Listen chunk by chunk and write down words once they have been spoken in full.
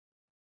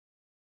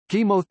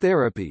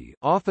Chemotherapy,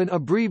 often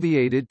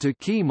abbreviated to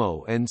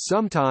chemo and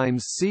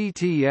sometimes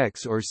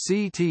CTX or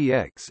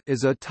CTX,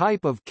 is a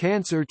type of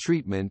cancer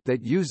treatment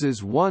that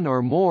uses one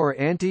or more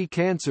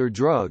anti-cancer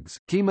drugs,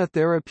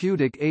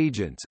 chemotherapeutic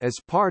agents, as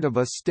part of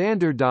a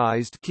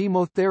standardized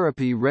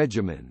chemotherapy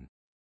regimen.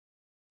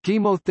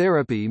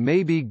 Chemotherapy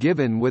may be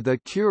given with a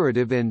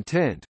curative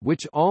intent,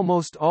 which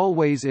almost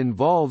always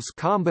involves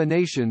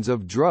combinations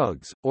of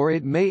drugs, or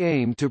it may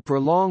aim to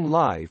prolong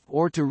life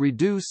or to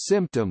reduce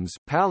symptoms,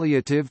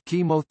 palliative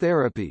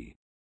chemotherapy.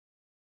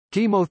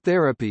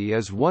 Chemotherapy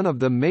is one of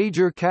the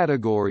major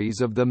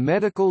categories of the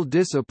medical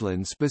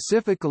discipline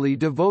specifically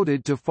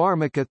devoted to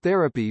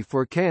pharmacotherapy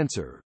for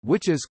cancer,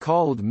 which is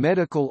called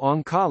medical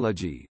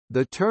oncology.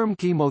 The term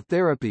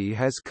chemotherapy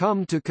has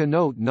come to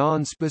connote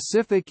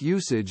non-specific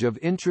usage of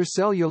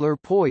intracellular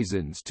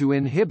poisons to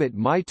inhibit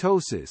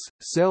mitosis,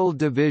 cell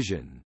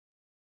division.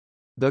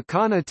 The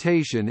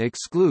connotation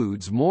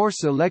excludes more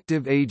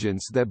selective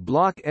agents that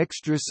block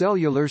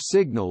extracellular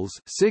signals,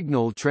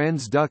 signal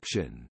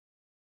transduction.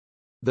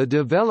 The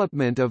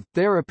development of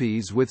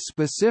therapies with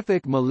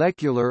specific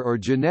molecular or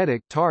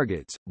genetic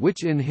targets,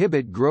 which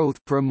inhibit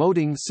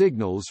growth-promoting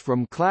signals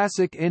from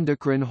classic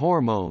endocrine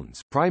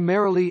hormones,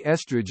 primarily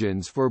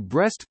estrogens for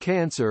breast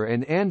cancer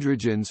and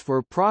androgens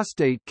for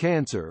prostate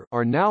cancer,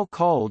 are now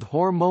called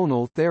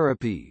hormonal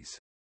therapies.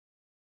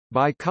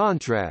 By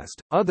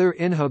contrast, other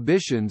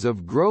inhibitions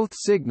of growth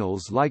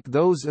signals like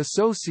those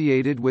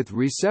associated with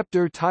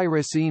receptor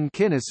tyrosine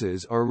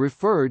kinases are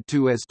referred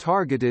to as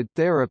targeted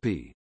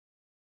therapy.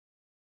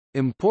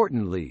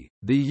 Importantly,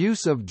 the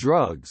use of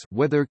drugs,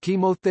 whether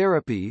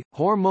chemotherapy,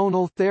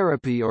 hormonal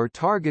therapy or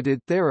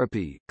targeted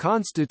therapy,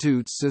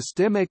 constitutes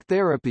systemic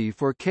therapy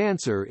for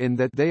cancer in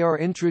that they are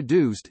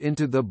introduced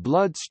into the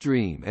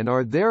bloodstream and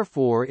are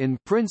therefore in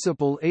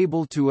principle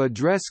able to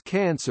address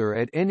cancer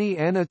at any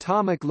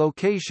anatomic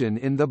location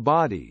in the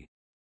body.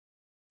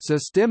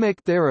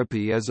 Systemic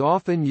therapy is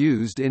often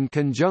used in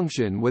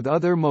conjunction with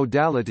other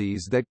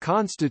modalities that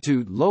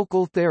constitute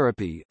local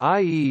therapy,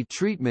 i.e.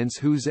 treatments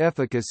whose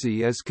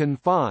efficacy is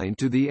confined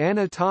to the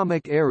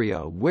anatomic area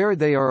where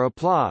they are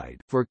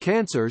applied, for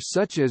cancer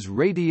such as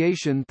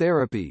radiation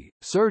therapy,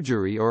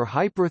 surgery or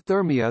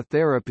hyperthermia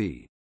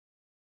therapy.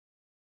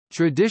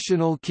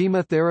 Traditional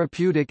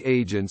chemotherapeutic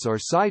agents are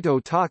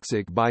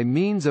cytotoxic by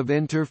means of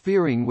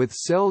interfering with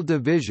cell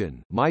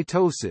division,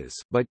 mitosis,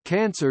 but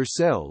cancer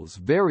cells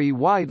vary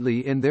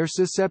widely in their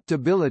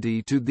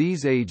susceptibility to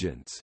these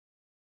agents.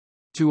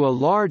 To a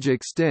large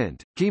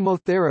extent,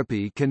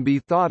 chemotherapy can be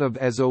thought of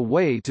as a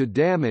way to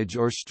damage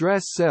or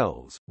stress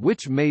cells,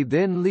 which may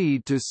then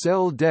lead to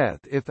cell death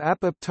if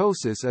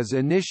apoptosis is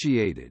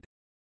initiated.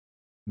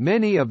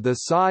 Many of the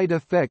side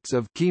effects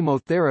of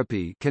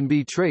chemotherapy can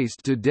be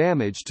traced to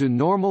damage to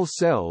normal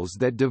cells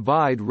that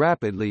divide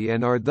rapidly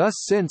and are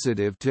thus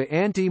sensitive to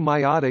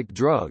antibiotic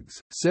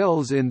drugs,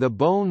 cells in the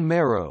bone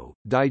marrow,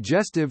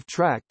 digestive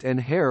tract and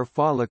hair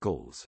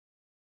follicles.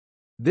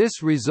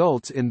 This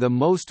results in the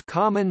most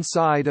common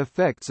side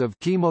effects of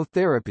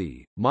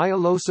chemotherapy,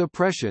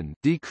 myelosuppression,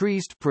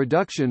 decreased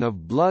production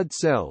of blood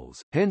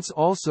cells, hence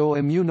also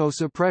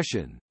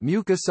immunosuppression,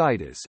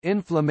 mucositis,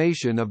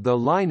 inflammation of the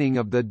lining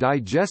of the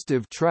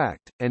digestive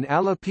tract, and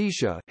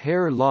alopecia,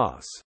 hair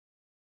loss.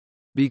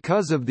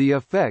 Because of the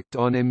effect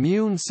on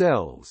immune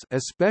cells,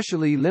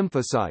 especially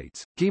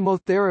lymphocytes,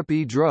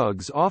 chemotherapy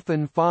drugs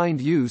often find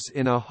use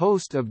in a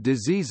host of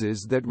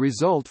diseases that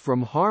result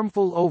from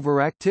harmful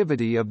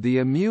overactivity of the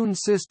immune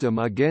system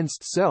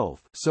against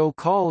self,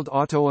 so-called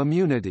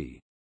autoimmunity.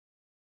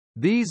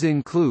 These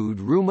include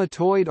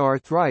rheumatoid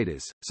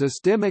arthritis,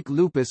 systemic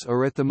lupus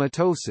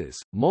erythematosus,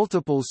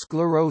 multiple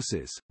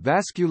sclerosis,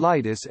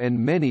 vasculitis and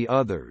many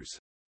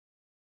others.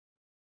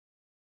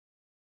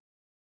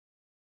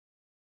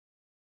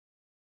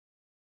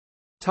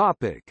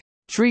 Topic: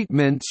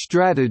 Treatment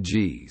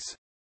strategies.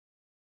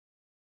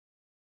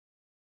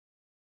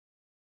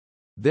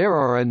 There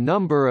are a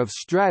number of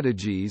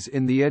strategies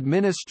in the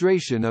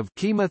administration of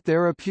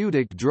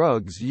chemotherapeutic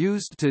drugs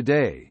used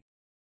today.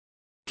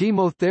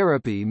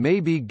 Chemotherapy may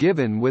be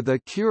given with a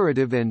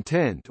curative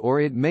intent or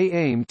it may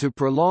aim to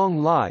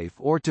prolong life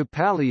or to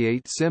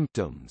palliate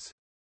symptoms.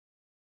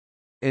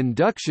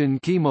 Induction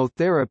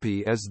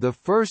chemotherapy is the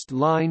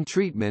first-line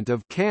treatment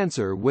of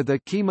cancer with a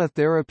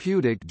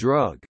chemotherapeutic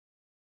drug.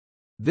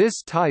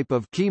 This type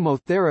of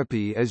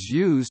chemotherapy is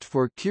used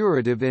for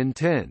curative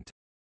intent.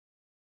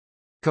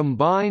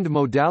 Combined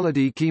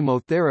modality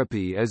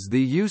chemotherapy is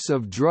the use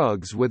of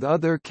drugs with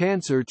other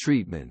cancer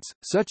treatments,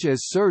 such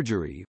as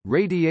surgery,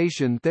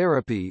 radiation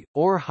therapy,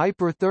 or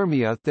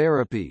hyperthermia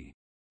therapy.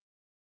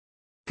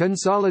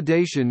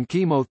 Consolidation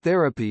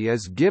chemotherapy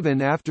is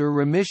given after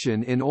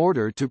remission in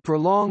order to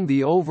prolong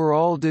the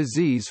overall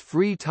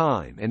disease-free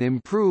time and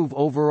improve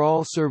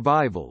overall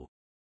survival.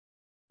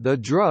 The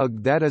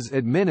drug that is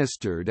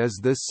administered is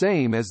the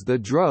same as the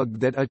drug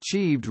that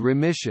achieved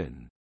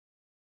remission.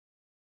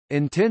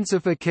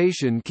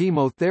 Intensification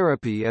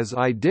chemotherapy is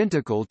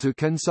identical to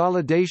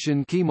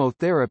consolidation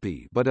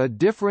chemotherapy but a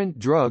different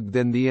drug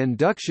than the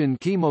induction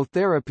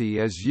chemotherapy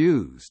is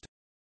used.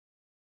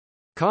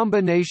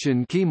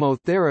 Combination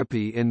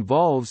chemotherapy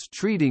involves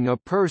treating a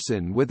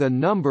person with a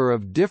number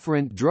of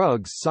different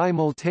drugs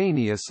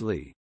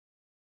simultaneously.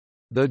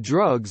 The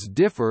drugs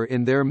differ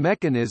in their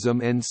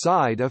mechanism and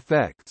side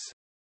effects.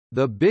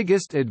 The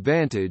biggest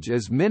advantage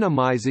is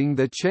minimizing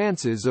the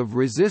chances of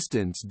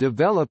resistance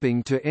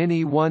developing to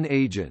any one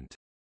agent.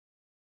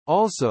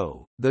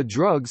 Also, the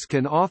drugs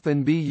can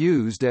often be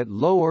used at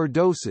lower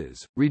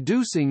doses,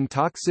 reducing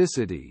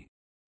toxicity.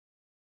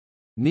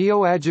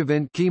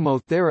 Neoadjuvant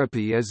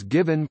chemotherapy is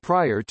given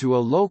prior to a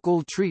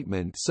local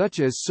treatment such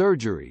as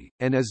surgery,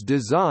 and is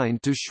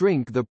designed to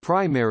shrink the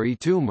primary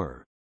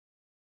tumor.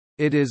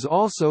 It is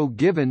also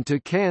given to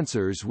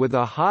cancers with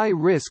a high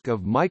risk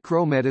of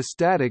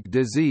micrometastatic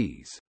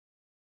disease.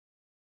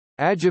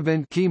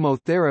 Adjuvant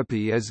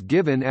chemotherapy is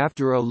given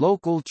after a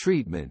local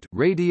treatment,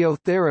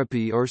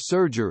 radiotherapy or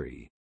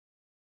surgery.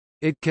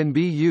 It can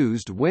be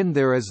used when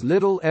there is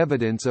little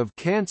evidence of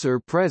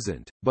cancer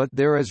present, but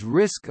there is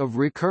risk of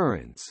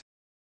recurrence.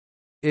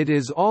 It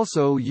is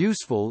also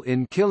useful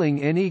in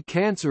killing any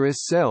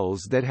cancerous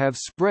cells that have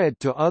spread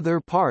to other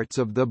parts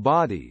of the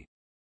body.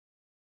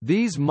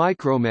 These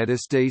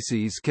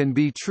micrometastases can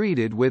be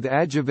treated with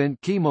adjuvant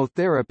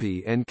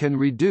chemotherapy and can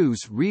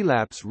reduce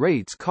relapse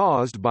rates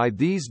caused by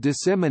these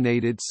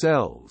disseminated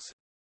cells.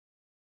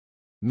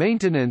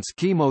 Maintenance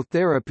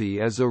chemotherapy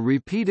is a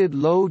repeated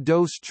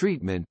low-dose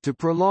treatment to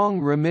prolong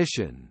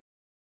remission.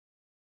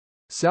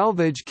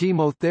 Salvage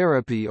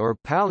chemotherapy or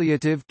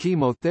palliative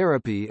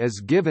chemotherapy is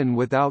given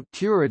without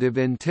curative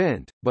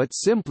intent, but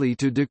simply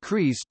to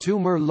decrease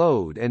tumor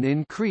load and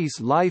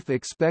increase life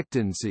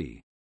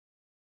expectancy.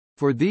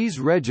 For these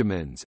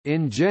regimens,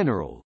 in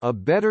general, a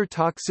better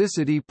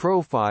toxicity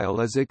profile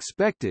is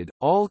expected.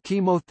 All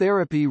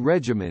chemotherapy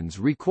regimens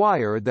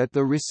require that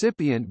the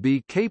recipient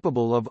be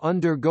capable of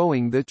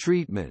undergoing the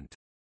treatment.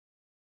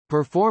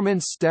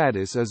 Performance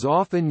status is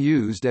often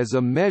used as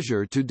a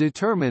measure to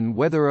determine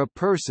whether a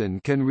person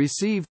can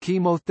receive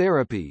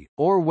chemotherapy,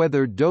 or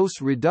whether dose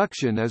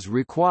reduction is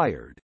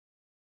required.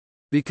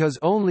 Because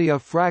only a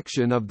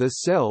fraction of the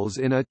cells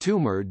in a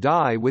tumor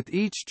die with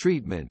each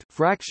treatment,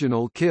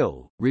 fractional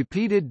kill,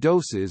 repeated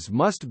doses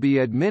must be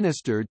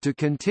administered to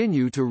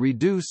continue to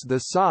reduce the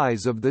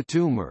size of the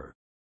tumor.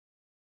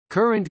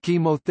 Current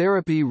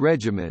chemotherapy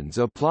regimens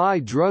apply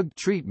drug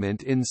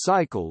treatment in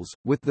cycles,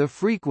 with the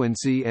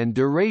frequency and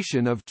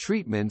duration of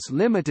treatments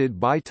limited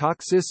by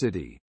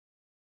toxicity.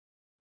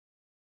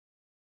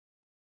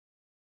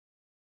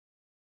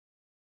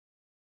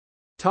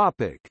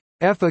 Topic: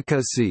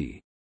 Efficacy.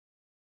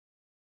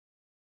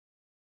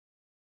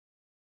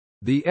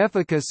 The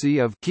efficacy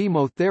of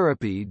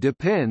chemotherapy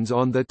depends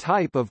on the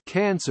type of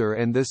cancer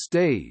and the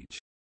stage.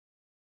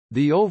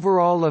 The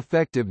overall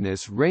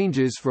effectiveness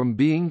ranges from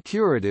being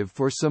curative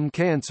for some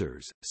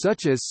cancers,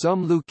 such as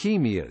some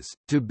leukemias,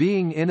 to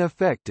being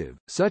ineffective,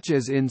 such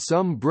as in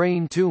some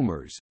brain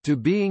tumors, to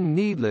being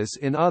needless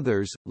in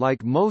others,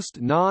 like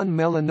most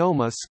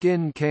non-melanoma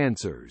skin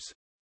cancers.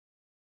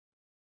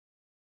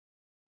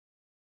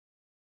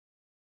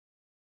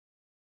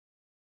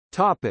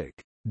 Topic: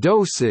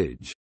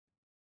 Dosage.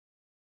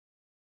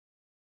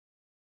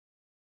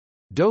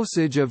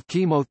 Dosage of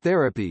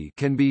chemotherapy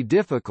can be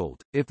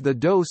difficult. If the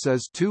dose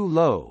is too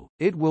low,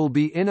 it will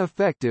be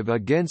ineffective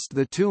against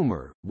the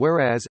tumor,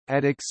 whereas,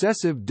 at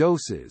excessive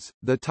doses,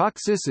 the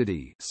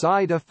toxicity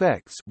side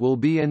effects will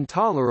be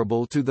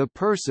intolerable to the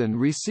person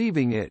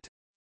receiving it.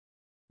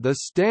 The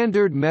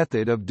standard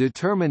method of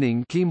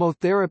determining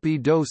chemotherapy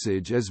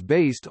dosage is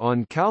based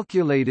on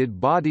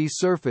calculated body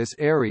surface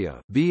area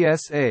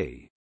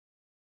 (BSA).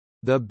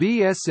 The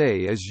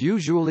BSA is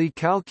usually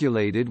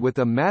calculated with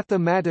a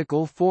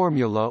mathematical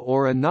formula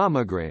or a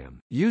nomogram,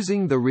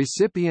 using the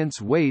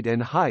recipient's weight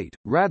and height,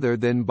 rather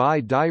than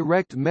by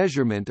direct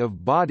measurement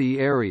of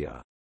body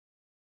area.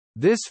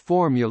 This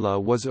formula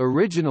was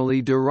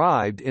originally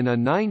derived in a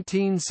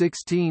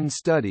 1916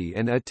 study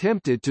and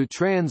attempted to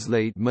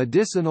translate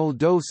medicinal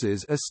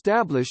doses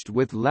established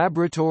with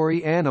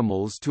laboratory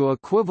animals to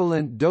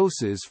equivalent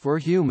doses for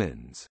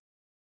humans.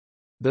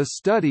 The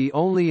study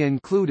only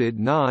included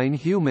 9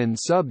 human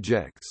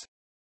subjects.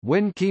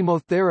 When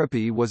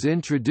chemotherapy was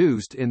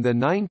introduced in the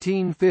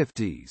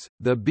 1950s,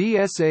 the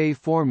BSA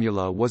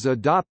formula was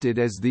adopted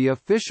as the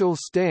official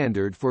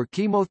standard for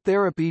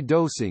chemotherapy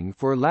dosing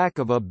for lack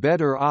of a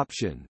better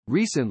option.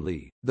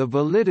 Recently, the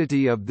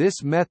validity of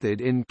this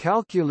method in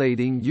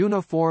calculating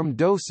uniform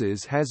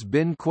doses has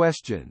been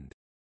questioned.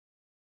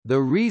 The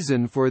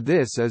reason for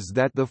this is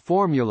that the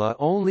formula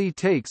only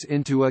takes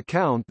into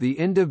account the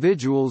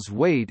individual's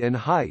weight and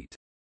height.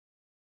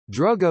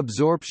 Drug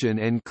absorption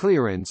and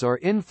clearance are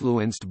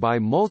influenced by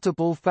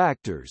multiple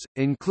factors,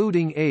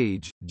 including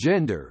age,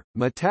 gender,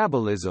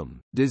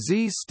 metabolism,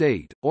 disease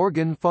state,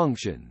 organ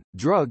function,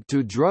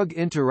 drug-to-drug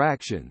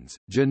interactions,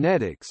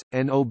 genetics,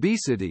 and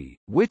obesity,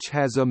 which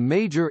has a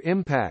major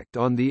impact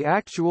on the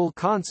actual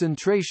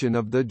concentration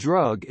of the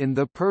drug in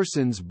the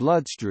person's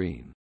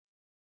bloodstream.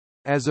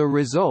 As a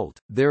result,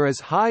 there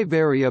is high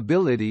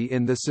variability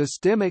in the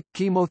systemic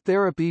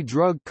chemotherapy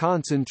drug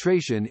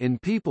concentration in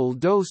people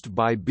dosed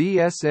by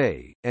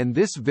BSA, and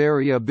this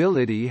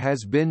variability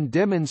has been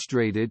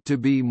demonstrated to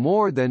be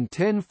more than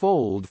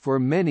tenfold for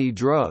many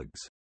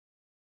drugs.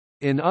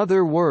 In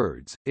other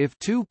words, if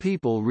two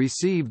people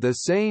receive the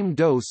same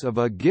dose of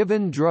a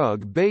given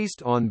drug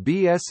based on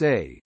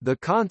BSA, the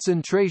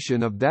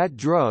concentration of that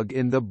drug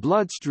in the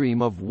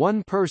bloodstream of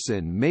one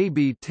person may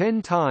be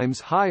 10 times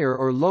higher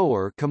or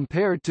lower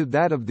compared to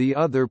that of the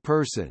other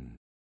person.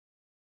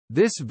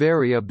 This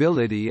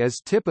variability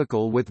is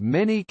typical with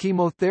many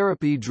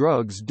chemotherapy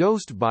drugs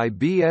dosed by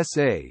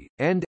BSA,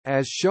 and,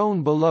 as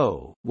shown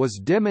below, was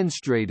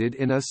demonstrated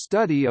in a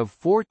study of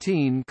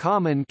 14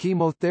 common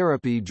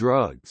chemotherapy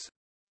drugs.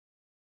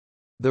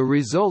 The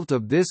result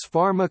of this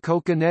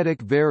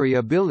pharmacokinetic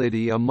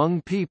variability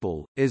among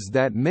people, is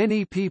that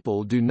many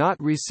people do not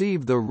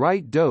receive the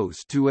right dose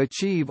to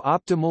achieve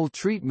optimal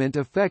treatment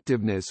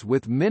effectiveness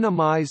with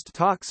minimized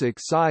toxic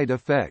side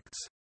effects.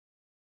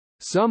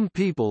 Some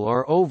people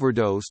are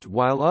overdosed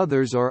while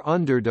others are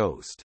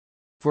underdosed.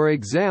 For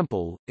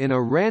example, in a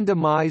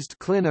randomized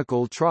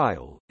clinical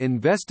trial,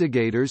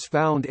 investigators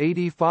found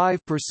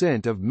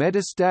 85% of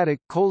metastatic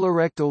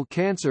colorectal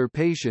cancer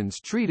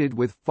patients treated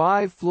with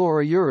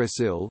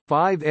 5-fluorouracil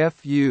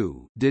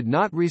 (5-FU) did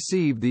not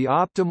receive the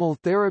optimal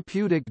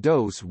therapeutic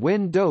dose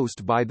when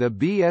dosed by the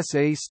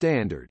BSA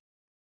standard.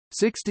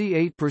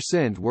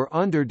 68% were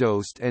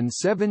underdosed and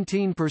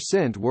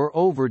 17% were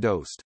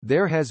overdosed.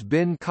 There has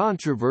been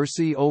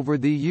controversy over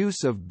the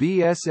use of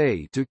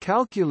BSA to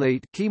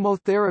calculate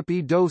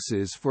chemotherapy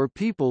doses for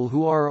people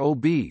who are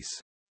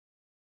obese.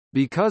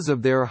 Because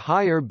of their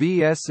higher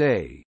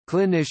BSA,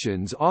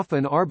 clinicians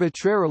often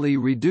arbitrarily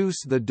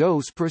reduce the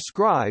dose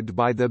prescribed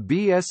by the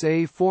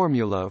BSA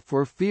formula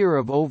for fear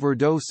of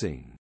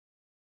overdosing.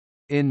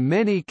 In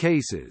many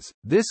cases,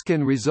 this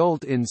can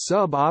result in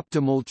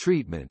suboptimal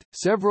treatment.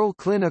 Several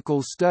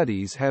clinical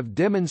studies have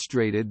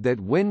demonstrated that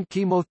when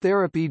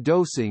chemotherapy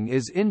dosing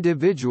is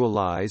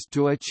individualized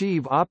to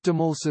achieve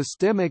optimal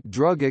systemic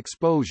drug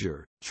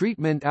exposure,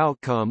 treatment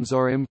outcomes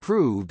are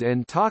improved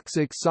and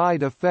toxic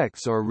side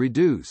effects are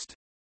reduced.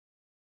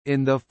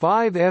 In the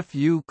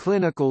 5-FU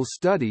clinical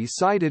study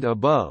cited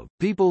above,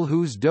 people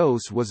whose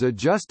dose was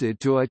adjusted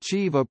to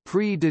achieve a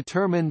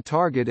predetermined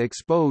target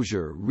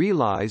exposure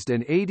realized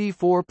an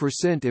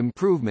 84%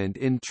 improvement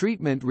in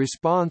treatment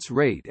response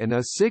rate and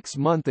a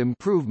 6-month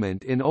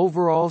improvement in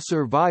overall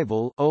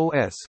survival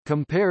 (OS)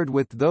 compared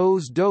with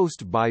those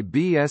dosed by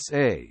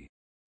BSA.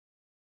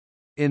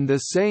 In the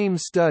same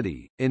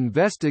study,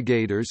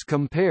 investigators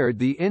compared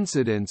the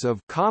incidence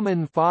of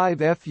common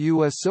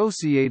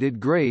 5-FU-associated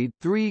grade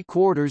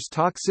 3/4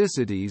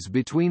 toxicities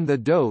between the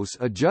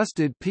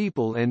dose-adjusted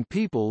people and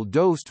people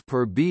dosed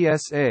per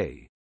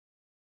BSA.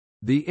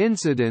 The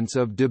incidence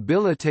of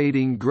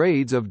debilitating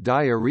grades of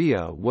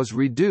diarrhea was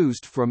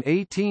reduced from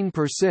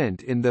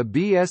 18% in the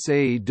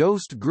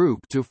BSA-dosed group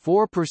to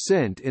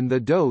 4% in the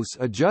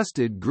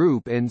dose-adjusted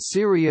group, and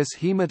serious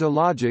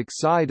hematologic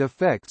side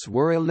effects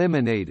were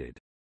eliminated.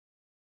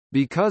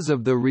 Because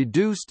of the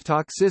reduced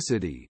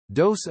toxicity,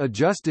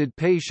 dose-adjusted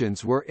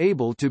patients were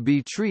able to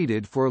be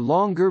treated for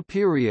longer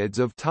periods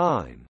of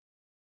time.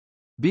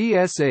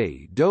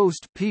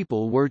 BSA-dosed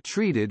people were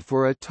treated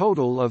for a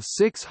total of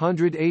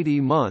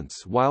 680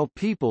 months while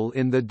people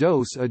in the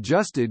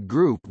dose-adjusted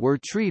group were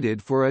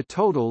treated for a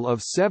total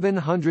of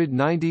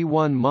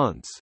 791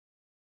 months.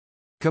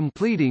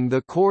 Completing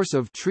the course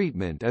of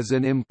treatment is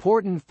an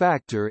important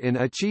factor in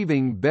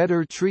achieving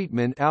better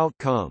treatment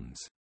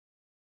outcomes.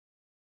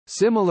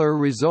 Similar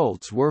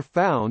results were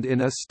found in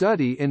a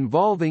study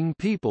involving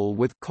people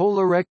with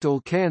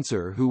colorectal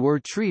cancer who were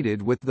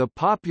treated with the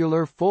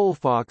popular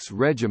FOLFOX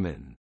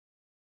regimen.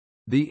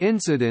 The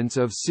incidence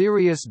of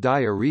serious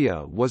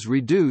diarrhea was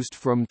reduced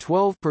from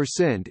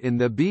 12% in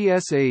the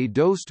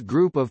BSA-dosed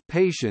group of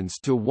patients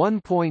to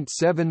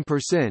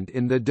 1.7%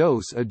 in the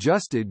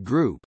dose-adjusted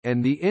group,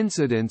 and the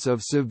incidence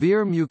of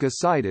severe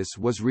mucositis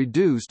was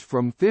reduced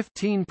from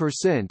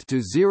 15% to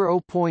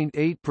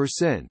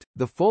 0.8%.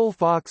 The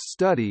FOLFOX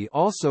study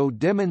also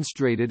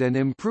demonstrated an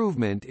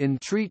improvement in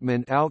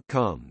treatment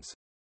outcomes.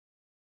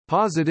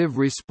 Positive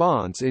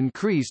response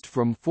increased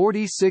from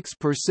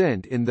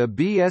 46% in the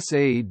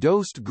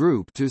BSA-dosed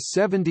group to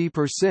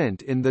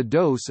 70% in the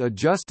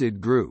dose-adjusted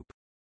group.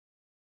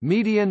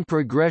 Median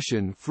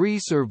progression-free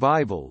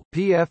survival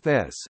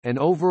 (PFS) and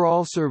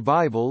overall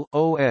survival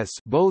 (OS)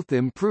 both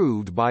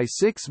improved by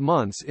 6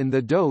 months in the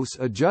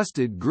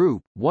dose-adjusted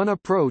group. One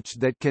approach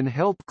that can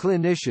help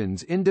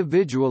clinicians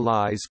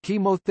individualize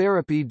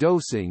chemotherapy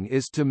dosing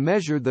is to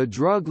measure the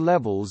drug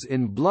levels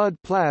in blood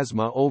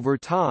plasma over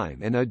time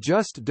and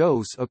adjust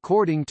dose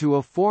according to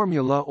a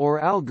formula or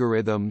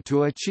algorithm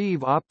to achieve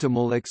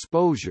optimal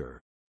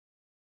exposure.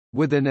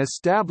 With an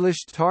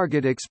established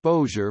target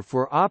exposure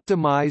for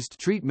optimized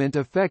treatment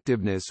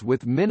effectiveness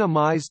with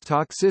minimized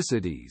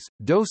toxicities,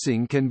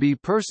 dosing can be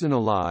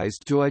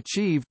personalized to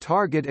achieve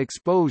target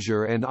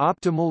exposure and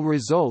optimal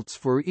results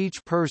for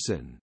each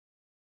person.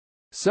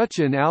 Such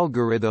an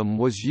algorithm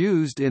was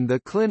used in the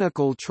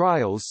clinical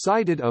trials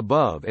cited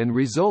above and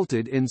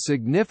resulted in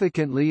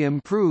significantly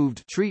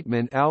improved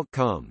treatment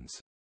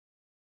outcomes.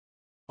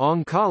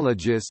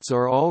 Oncologists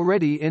are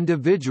already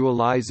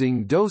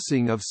individualizing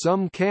dosing of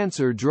some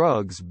cancer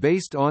drugs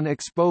based on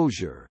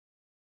exposure.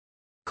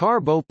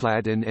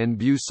 Carboplatin and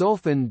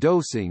busulfan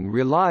dosing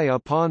rely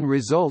upon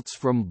results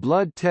from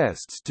blood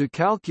tests to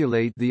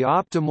calculate the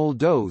optimal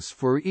dose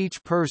for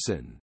each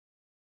person.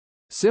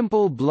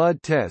 Simple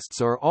blood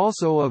tests are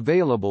also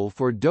available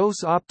for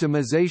dose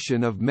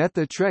optimization of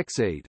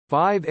methotrexate,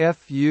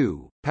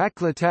 5-FU,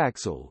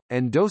 paclitaxel,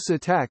 and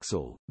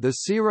docetaxel, the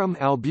serum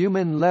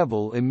albumin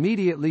level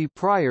immediately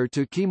prior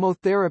to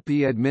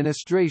chemotherapy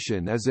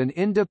administration is an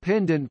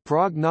independent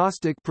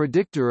prognostic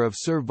predictor of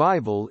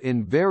survival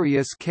in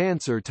various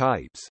cancer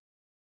types.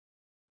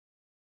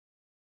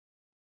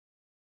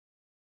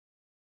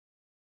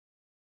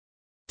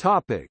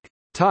 Topic: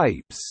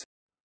 Types.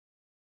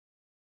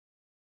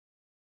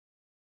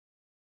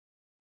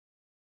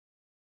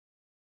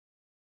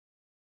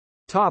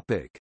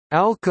 Topic: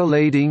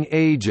 Alkylating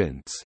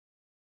agents.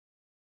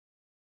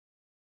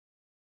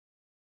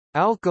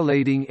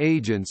 Alkylating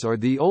agents are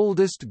the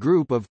oldest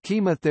group of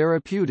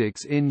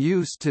chemotherapeutics in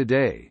use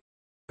today.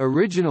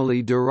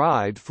 Originally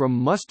derived from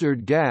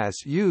mustard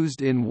gas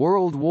used in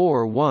World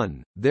War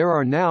I, there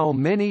are now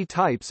many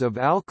types of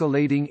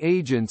alkylating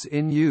agents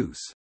in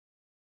use.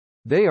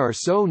 They are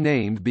so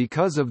named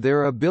because of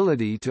their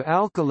ability to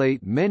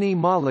alkylate many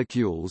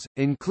molecules,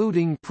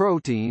 including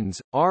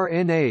proteins,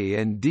 RNA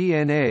and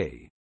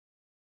DNA.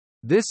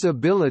 This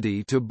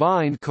ability to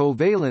bind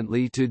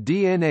covalently to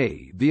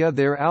DNA via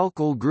their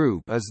alkyl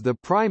group is the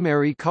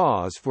primary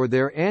cause for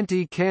their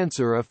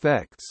anti-cancer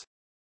effects.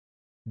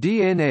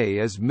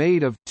 DNA is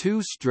made of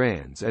two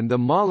strands and the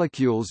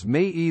molecules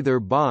may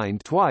either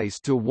bind twice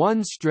to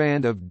one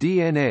strand of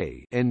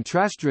DNA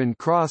intrastrand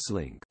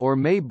crosslink or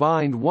may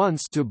bind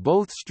once to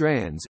both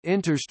strands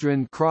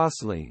interstrand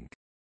crosslink.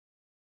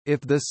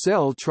 If the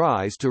cell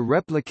tries to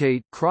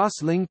replicate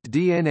cross-linked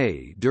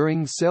DNA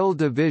during cell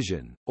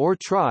division, or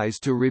tries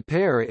to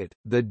repair it,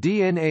 the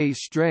DNA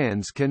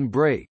strands can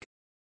break.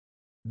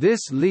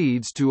 This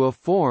leads to a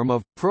form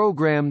of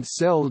programmed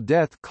cell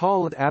death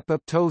called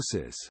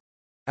apoptosis.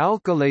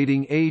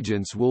 Alkylating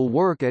agents will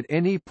work at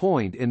any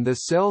point in the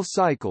cell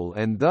cycle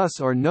and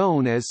thus are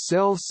known as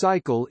cell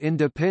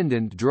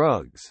cycle-independent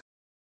drugs.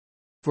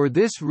 For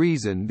this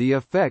reason the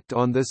effect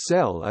on the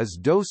cell is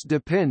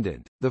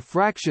dose-dependent, the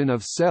fraction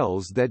of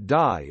cells that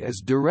die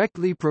is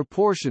directly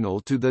proportional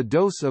to the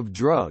dose of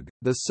drug.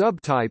 The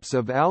subtypes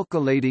of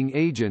alkylating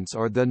agents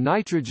are the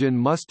nitrogen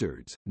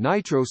mustards,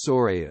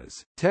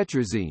 nitrosoreas,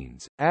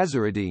 tetrazenes,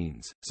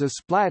 aziridines,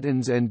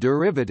 cisplatins and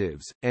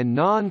derivatives, and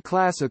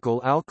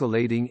non-classical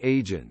alkylating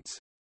agents.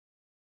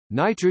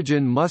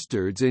 Nitrogen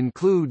mustards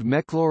include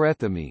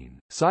mechlorethamine,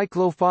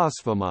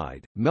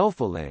 cyclophosphamide,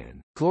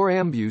 melphalan,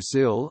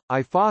 chlorambucil,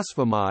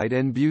 ifosfamide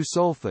and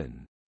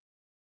busulfan.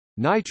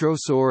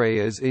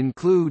 Nitrosoreas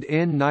include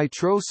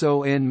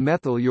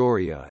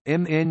N-nitroso-N-methylurea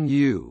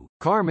 (MNU),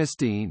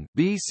 carmustine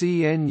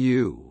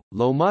 (BCNU),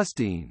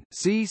 lomustine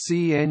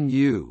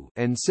 (CCNU),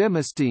 and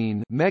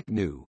semestine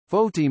 (MECNU),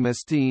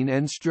 photimustine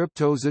and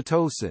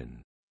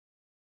streptozotocin.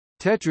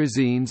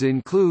 Tetrazenes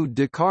include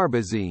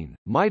dicarbazine,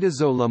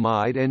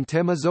 midazolamide and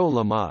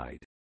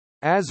temozolomide.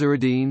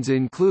 Aziridines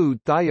include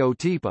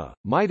thiotepa,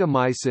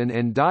 mitomycin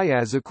and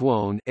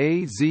diazoquone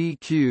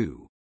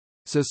 (AZQ).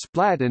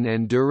 Cisplatin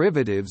and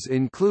derivatives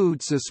include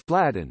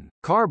cisplatin,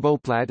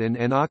 carboplatin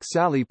and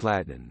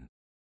oxaliplatin.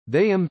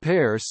 They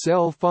impair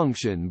cell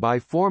function by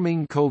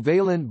forming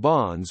covalent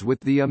bonds with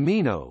the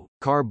amino,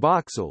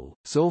 carboxyl,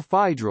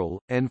 sulfhydryl,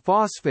 and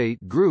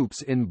phosphate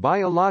groups in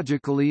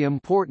biologically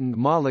important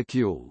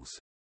molecules.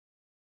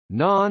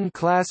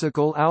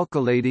 Non-classical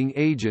alkylating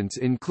agents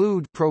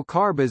include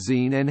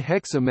procarbazine and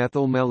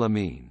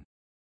hexamethylmelamine.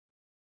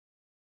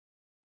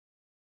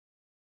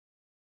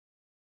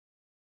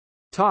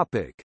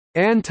 Topic: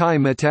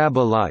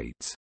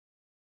 Antimetabolites.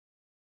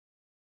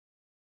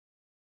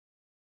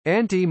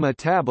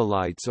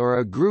 Antimetabolites are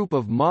a group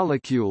of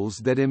molecules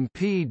that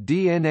impede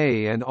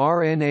DNA and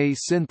RNA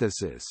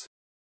synthesis.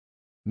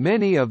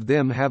 Many of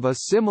them have a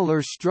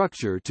similar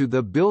structure to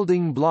the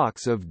building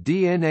blocks of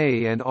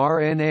DNA and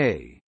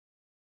RNA.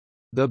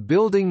 The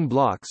building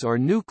blocks are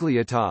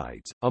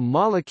nucleotides, a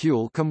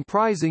molecule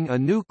comprising a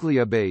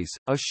nucleobase,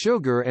 a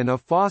sugar and a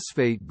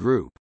phosphate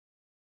group.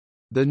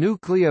 The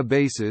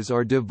nucleobases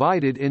are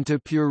divided into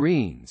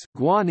purines,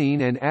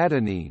 guanine and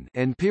adenine,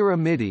 and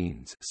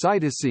pyrimidines,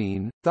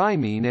 cytosine,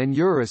 thymine and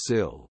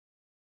uracil.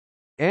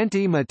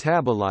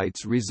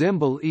 Antimetabolites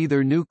resemble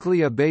either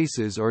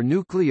nucleobases or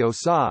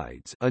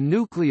nucleosides, a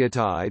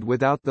nucleotide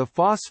without the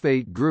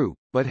phosphate group,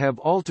 but have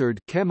altered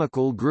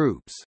chemical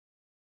groups.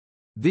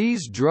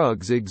 These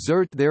drugs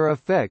exert their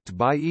effect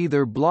by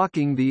either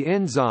blocking the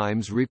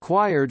enzymes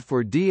required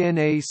for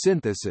DNA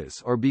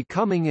synthesis or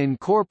becoming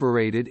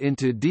incorporated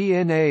into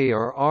DNA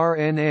or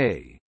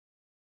RNA.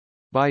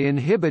 By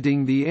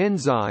inhibiting the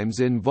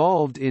enzymes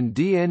involved in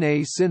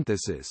DNA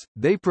synthesis,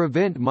 they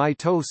prevent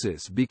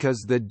mitosis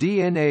because the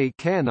DNA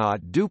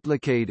cannot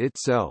duplicate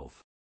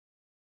itself.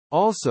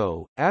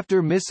 Also,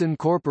 after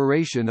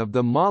misincorporation of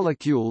the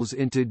molecules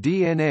into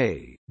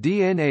DNA,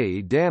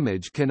 DNA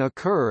damage can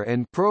occur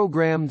and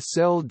programmed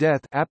cell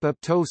death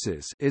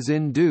apoptosis is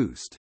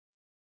induced.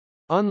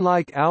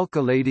 Unlike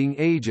alkylating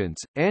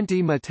agents,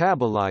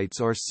 antimetabolites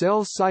are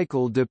cell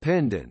cycle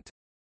dependent.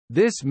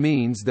 This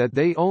means that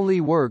they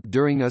only work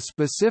during a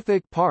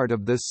specific part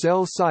of the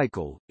cell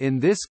cycle, in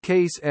this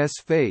case S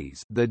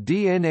phase, the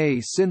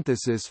DNA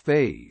synthesis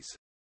phase.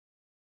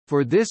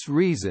 For this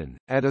reason,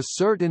 at a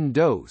certain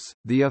dose,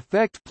 the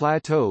effect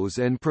plateaus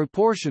and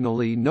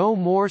proportionally no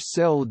more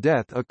cell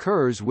death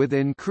occurs with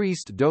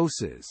increased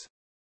doses.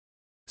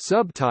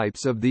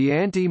 Subtypes of the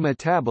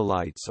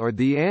antimetabolites are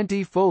the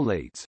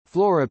antifolates,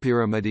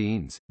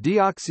 fluoropyrimidines,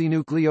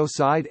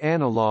 deoxynucleoside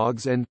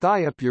analogues and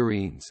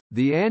thiopurines.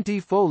 The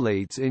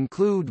antifolates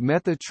include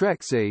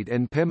methotrexate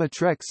and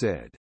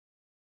pemetrexed.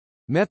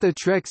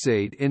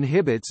 Methotrexate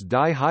inhibits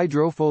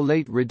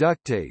dihydrofolate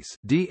reductase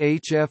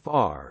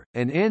 (DHFR),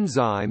 an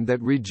enzyme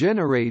that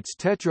regenerates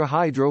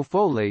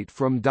tetrahydrofolate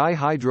from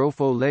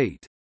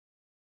dihydrofolate.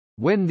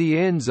 When the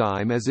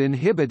enzyme is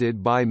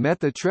inhibited by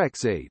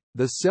methotrexate,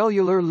 the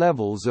cellular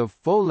levels of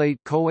folate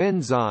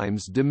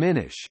coenzymes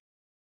diminish.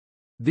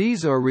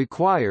 These are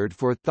required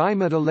for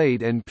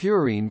thimetylate and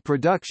purine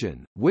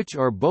production, which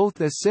are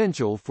both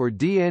essential for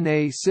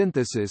DNA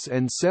synthesis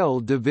and cell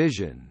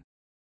division.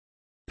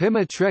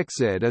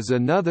 Pemetrexed is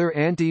another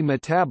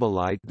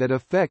antimetabolite that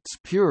affects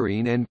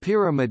purine and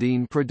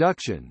pyrimidine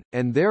production,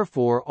 and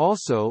therefore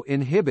also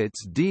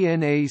inhibits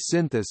DNA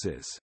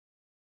synthesis.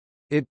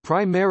 It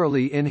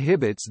primarily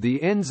inhibits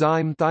the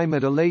enzyme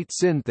thimetylate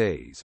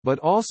synthase, but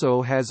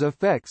also has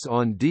effects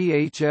on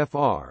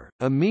DHFR,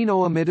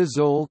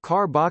 aminoimidazole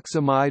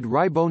carboxamide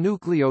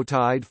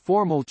ribonucleotide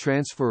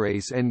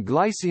formyltransferase and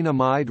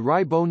glycinamide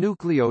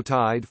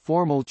ribonucleotide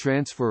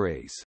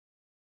formyltransferase.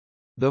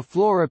 The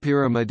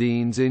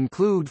fluoropyrimidines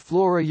include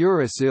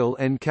fluorouracil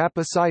and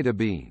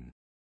capecitabine.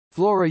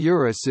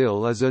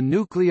 Fluorouracil is a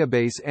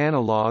nucleobase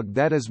analog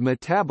that is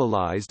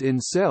metabolized in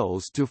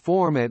cells to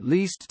form at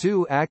least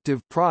two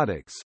active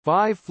products,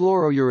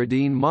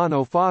 5-fluorouridine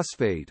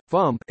monophosphate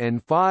 (FUMP)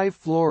 and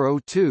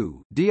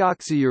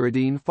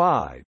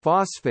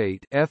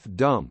 5-fluoro-2-deoxyuridine-5-phosphate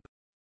 (F-dump).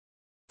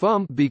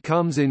 FUMP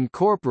becomes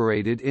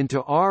incorporated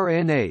into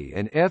RNA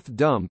and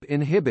F-dump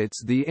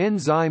inhibits the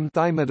enzyme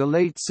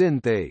thimetylate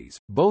synthase,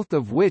 both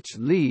of which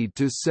lead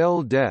to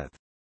cell death.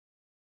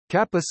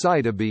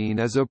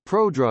 Capecitabine is a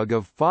prodrug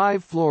of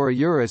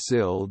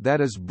 5-fluorouracil that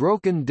is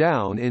broken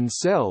down in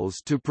cells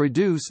to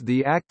produce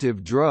the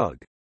active drug.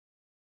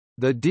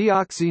 The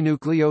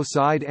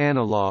deoxynucleoside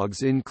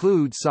analogues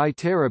include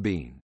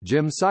cytarabine,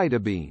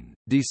 gemcitabine,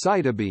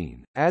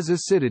 decitabine,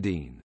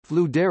 azacitidine,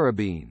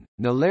 fludarabine,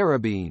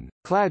 nelarabine,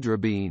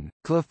 cladribine,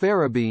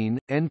 clofarabine,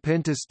 and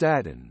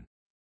pentostatin.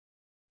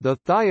 The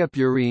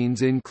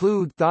thiopurines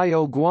include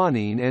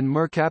thioguanine and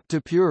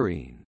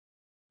mercaptopurine.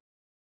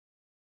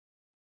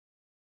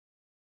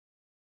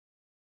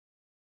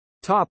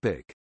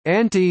 Topic: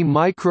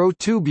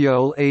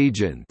 Anti-microtubule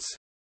agents.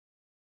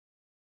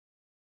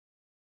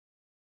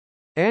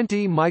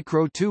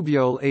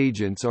 Anti-microtubule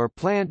agents are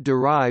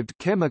plant-derived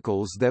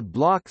chemicals that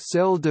block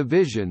cell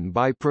division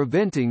by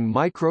preventing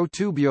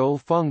microtubule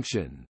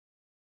function.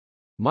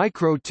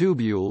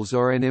 Microtubules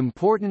are an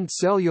important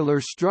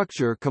cellular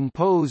structure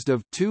composed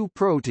of two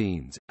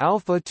proteins,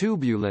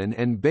 alpha-tubulin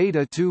and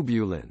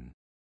beta-tubulin.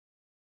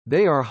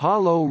 They are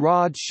hollow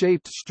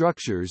rod-shaped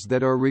structures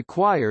that are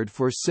required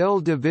for cell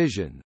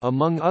division,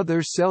 among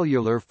other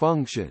cellular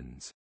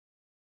functions.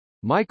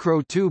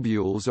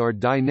 Microtubules are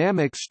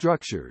dynamic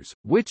structures,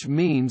 which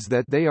means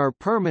that they are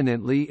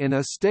permanently in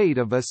a state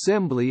of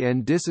assembly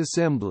and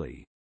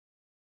disassembly.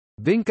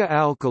 Vinca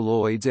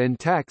alkaloids and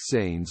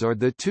taxanes are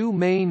the two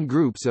main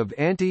groups of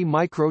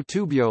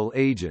anti-microtubule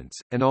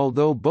agents, and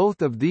although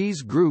both of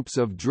these groups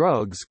of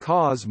drugs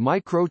cause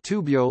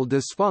microtubule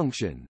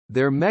dysfunction,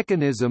 their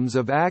mechanisms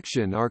of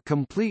action are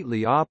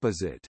completely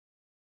opposite.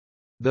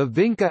 The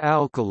vinca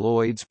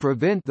alkaloids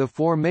prevent the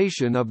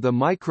formation of the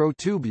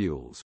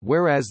microtubules,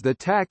 whereas the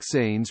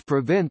taxanes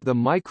prevent the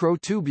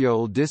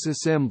microtubule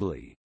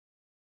disassembly.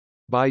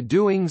 By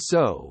doing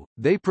so,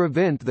 they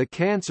prevent the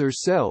cancer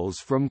cells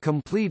from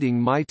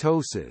completing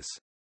mitosis.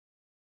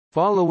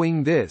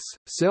 Following this,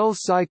 cell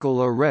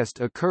cycle arrest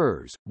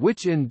occurs,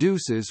 which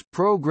induces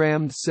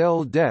programmed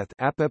cell death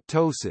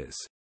apoptosis.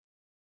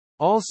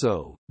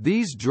 Also,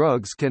 these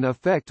drugs can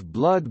affect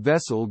blood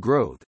vessel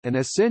growth, an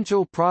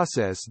essential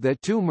process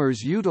that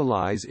tumors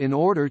utilize in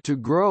order to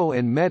grow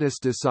and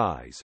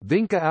metastasize.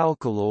 Vinca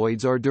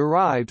alkaloids are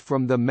derived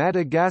from the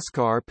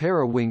Madagascar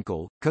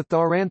periwinkle,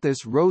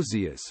 Catharanthus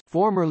roseus,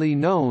 formerly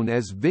known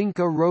as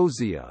Vinca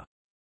rosea.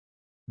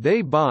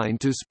 They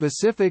bind to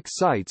specific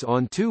sites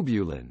on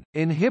tubulin,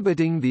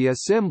 inhibiting the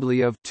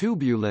assembly of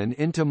tubulin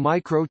into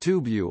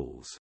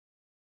microtubules.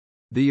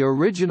 The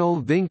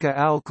original vinca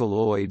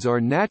alkaloids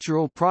are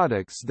natural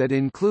products that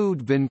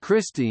include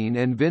vincristine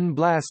and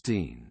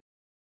vinblastine.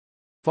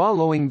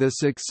 Following the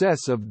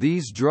success of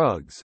these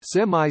drugs,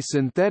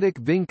 semi-synthetic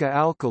vinca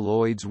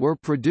alkaloids were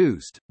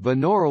produced,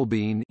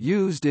 vinorelbine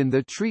used in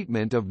the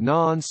treatment of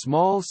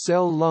non-small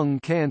cell lung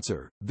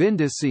cancer,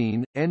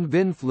 vindicine, and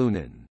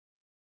vinflunin.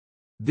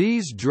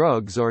 These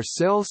drugs are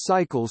cell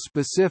cycle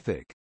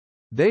specific.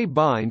 They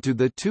bind to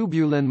the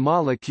tubulin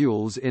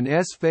molecules in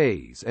S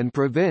phase and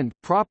prevent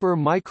proper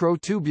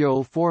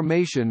microtubule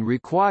formation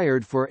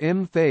required for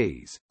M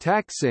phase.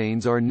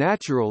 Taxanes are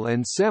natural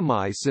and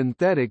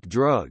semi-synthetic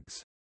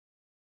drugs.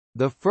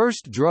 The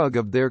first drug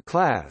of their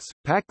class,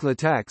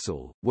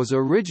 paclitaxel, was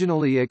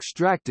originally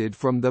extracted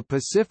from the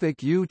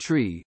Pacific yew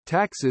tree,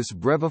 Taxus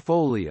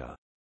brevifolia.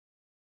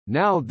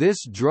 Now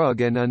this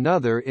drug and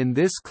another in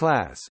this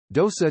class,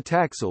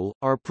 docetaxel,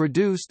 are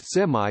produced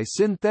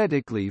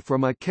semi-synthetically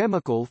from a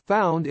chemical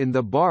found in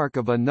the bark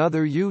of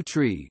another yew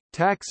tree,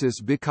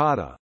 Taxus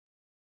baccata.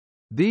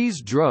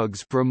 These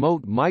drugs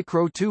promote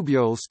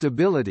microtubule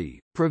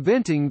stability,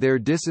 preventing their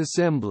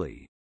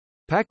disassembly.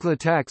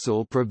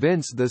 Paclitaxel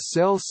prevents the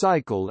cell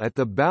cycle at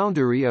the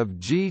boundary of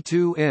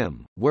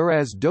G2M,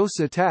 whereas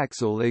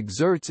docetaxel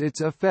exerts its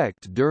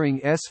effect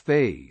during S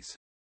phase.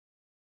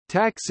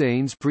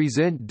 Taxanes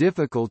present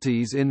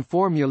difficulties in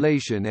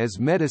formulation as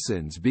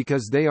medicines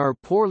because they are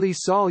poorly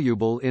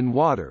soluble in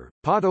water.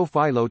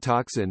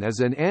 Podophylotoxin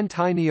is an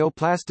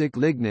antineoplastic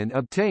lignin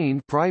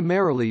obtained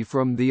primarily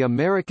from the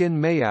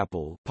American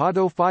mayapple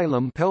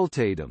Podophyllum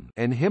peltatum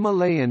and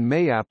Himalayan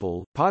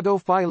mayapple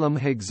Podophyllum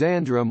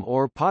hexandrum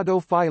or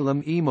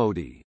Podophyllum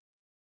emodi.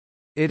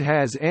 It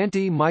has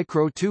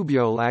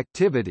anti-microtubule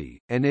activity,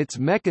 and its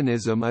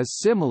mechanism is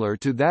similar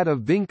to that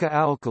of vinca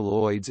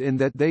alkaloids in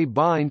that they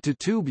bind to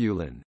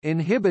tubulin,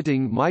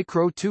 inhibiting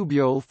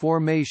microtubule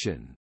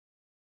formation.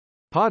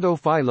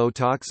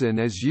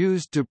 Podophylotoxin is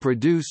used to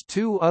produce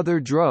two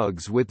other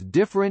drugs with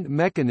different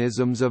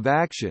mechanisms of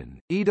action,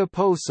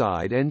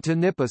 etoposide and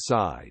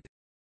teniposide.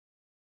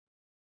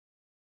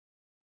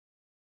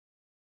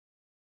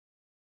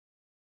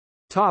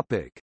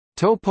 Topic: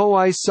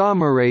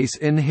 Topoisomerase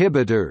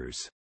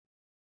inhibitors.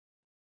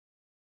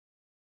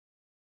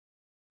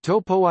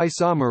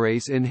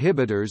 Topoisomerase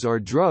inhibitors are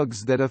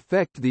drugs that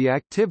affect the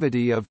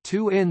activity of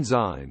two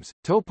enzymes,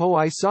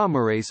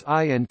 topoisomerase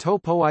I and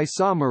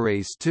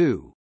topoisomerase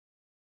II.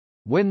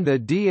 When the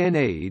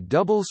DNA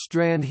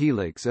double-strand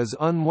helix is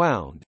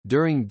unwound,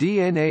 during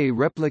DNA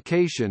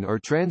replication or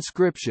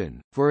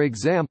transcription, for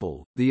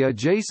example, the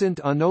adjacent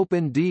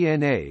unopened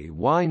DNA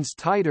winds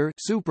tighter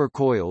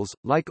supercoils,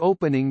 like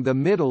opening the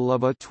middle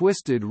of a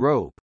twisted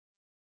rope.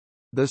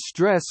 The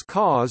stress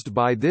caused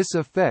by this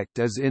effect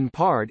is in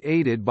part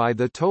aided by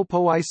the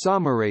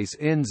topoisomerase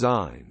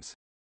enzymes.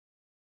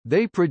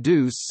 They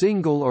produce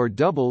single or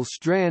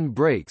double-strand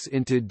breaks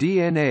into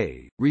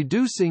DNA,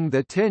 reducing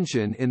the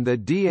tension in the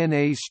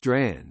DNA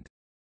strand.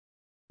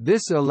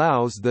 This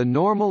allows the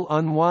normal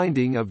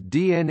unwinding of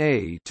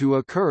DNA to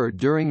occur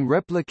during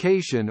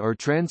replication or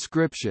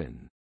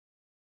transcription.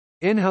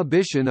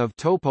 Inhibition of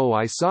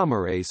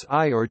topoisomerase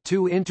I or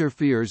II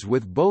interferes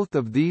with both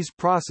of these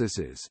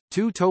processes.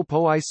 Two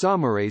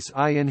topoisomerase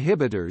I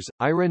inhibitors,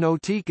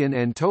 irinotecan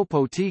and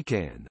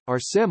topotecan, are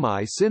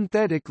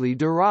semi-synthetically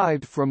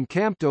derived from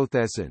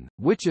camptothecin,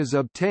 which is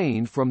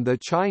obtained from the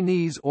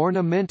Chinese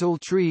ornamental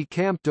tree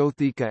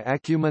Camptotheca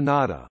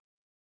acuminata.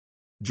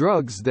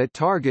 Drugs that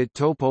target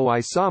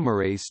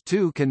topoisomerase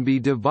II can be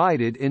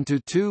divided into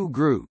two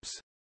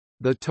groups.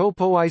 The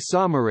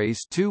topoisomerase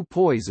II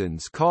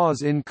poisons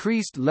cause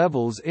increased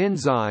levels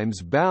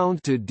enzymes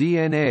bound to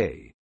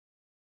DNA.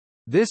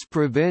 This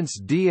prevents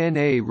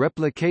DNA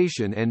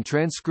replication and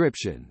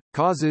transcription,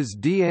 causes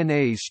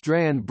DNA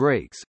strand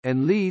breaks,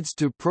 and leads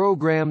to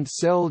programmed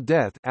cell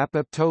death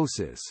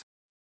apoptosis.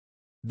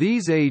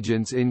 These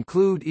agents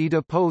include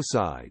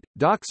etoposide,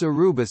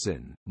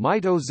 doxorubicin,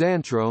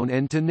 mitoxantrone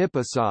and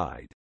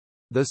teniposide.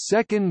 The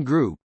second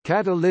group,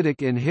 catalytic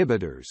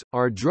inhibitors,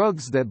 are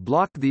drugs that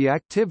block the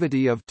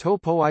activity of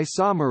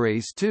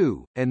topoisomerase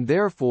II, and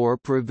therefore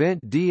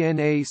prevent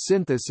DNA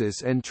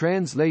synthesis and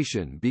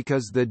translation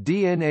because the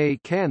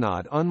DNA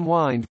cannot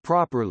unwind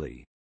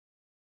properly.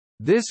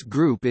 This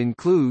group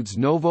includes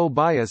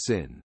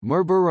novobiacin,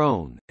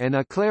 merburone, and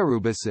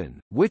aclarubicin,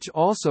 which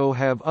also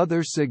have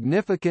other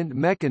significant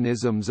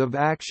mechanisms of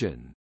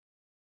action.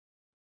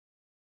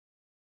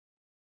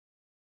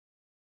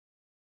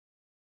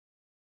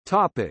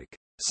 Topic: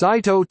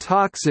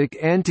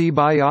 Cytotoxic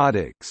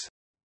antibiotics.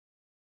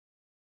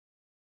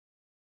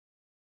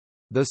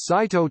 The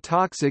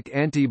cytotoxic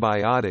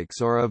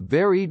antibiotics are a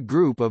varied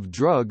group of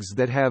drugs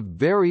that have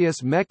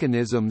various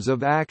mechanisms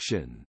of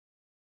action.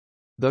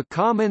 The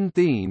common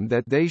theme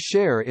that they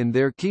share in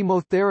their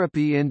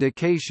chemotherapy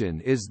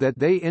indication is that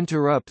they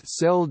interrupt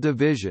cell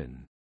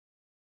division.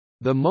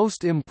 The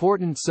most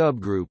important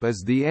subgroup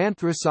is the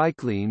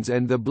anthracyclines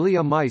and the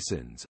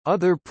bleomycins.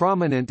 Other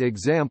prominent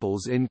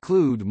examples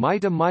include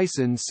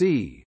mitomycin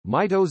C,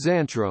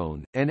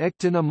 mitoxantrone, and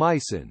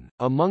actinomycin.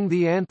 Among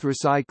the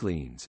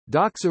anthracyclines,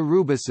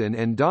 doxorubicin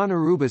and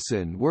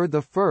daunorubicin were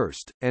the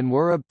first, and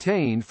were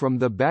obtained from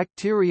the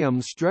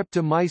bacterium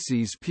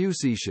Streptomyces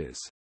puceatus.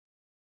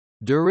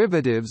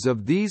 Derivatives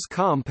of these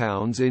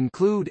compounds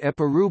include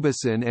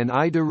epirubicin and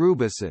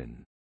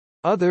idarubicin.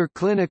 Other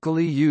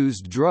clinically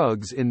used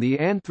drugs in the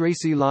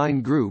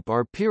anthracycline group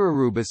are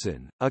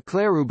pirarubicin,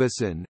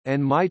 aclarubicin,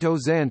 and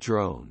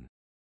mitoxantrone.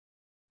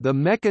 The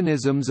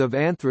mechanisms of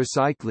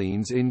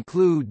anthracyclines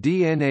include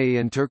DNA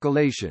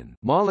intercalation,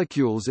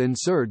 molecules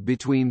insert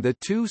between the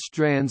two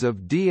strands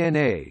of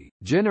DNA,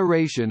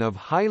 generation of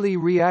highly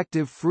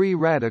reactive free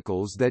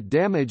radicals that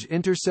damage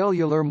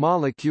intercellular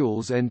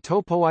molecules, and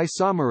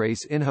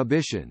topoisomerase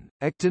inhibition.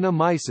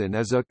 Actinomycin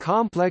is a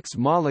complex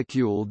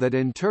molecule that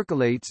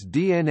intercalates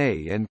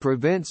DNA and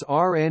prevents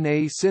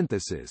RNA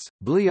synthesis.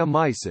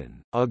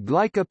 Bleomycin, a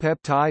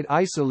glycopeptide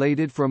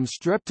isolated from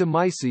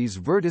Streptomyces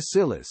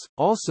verticillus,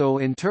 also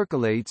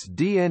intercalates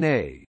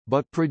DNA,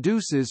 but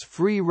produces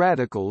free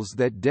radicals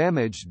that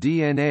damage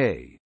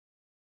DNA.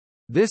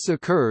 This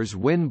occurs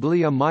when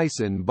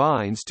bleomycin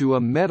binds to a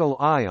metal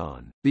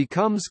ion,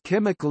 becomes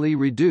chemically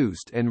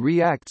reduced and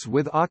reacts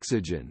with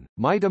oxygen.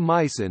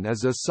 Mitomycin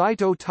is a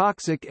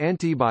cytotoxic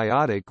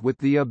antibiotic with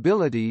the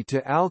ability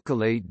to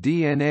alkylate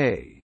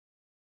DNA.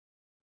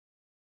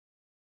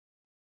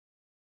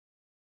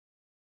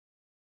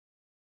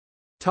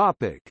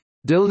 Topic: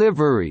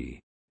 Delivery.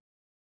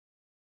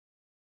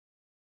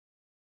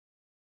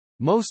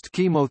 Most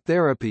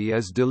chemotherapy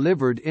is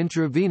delivered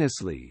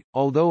intravenously,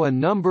 although a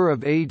number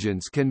of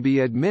agents can be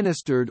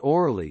administered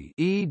orally,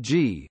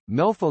 e.g.,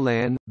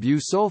 melphalan,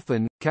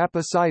 busulfan,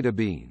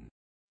 capecitabine.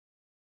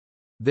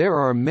 There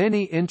are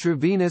many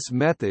intravenous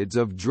methods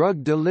of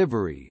drug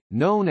delivery,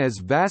 known as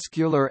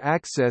vascular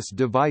access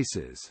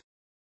devices.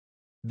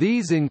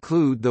 These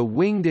include the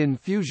winged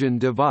infusion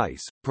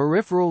device,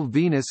 peripheral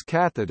venous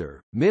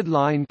catheter,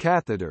 midline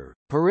catheter,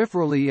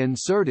 peripherally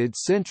inserted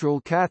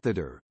central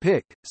catheter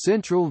 (PICC),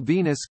 central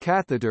venous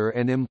catheter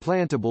and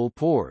implantable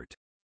port.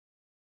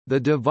 The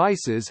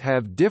devices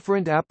have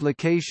different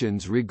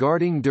applications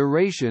regarding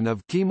duration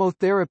of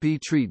chemotherapy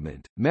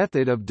treatment,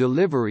 method of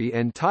delivery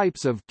and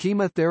types of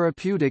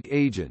chemotherapeutic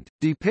agent,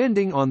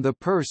 depending on the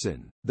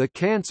person, the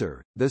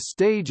cancer, the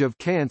stage of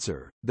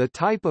cancer, the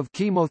type of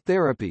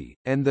chemotherapy,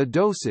 and the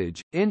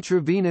dosage.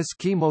 Intravenous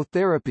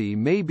chemotherapy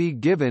may be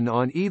given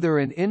on either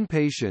an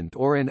inpatient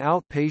or an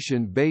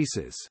outpatient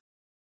basis.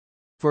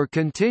 For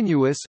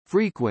continuous,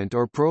 frequent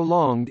or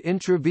prolonged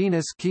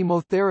intravenous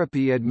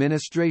chemotherapy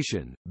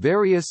administration,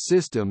 various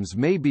systems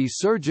may be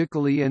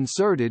surgically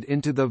inserted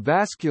into the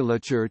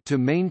vasculature to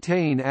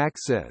maintain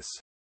access.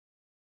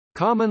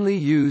 Commonly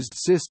used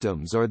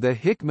systems are the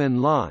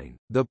Hickman line,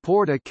 the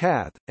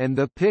Porta-Cath, and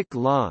the PICC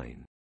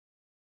line.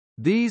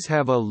 These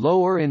have a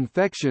lower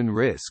infection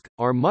risk,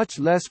 are much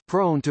less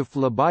prone to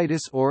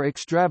phlebitis or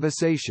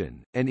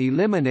extravasation, and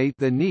eliminate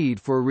the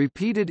need for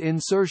repeated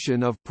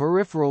insertion of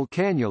peripheral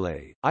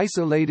cannulae.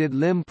 Isolated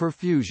limb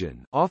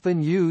perfusion,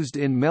 often used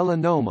in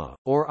melanoma,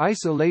 or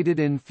isolated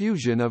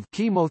infusion of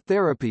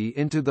chemotherapy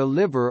into the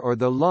liver or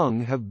the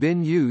lung have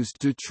been used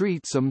to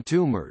treat some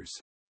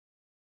tumors.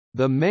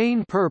 The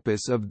main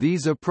purpose of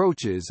these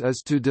approaches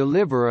is to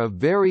deliver a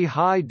very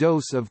high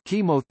dose of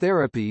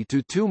chemotherapy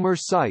to tumor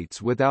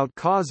sites without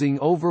causing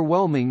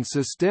overwhelming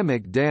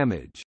systemic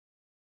damage.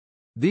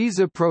 These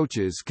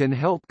approaches can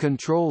help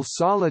control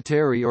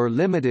solitary or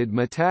limited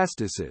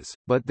metastasis,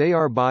 but they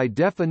are by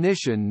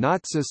definition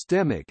not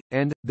systemic,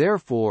 and,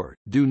 therefore,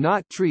 do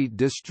not treat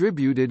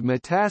distributed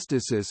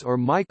metastasis or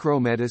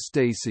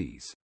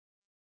micrometastases.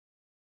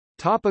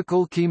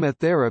 Topical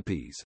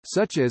chemotherapies,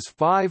 such as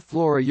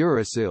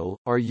 5-fluorouracil,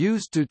 are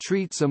used to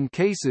treat some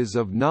cases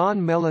of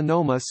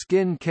non-melanoma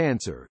skin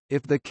cancer,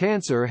 if the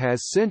cancer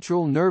has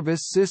central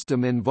nervous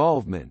system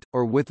involvement,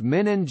 or with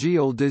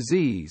meningeal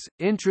disease.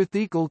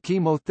 Intrathecal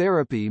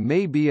chemotherapy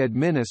may be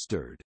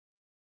administered.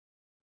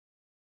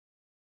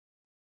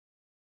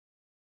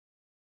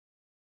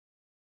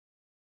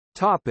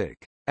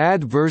 Topic: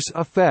 Adverse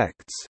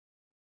effects.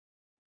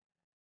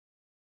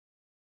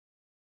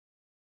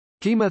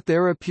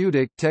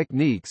 Chemotherapeutic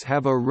techniques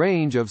have a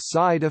range of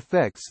side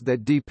effects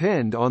that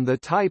depend on the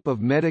type of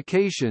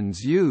medications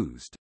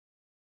used.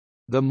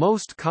 The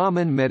most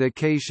common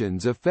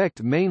medications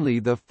affect mainly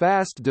the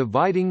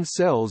fast-dividing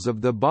cells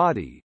of the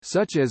body,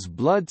 such as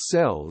blood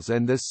cells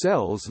and the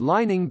cells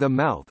lining the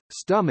mouth,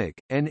 stomach,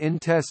 and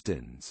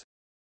intestines.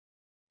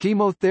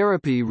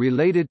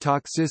 Chemotherapy-related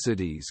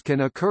toxicities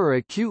can occur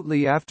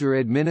acutely after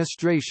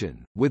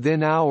administration,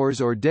 within hours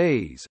or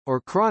days,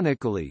 or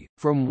chronically,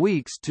 from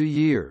weeks to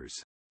years.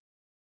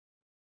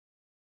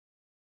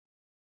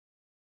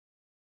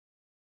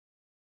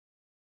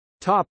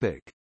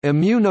 Topic: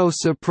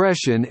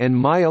 Immunosuppression and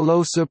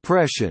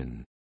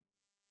myelosuppression.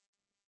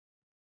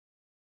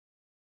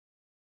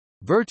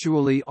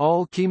 Virtually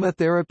all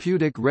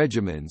chemotherapeutic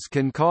regimens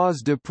can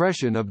cause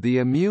depression of the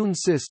immune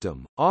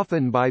system,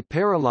 often by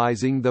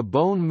paralyzing the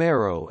bone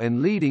marrow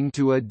and leading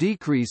to a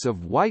decrease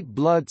of white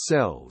blood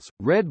cells,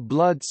 red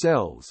blood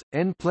cells,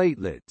 and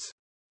platelets.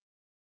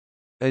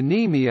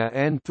 Anemia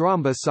and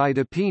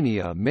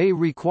thrombocytopenia may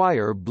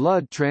require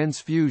blood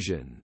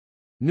transfusion.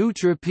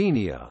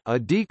 Neutropenia, a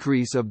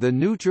decrease of the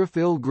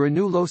neutrophil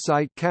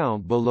granulocyte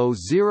count below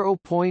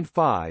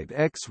 0.5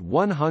 x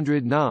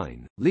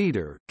 109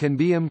 liter, can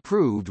be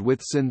improved with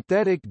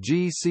synthetic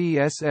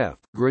G-CSF,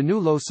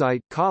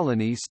 granulocyte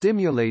colony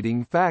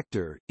stimulating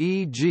factor,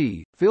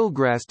 e.g.,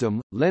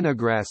 filgrastim,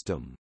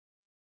 lenagrastim.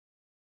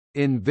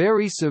 In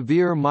very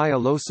severe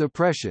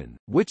myelosuppression,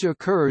 which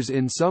occurs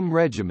in some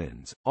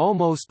regimens,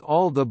 almost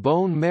all the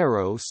bone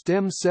marrow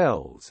stem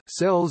cells,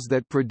 cells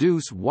that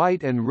produce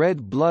white and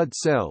red blood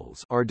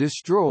cells, are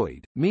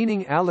destroyed,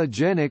 meaning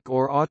allogenic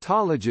or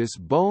autologous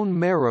bone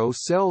marrow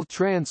cell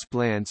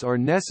transplants are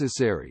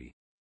necessary.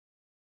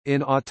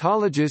 In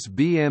autologous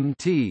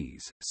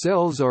BMTs,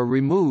 cells are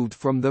removed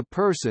from the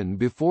person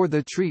before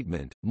the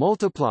treatment,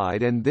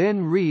 multiplied and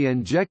then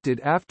re-injected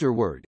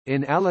afterward.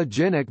 In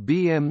allogenic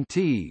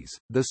BMTs,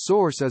 the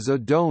source is a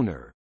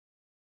donor.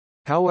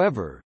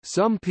 However,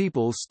 some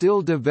people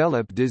still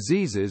develop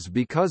diseases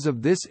because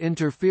of this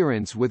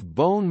interference with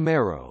bone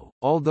marrow.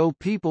 Although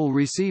people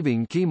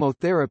receiving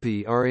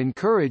chemotherapy are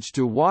encouraged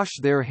to wash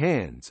their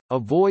hands,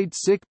 avoid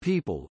sick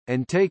people,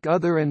 and take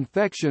other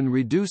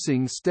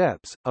infection-reducing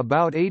steps,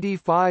 about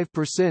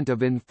 85%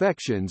 of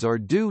infections are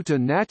due to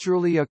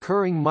naturally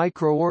occurring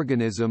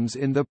microorganisms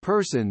in the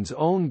person's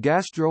own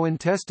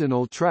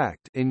gastrointestinal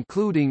tract,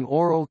 including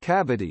oral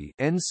cavity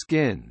and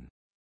skin.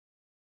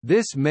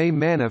 This may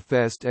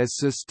manifest as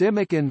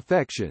systemic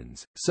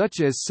infections, such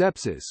as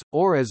sepsis,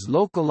 or as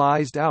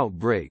localized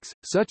outbreaks,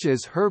 such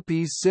as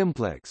herpes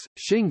simplex,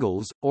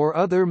 shingles, or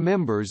other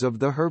members of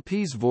the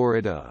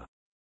herpesviridae.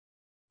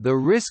 The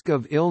risk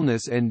of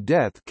illness and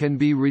death can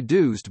be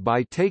reduced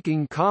by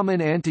taking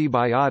common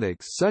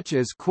antibiotics such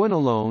as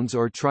quinolones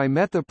or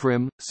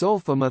trimethoprim,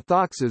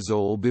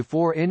 sulfamethoxazole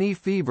before any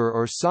fever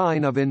or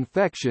sign of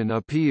infection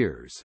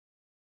appears.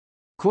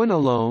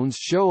 Quinolones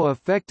show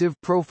effective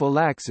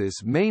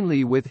prophylaxis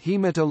mainly with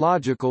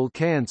hematological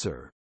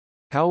cancer.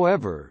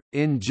 However,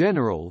 in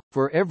general,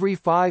 for every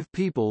 5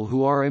 people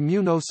who are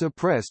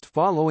immunosuppressed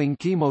following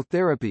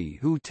chemotherapy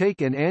who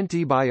take an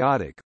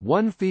antibiotic,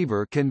 1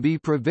 fever can be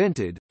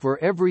prevented. For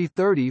every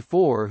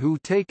 34 who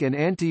take an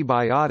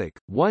antibiotic,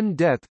 1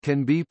 death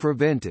can be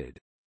prevented.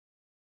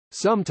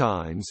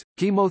 Sometimes,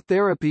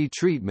 chemotherapy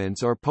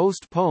treatments are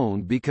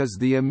postponed because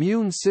the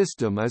immune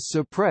system is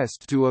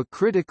suppressed to a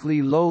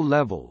critically low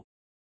level.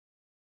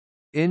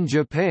 In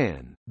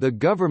Japan, the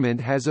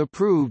government has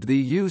approved the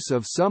use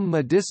of some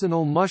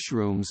medicinal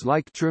mushrooms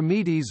like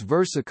Trametes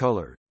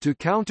versicolor, to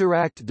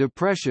counteract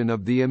depression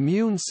of the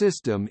immune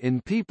system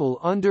in people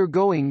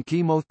undergoing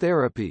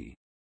chemotherapy.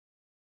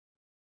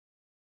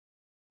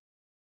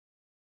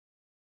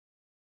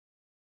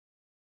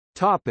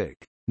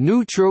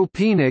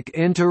 Neutropenic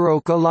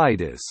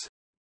enterocolitis.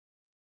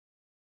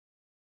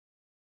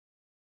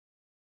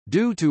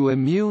 Due to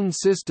immune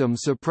system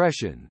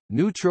suppression,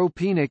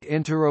 neutropenic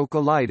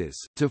enterocolitis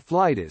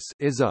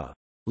is a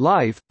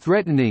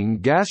life-threatening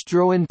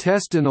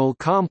gastrointestinal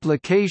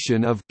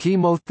complication of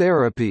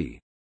chemotherapy.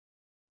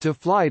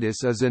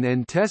 Tophlitis is an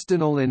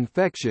intestinal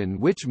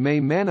infection which may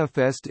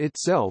manifest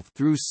itself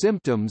through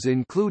symptoms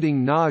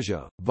including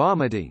nausea,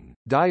 vomiting,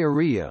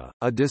 diarrhea,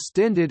 a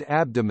distended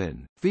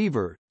abdomen,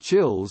 fever,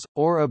 chills,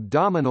 or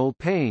abdominal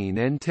pain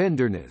and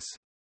tenderness.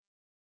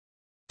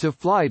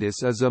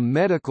 Tophlitis is a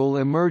medical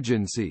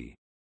emergency.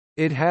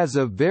 It has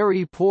a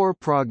very poor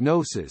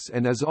prognosis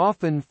and is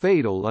often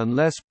fatal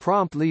unless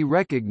promptly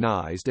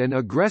recognized and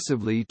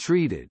aggressively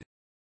treated.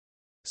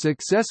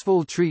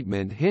 Successful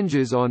treatment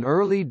hinges on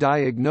early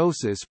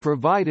diagnosis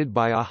provided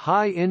by a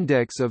high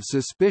index of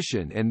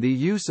suspicion and the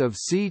use of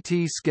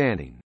CT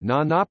scanning,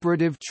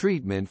 non-operative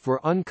treatment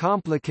for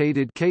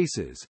uncomplicated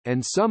cases,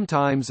 and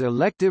sometimes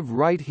elective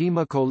right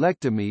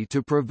hemicolectomy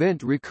to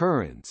prevent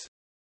recurrence.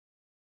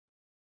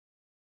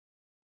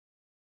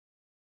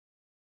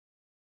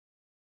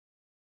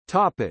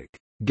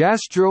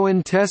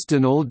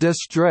 Gastrointestinal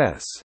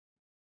distress.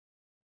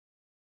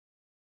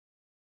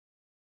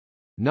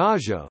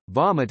 Nausea,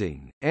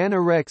 vomiting,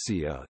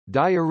 anorexia,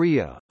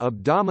 diarrhea,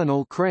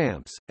 abdominal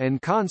cramps,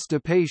 and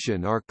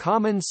constipation are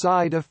common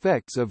side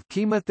effects of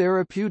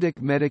chemotherapeutic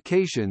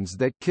medications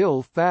that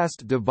kill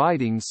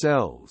fast-dividing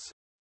cells.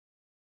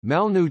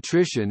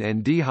 Malnutrition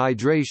and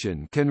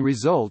dehydration can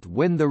result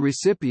when the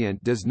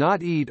recipient does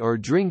not eat or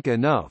drink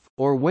enough,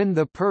 or when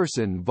the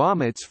person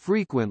vomits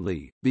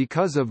frequently,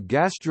 because of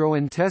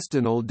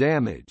gastrointestinal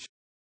damage.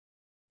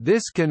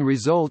 This can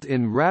result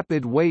in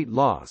rapid weight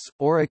loss,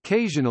 or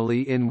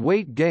occasionally in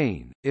weight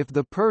gain, if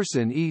the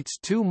person eats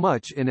too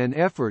much in an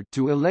effort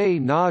to allay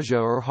nausea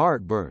or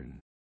heartburn.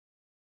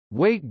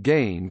 Weight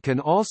gain can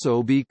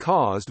also be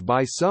caused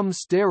by some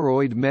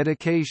steroid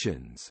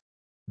medications.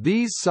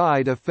 These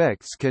side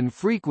effects can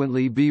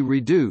frequently be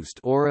reduced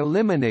or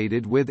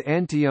eliminated with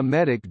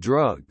antiemetic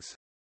drugs.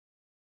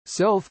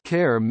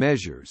 Self-care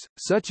measures,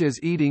 such as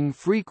eating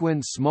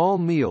frequent small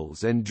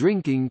meals and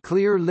drinking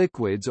clear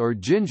liquids or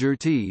ginger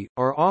tea,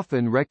 are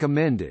often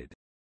recommended.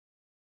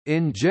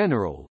 In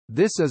general,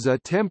 this is a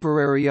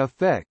temporary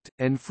effect,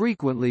 and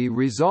frequently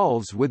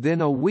resolves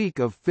within a week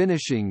of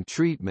finishing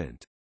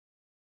treatment.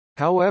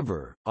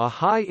 However, a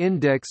high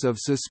index of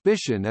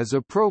suspicion is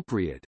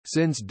appropriate,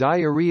 since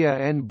diarrhea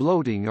and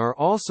bloating are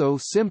also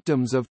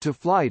symptoms of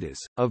typhlitis,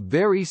 a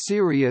very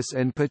serious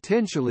and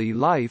potentially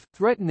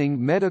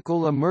life-threatening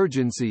medical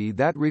emergency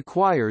that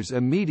requires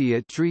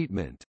immediate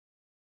treatment.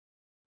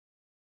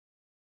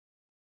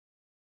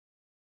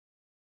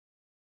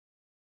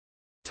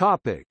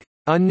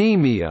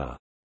 Anemia.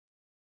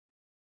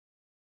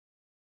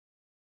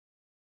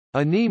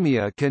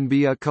 Anemia can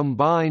be a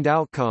combined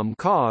outcome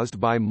caused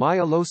by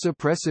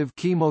myelosuppressive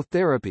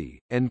chemotherapy,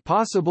 and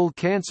possible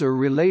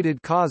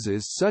cancer-related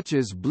causes such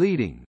as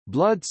bleeding,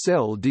 blood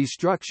cell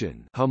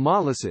destruction,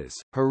 hemolysis,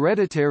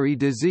 hereditary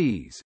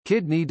disease,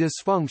 kidney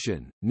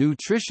dysfunction,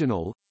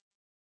 nutritional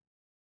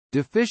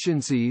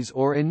deficiencies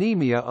or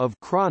anemia of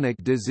chronic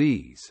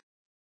disease.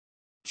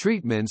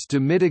 Treatments to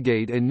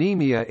mitigate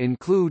anemia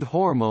include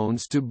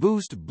hormones to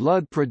boost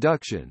blood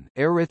production,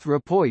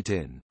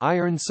 erythropoietin,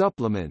 iron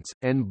supplements,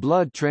 and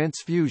blood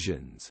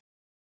transfusions.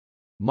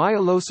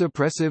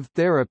 Myelosuppressive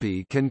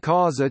therapy can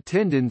cause a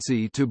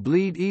tendency to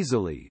bleed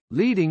easily,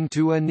 leading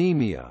to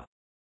anemia.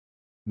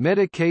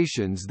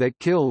 Medications that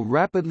kill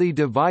rapidly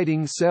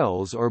dividing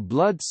cells or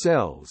blood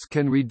cells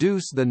can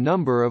reduce the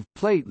number of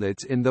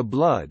platelets in the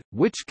blood,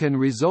 which can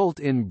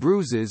result in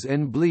bruises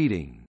and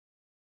bleeding.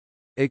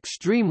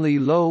 Extremely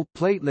low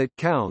platelet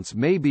counts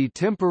may be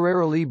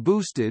temporarily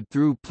boosted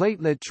through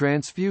platelet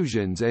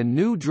transfusions, and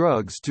new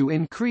drugs to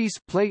increase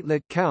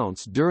platelet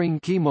counts during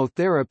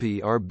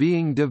chemotherapy are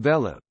being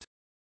developed.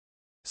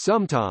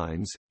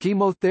 Sometimes,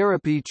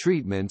 chemotherapy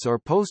treatments are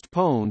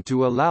postponed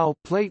to allow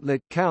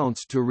platelet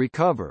counts to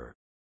recover.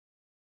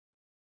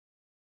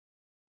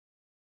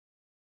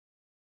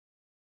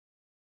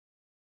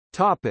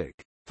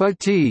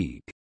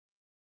 Fatigue.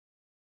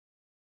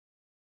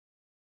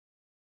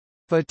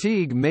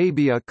 Fatigue may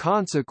be a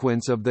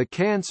consequence of the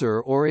cancer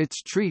or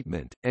its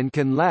treatment, and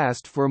can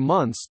last for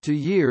months to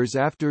years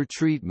after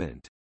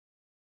treatment.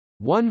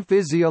 One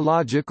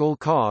physiological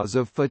cause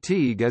of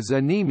fatigue is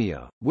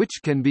anemia,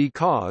 which can be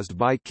caused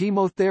by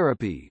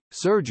chemotherapy,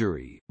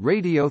 surgery,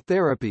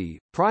 radiotherapy,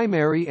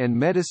 primary and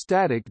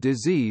metastatic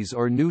disease,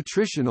 or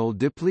nutritional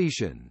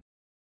depletion.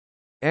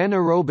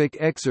 Anaerobic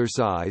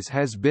exercise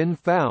has been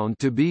found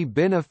to be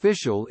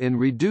beneficial in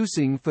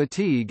reducing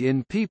fatigue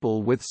in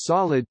people with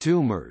solid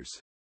tumors.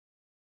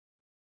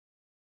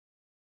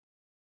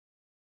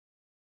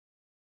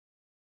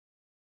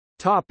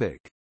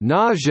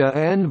 Nausea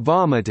and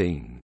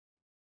vomiting.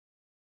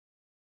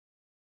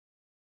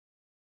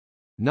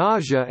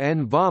 Nausea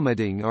and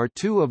vomiting are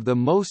two of the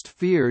most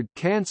feared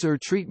cancer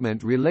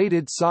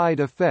treatment-related side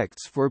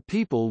effects for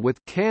people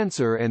with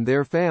cancer and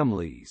their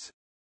families.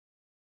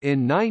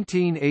 In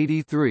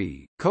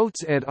 1983,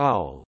 Coates et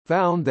al.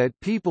 Found that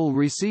people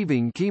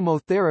receiving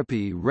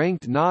chemotherapy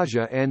ranked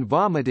nausea and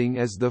vomiting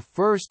as the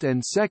first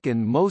and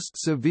second most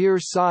severe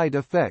side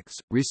effects,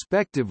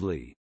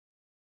 respectively.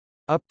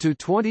 Up to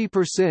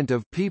 20%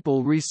 of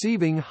people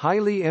receiving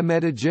highly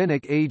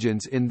emetogenic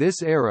agents in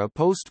this era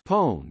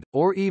postponed,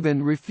 or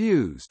even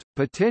refused,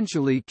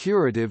 potentially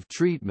curative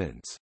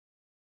treatments.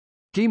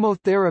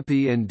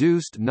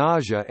 Chemotherapy-induced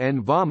nausea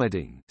and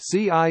vomiting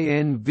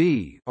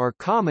 (CINV) are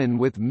common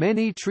with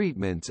many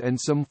treatments and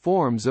some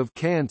forms of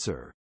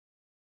cancer.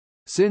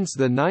 Since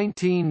the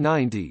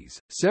 1990s,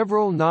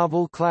 several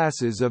novel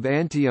classes of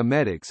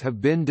antiemetics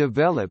have been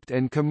developed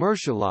and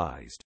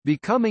commercialized,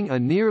 becoming a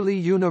nearly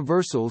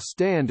universal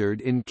standard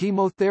in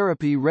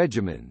chemotherapy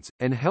regimens,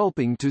 and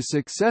helping to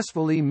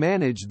successfully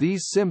manage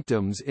these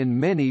symptoms in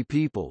many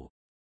people.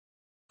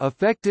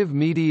 Effective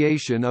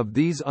mediation of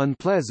these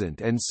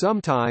unpleasant and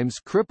sometimes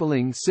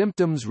crippling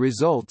symptoms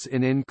results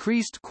in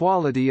increased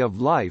quality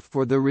of life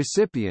for the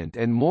recipient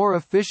and more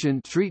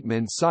efficient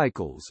treatment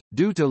cycles,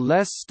 due to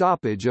less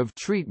stoppage of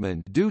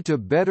treatment due to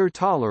better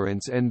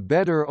tolerance and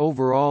better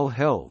overall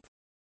health.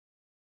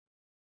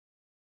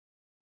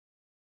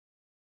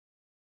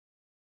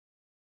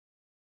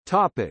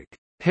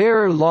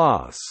 Hair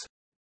loss.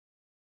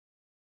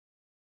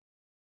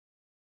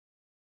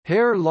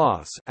 Hair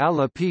loss,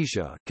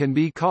 alopecia, can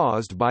be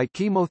caused by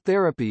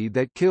chemotherapy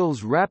that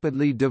kills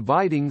rapidly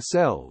dividing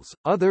cells.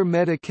 Other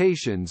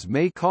medications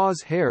may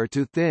cause hair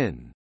to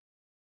thin.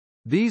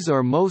 These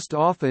are most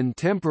often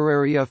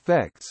temporary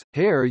effects.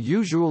 Hair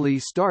usually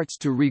starts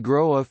to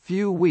regrow a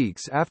few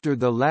weeks after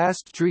the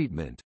last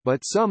treatment,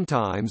 but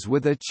sometimes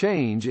with a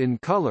change in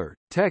color,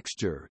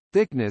 texture,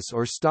 thickness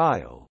or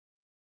style.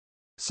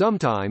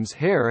 Sometimes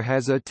hair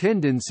has a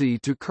tendency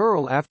to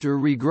curl after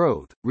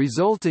regrowth,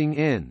 resulting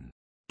in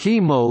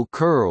chemo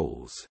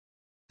curls.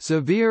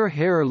 Severe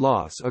hair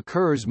loss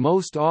occurs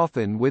most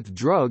often with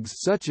drugs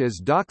such as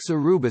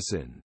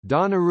doxorubicin,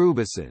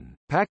 daunorubicin,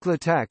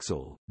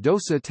 paclitaxel,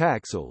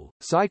 docetaxel,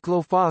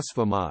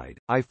 cyclophosphamide,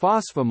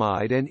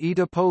 ifosfamide and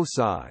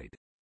etoposide.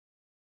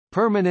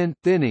 Permanent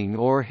thinning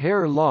or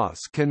hair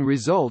loss can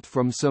result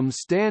from some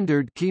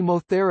standard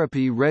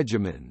chemotherapy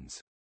regimens.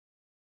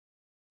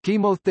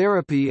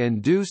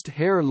 Chemotherapy-induced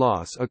hair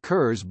loss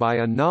occurs by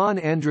a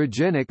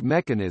non-androgenic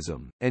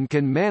mechanism, and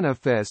can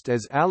manifest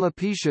as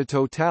alopecia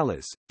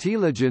totalis,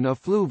 telogen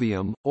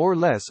effluvium, or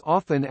less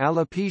often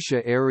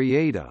alopecia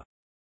areata.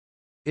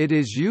 It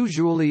is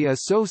usually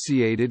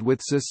associated with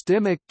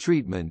systemic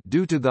treatment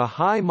due to the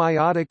high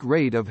meiotic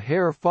rate of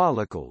hair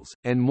follicles,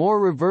 and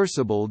more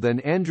reversible than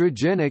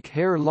androgenic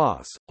hair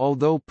loss,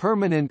 although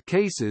permanent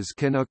cases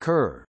can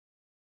occur.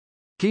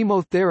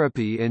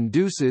 Chemotherapy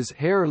induces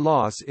hair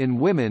loss in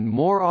women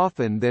more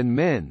often than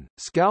men.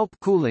 Scalp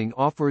cooling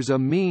offers a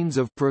means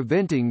of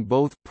preventing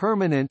both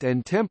permanent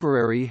and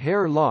temporary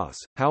hair loss,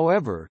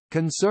 however,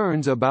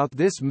 concerns about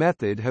this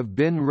method have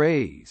been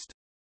raised.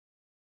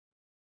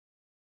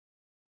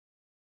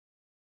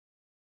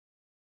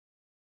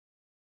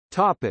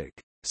 Topic: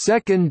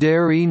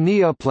 Secondary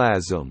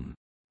neoplasm.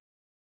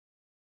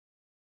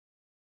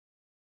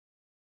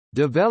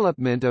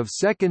 Development of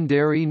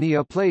secondary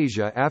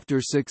neoplasia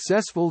after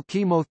successful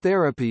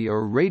chemotherapy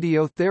or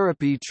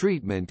radiotherapy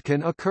treatment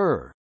can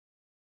occur.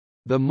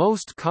 The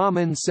most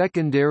common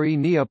secondary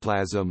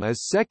neoplasm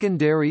is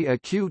secondary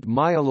acute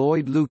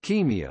myeloid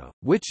leukemia,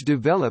 which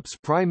develops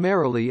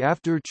primarily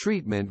after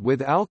treatment with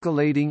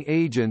alkylating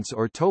agents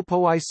or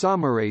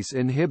topoisomerase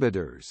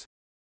inhibitors.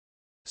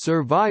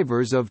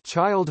 Survivors of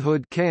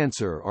childhood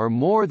cancer are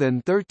more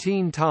than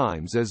 13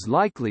 times as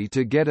likely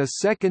to get a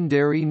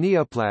secondary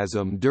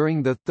neoplasm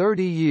during the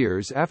 30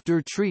 years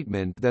after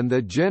treatment than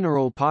the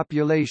general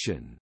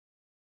population.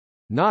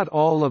 Not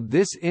all of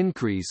this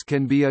increase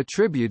can be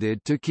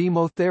attributed to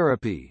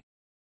chemotherapy.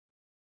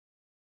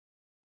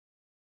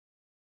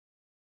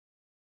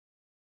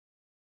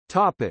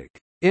 Topic: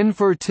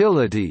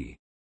 Infertility.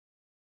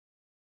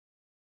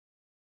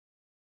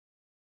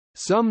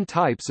 Some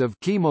types of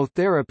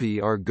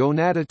chemotherapy are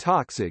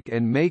gonadotoxic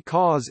and may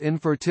cause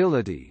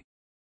infertility.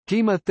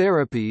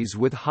 Chemotherapies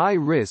with high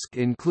risk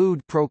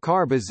include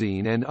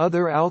procarbazine and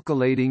other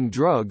alkylating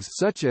drugs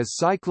such as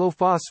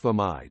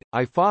cyclophosphamide,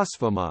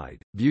 ifosfamide,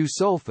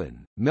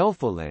 busulfan,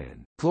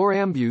 melphalan,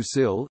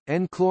 chlorambucil,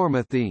 and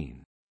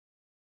chlormethine.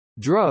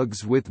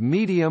 Drugs with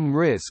medium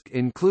risk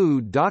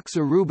include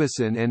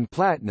doxorubicin and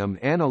platinum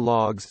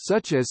analogues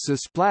such as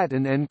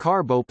cisplatin and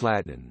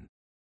carboplatin.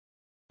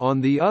 On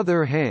the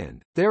other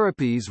hand,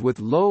 therapies with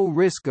low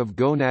risk of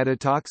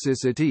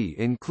gonadotoxicity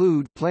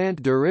include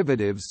plant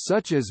derivatives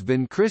such as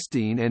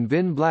vincristine and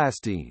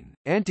vinblastine,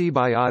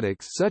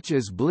 antibiotics such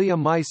as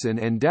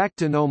bleomycin and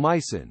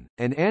dactinomycin,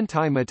 and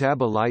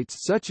antimetabolites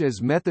such as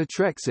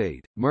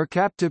methotrexate,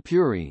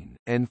 mercaptopurine,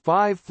 and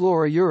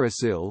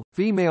 5-fluorouracil.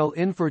 Female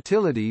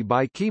infertility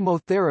by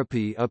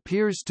chemotherapy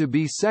appears to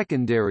be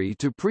secondary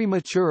to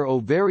premature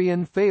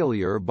ovarian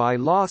failure by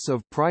loss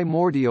of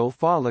primordial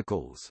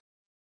follicles.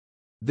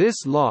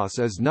 This loss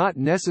is not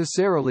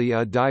necessarily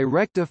a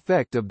direct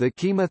effect of the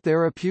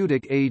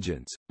chemotherapeutic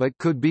agents, but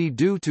could be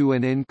due to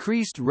an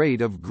increased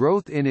rate of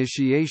growth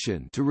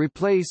initiation to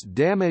replace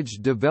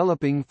damaged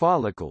developing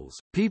follicles.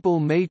 People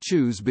may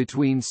choose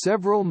between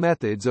several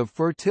methods of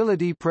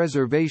fertility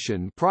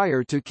preservation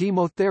prior to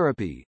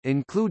chemotherapy,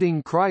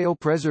 including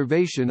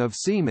cryopreservation of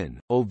semen,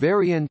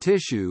 ovarian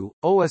tissue,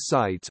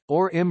 oocytes,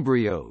 or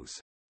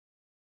embryos.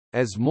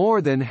 As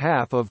more than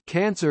half of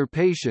cancer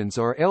patients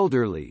are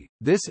elderly,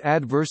 this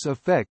adverse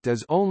effect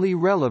is only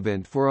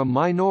relevant for a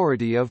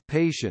minority of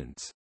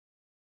patients.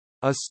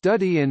 A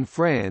study in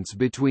France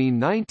between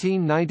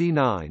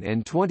 1999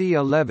 and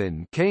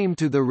 2011 came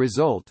to the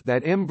result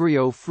that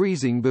embryo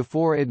freezing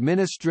before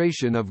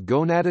administration of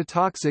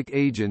gonadotoxic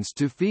agents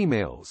to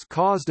females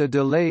caused a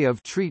delay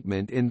of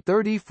treatment in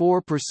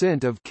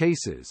 34% of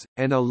cases,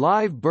 and a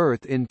live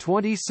birth in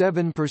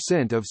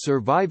 27% of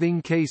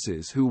surviving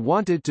cases who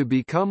wanted to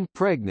become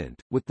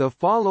pregnant, with the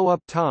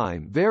follow-up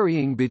time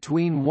varying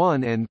between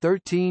 1 and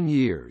 13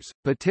 years.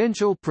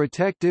 Potential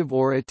protective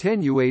or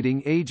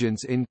attenuating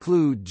agents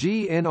include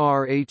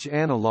GnRH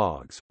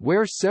analogues,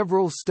 where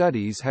several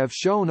studies have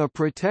shown a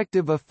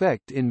protective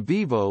effect in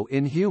vivo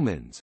in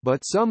humans,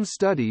 but some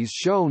studies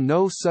show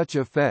no such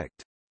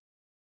effect.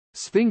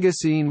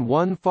 Sphingosine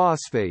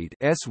 1-phosphate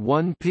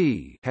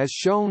S1P has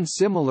shown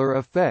similar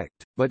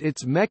effect, but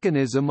its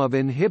mechanism of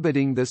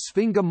inhibiting the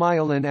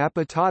sphingomyelin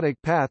apoptotic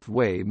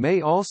pathway may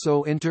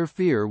also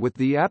interfere with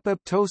the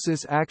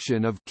apoptosis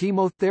action of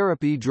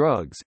chemotherapy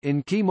drugs.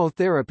 In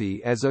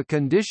chemotherapy as a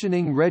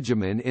conditioning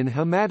regimen in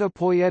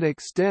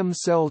hematopoietic stem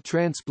cell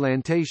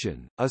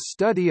transplantation, a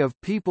study of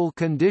people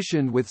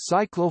conditioned with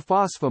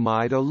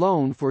cyclophosphamide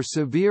alone for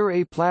severe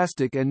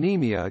aplastic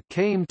anemia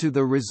came to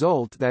the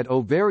result that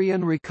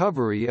ovarian recovery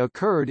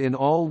occurred in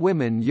all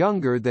women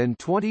younger than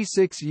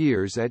 26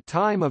 years at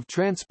time of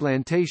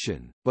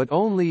transplantation, but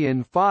only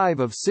in 5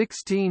 of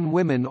 16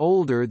 women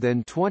older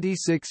than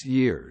 26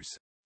 years.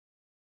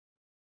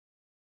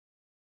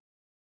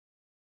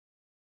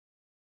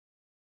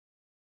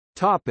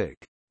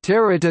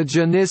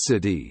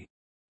 Teratogenicity.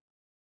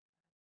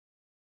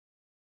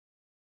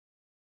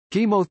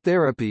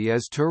 Chemotherapy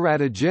is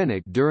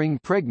teratogenic during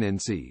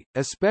pregnancy,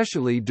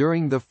 especially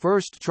during the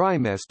first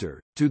trimester,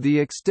 to the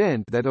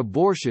extent that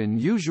abortion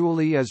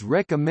usually is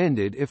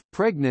recommended if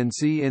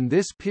pregnancy in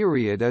this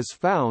period is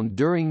found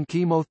during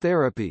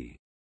chemotherapy.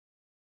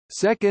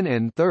 Second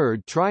and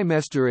third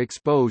trimester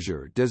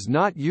exposure does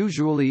not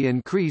usually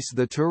increase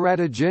the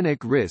teratogenic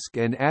risk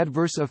and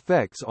adverse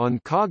effects on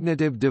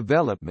cognitive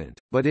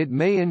development, but it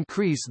may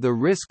increase the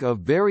risk of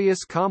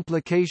various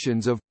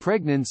complications of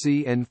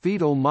pregnancy and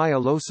fetal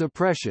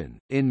myelosuppression.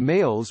 In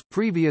males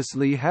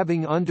previously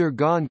having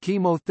undergone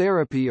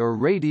chemotherapy or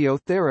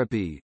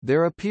radiotherapy,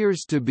 there appears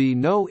to be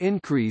no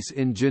increase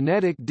in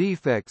genetic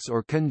defects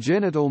or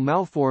congenital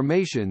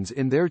malformations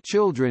in their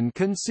children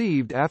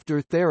conceived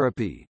after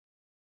therapy.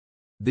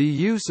 The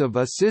use of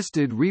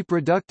assisted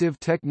reproductive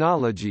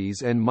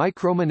technologies and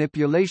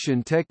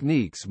micromanipulation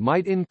techniques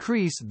might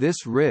increase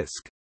this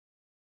risk.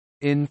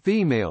 In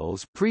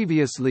females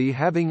previously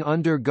having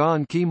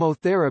undergone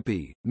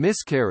chemotherapy,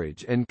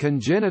 miscarriage and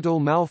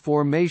congenital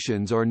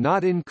malformations are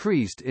not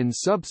increased in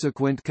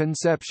subsequent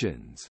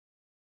conceptions.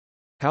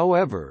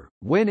 However,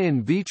 when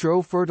in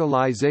vitro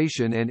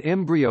fertilization and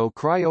embryo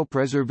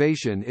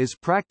cryopreservation is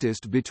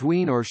practiced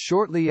between or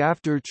shortly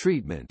after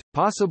treatment,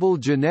 possible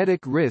genetic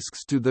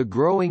risks to the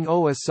growing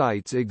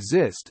oocytes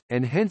exist,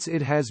 and hence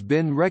it has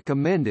been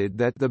recommended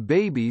that the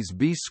babies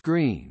be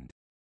screened.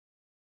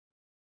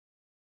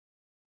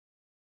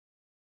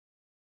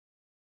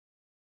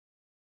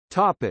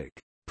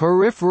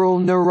 Peripheral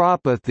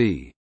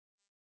neuropathy.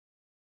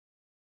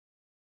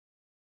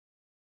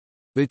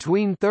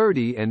 Between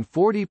 30 and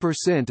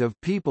 40%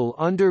 of people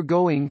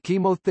undergoing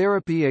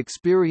chemotherapy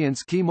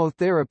experience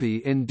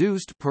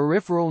chemotherapy-induced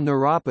peripheral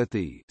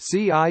neuropathy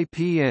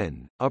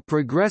 (CIPN), a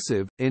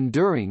progressive,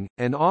 enduring,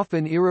 and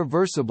often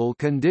irreversible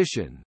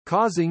condition,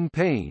 causing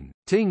pain,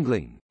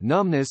 tingling,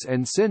 numbness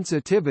and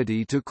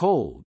sensitivity to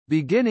cold,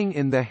 beginning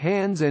in the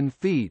hands and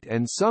feet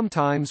and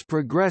sometimes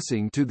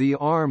progressing to the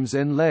arms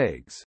and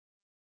legs.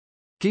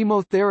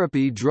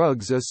 Chemotherapy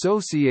drugs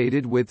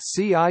associated with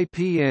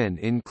CIPN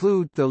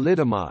include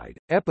thalidomide,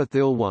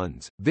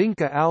 epithil-1s,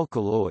 vinca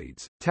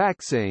alkaloids,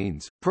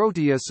 taxanes,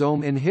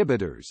 proteasome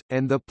inhibitors,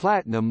 and the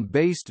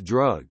platinum-based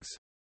drugs.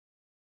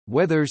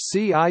 Whether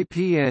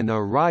CIPN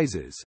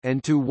arises,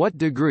 and to what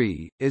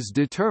degree, is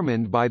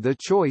determined by the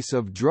choice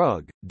of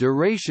drug,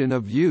 duration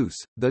of use,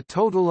 the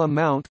total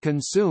amount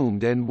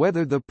consumed and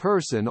whether the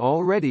person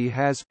already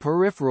has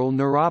peripheral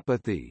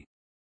neuropathy.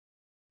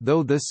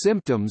 Though the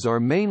symptoms are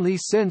mainly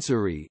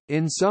sensory,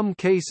 in some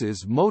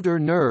cases motor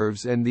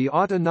nerves and the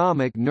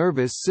autonomic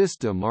nervous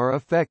system are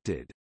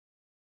affected.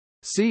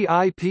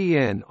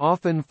 CIPN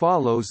often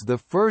follows the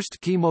first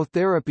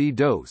chemotherapy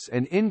dose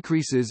and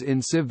increases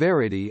in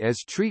severity as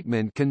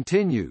treatment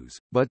continues,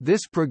 but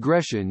this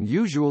progression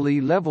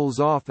usually levels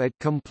off at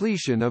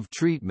completion of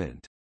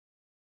treatment.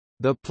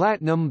 The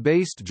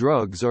platinum-based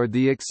drugs are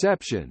the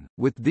exception.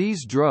 With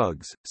these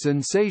drugs,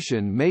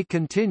 sensation may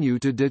continue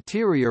to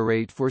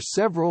deteriorate for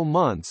several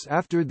months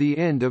after the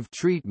end of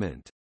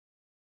treatment.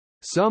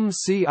 Some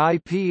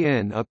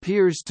CIPN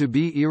appears to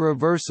be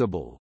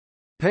irreversible.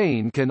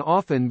 Pain can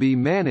often be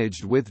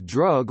managed with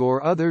drug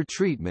or other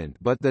treatment,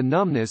 but the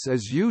numbness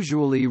is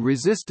usually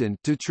resistant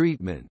to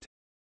treatment.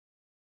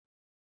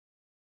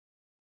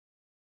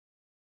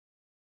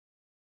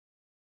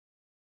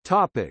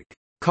 Topic: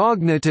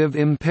 Cognitive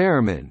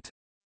impairment.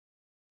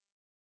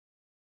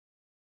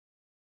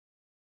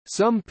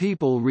 Some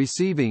people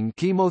receiving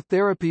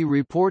chemotherapy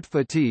report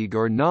fatigue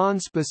or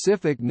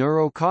non-specific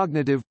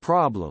neurocognitive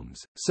problems,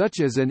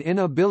 such as an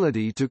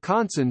inability to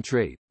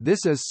concentrate.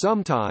 This is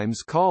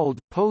sometimes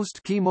called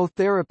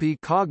post-chemotherapy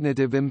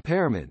cognitive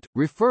impairment,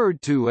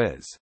 referred to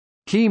as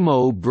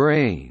chemo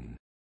brain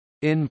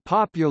in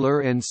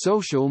popular and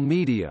social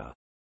media.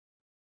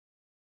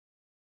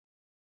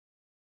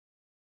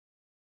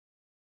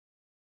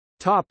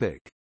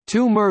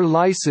 Tumor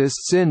lysis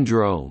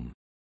syndrome.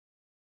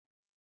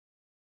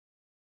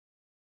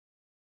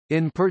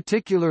 In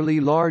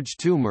particularly large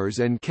tumors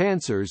and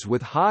cancers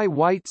with high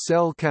white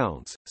cell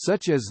counts,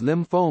 such as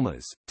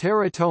lymphomas,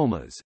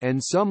 teratomas,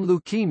 and some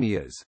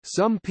leukemias,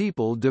 some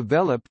people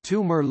develop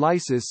tumor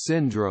lysis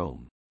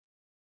syndrome.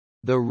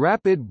 The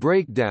rapid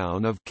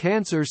breakdown of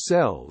cancer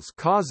cells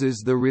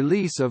causes the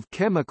release of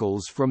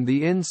chemicals from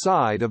the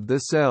inside of the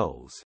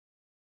cells.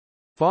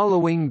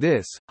 Following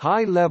this,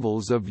 high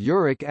levels of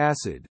uric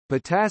acid,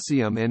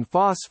 potassium and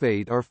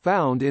phosphate are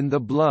found in the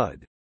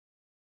blood.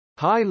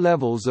 High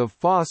levels of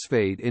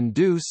phosphate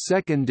induce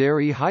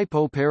secondary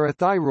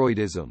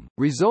hypoparathyroidism,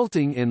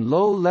 resulting in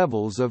low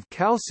levels of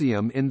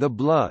calcium in the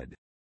blood.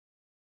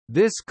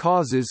 This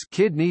causes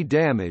kidney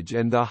damage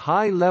and the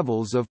high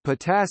levels of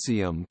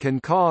potassium can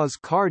cause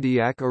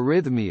cardiac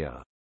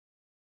arrhythmia.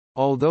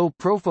 Although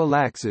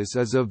prophylaxis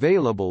is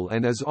available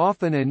and is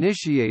often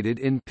initiated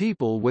in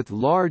people with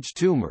large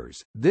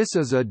tumors, this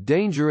is a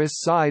dangerous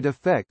side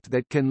effect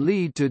that can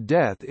lead to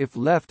death if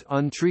left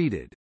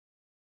untreated.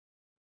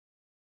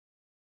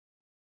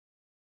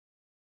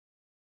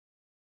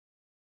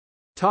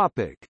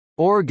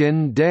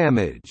 Organ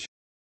damage.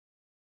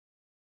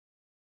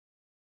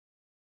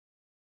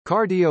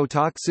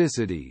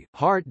 Cardiotoxicity,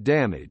 heart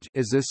damage,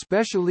 is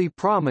especially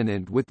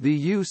prominent with the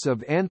use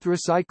of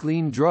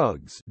anthracycline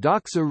drugs,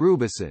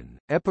 doxorubicin,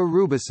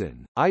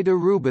 epirubicin,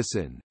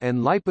 idarubicin, and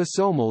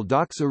liposomal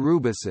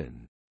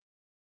doxorubicin.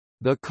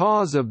 The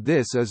cause of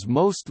this is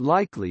most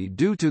likely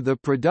due to the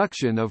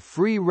production of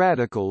free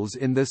radicals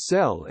in the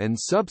cell and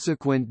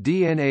subsequent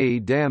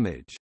DNA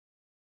damage.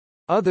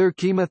 Other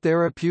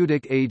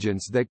chemotherapeutic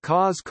agents that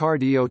cause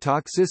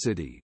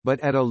cardiotoxicity, but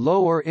at a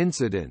lower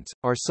incidence,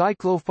 are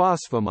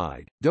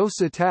cyclophosphamide,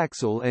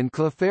 docetaxel and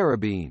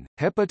clofarabine.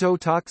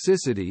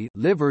 Hepatotoxicity,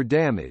 liver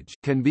damage,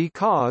 can be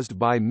caused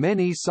by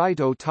many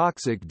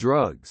cytotoxic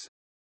drugs.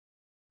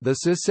 The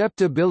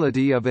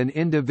susceptibility of an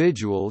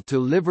individual to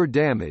liver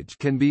damage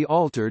can be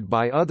altered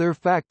by other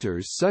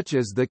factors such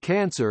as the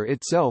cancer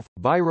itself,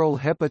 viral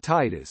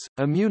hepatitis,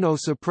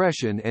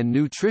 immunosuppression and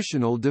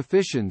nutritional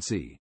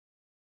deficiency.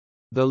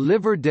 The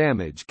liver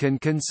damage can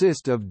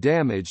consist of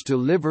damage to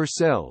liver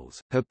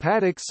cells,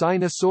 hepatic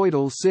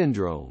sinusoidal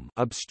syndrome,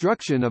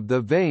 obstruction of the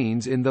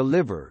veins in the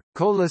liver,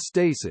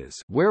 cholestasis,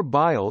 where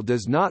bile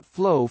does not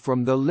flow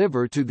from the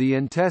liver to the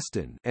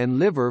intestine, and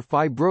liver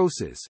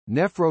fibrosis.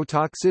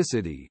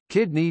 Nephrotoxicity,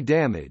 kidney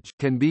damage,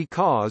 can be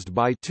caused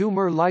by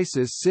tumor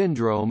lysis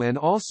syndrome and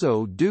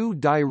also due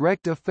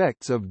direct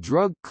effects of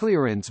drug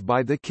clearance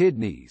by the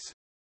kidneys.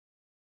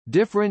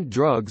 Different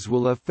drugs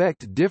will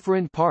affect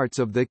different parts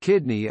of the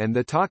kidney and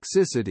the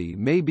toxicity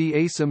may be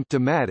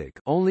asymptomatic,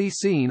 only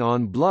seen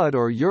on blood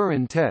or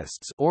urine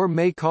tests, or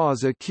may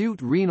cause acute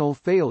renal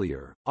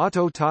failure.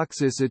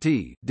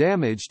 Ototoxicity,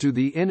 damage to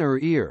the inner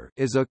ear,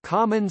 is a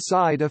common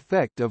side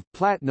effect of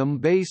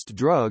platinum-based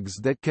drugs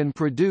that can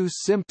produce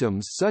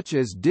symptoms such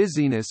as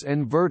dizziness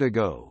and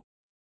vertigo.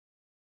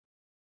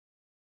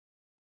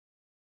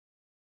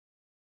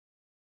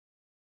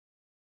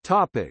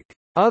 Topic: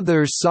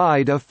 Other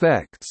side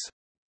effects.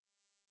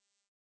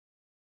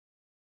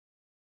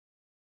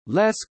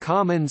 Less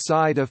common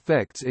side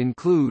effects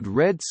include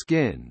red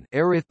skin,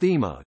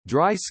 erythema,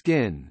 dry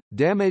skin,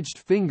 damaged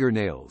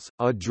fingernails,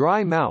 a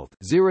dry mouth,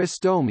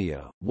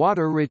 xerostomia,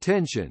 water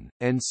retention,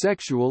 and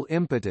sexual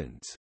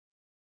impotence.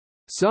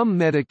 Some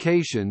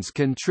medications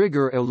can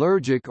trigger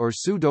allergic or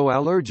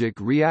pseudoallergic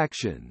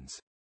reactions.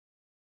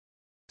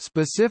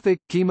 Specific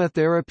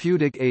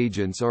chemotherapeutic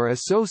agents are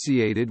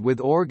associated with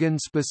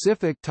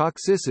organ-specific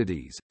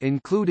toxicities,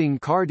 including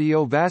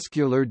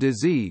cardiovascular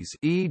disease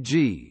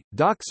e.g.,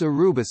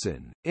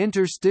 doxorubicin,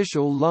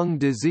 interstitial lung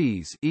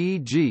disease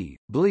e.g.,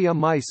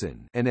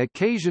 bleomycin, and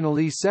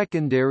occasionally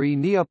secondary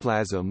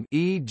neoplasm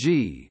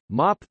e.g.,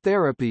 MOP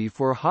therapy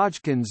for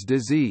Hodgkin's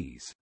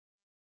disease.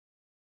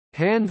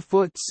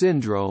 Hand-foot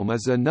syndrome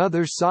is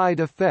another side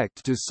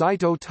effect to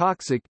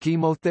cytotoxic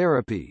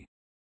chemotherapy.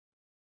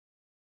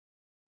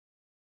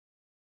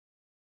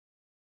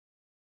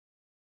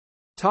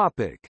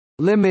 Topic: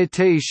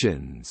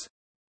 Limitations.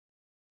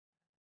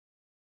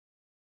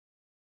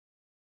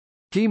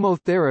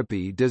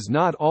 Chemotherapy does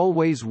not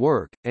always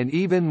work, and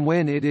even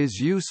when it is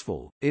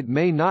useful, it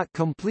may not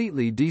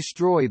completely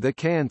destroy the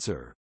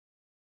cancer.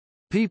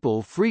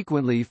 People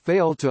frequently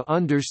fail to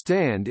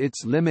understand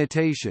its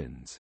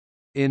limitations.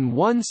 In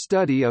one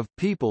study of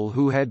people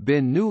who had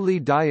been newly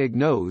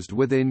diagnosed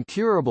with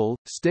incurable,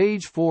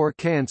 stage 4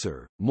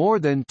 cancer, more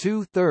than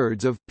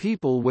 2/3 of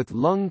people with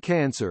lung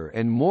cancer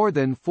and more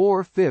than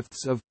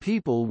 4/5 of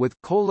people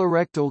with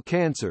colorectal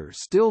cancer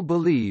still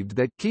believed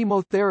that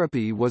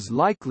chemotherapy was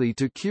likely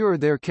to cure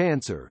their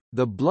cancer.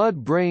 The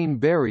blood-brain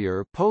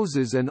barrier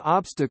poses an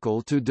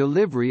obstacle to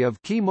delivery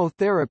of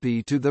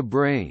chemotherapy to the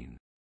brain.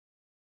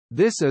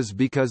 This is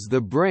because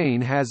the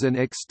brain has an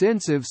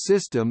extensive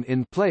system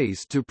in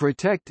place to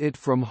protect it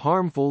from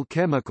harmful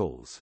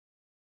chemicals.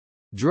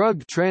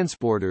 Drug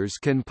transporters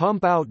can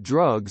pump out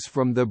drugs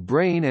from the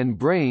brain and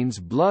brain's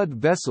blood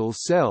vessel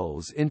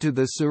cells into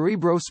the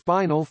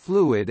cerebrospinal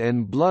fluid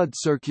and blood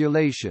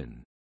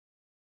circulation.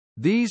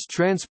 These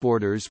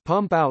transporters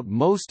pump out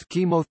most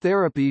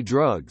chemotherapy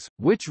drugs,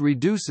 which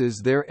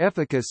reduces their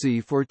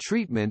efficacy for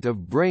treatment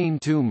of brain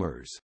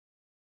tumors.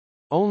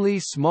 Only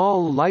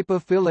small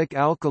lipophilic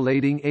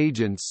alkylating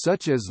agents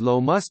such as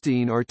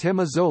lomustine or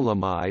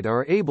temozolomide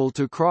are able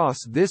to cross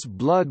this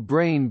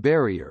blood-brain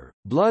barrier.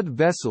 Blood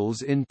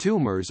vessels in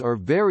tumors are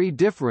very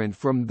different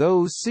from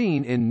those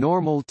seen in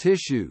normal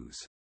tissues.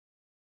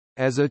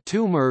 As a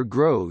tumor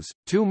grows,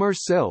 tumor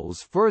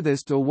cells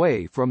furthest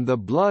away from the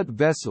blood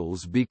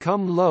vessels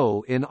become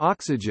low in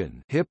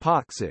oxygen,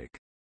 hypoxic.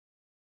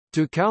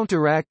 To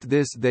counteract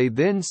this, they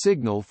then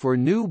signal for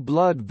new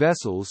blood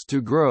vessels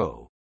to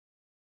grow.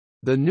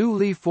 The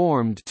newly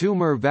formed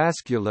tumor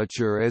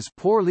vasculature is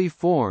poorly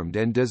formed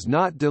and does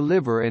not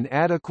deliver an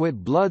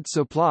adequate blood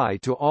supply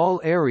to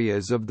all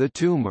areas of the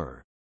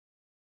tumor.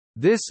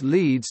 This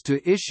leads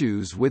to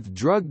issues with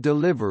drug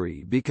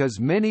delivery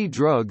because many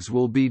drugs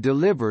will be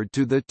delivered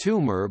to the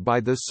tumor by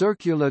the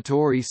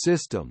circulatory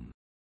system.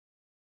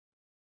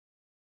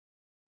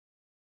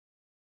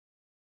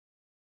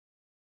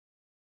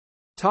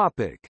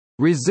 Topic: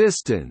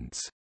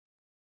 Resistance.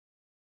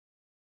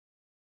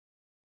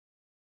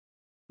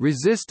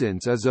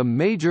 Resistance is a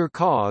major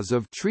cause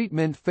of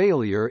treatment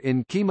failure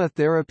in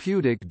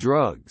chemotherapeutic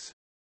drugs.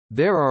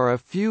 There are a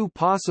few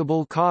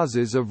possible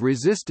causes of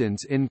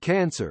resistance in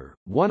cancer,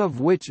 one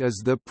of which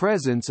is the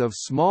presence of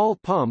small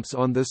pumps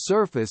on the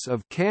surface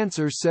of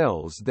cancer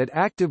cells that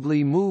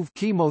actively move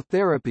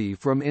chemotherapy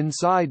from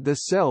inside the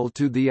cell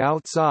to the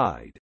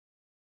outside.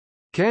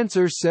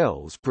 Cancer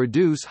cells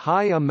produce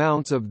high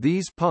amounts of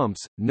these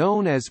pumps,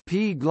 known as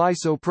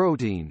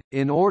P-glycoprotein,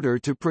 in order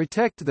to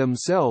protect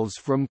themselves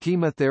from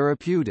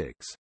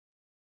chemotherapeutics.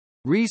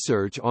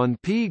 Research on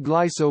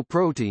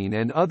P-glycoprotein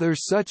and other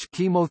such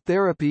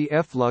chemotherapy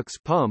efflux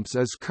pumps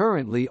is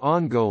currently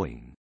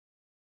ongoing.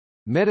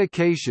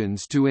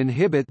 Medications to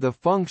inhibit the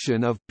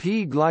function of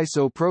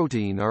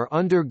P-glycoprotein are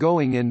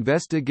undergoing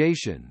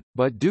investigation,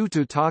 but due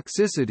to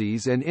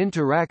toxicities and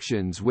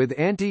interactions with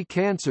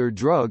anti-cancer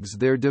drugs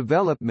their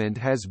development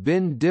has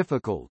been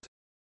difficult.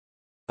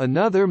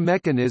 Another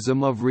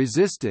mechanism of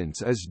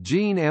resistance is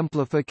gene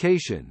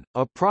amplification,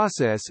 a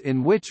process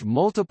in which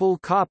multiple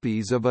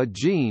copies of a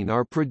gene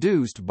are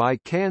produced by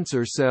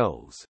cancer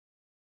cells.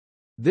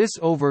 This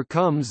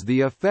overcomes the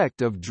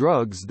effect of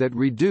drugs that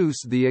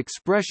reduce the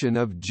expression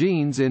of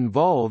genes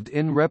involved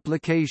in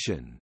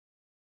replication.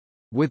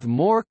 With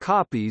more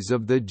copies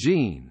of the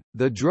gene,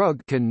 the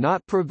drug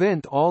cannot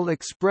prevent all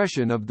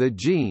expression of the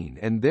gene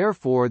and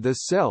therefore the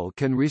cell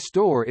can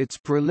restore its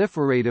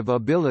proliferative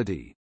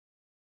ability.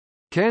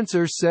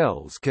 Cancer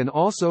cells can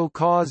also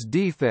cause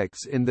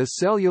defects in the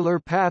cellular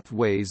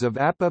pathways of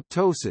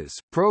apoptosis,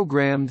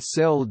 programmed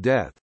cell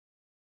death.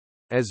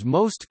 As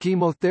most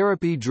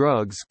chemotherapy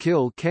drugs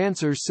kill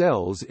cancer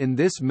cells in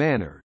this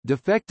manner,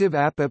 defective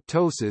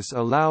apoptosis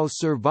allows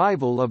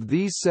survival of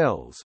these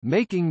cells,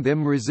 making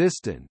them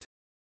resistant.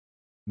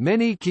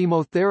 Many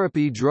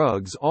chemotherapy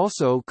drugs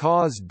also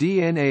cause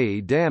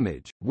DNA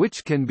damage,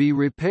 which can be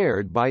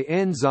repaired by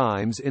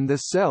enzymes in the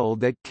cell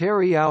that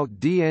carry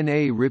out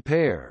DNA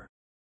repair.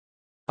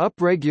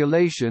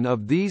 Upregulation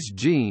of these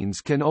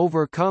genes can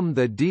overcome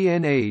the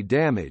DNA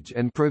damage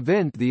and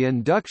prevent the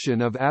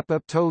induction of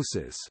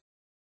apoptosis.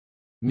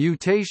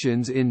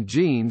 Mutations in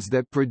genes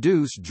that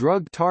produce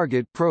drug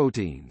target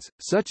proteins,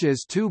 such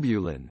as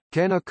tubulin,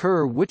 can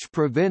occur which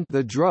prevent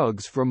the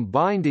drugs from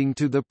binding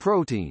to the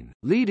protein,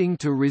 leading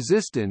to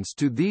resistance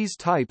to these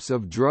types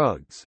of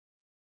drugs.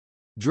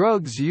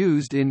 Drugs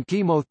used in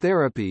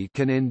chemotherapy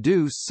can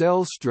induce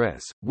cell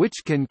stress, which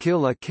can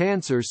kill a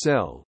cancer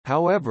cell.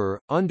 However,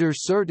 under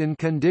certain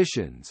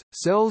conditions,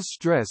 cell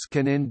stress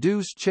can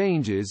induce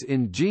changes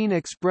in gene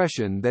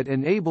expression that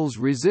enables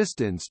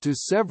resistance to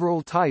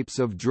several types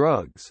of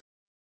drugs.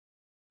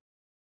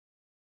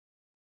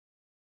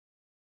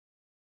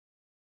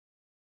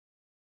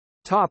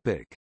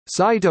 Topic: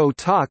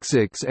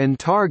 Cytotoxics and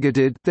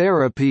targeted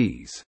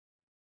therapies.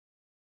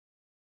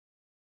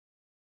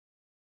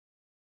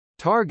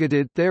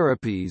 Targeted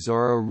therapies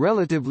are a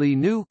relatively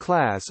new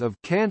class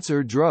of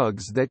cancer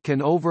drugs that can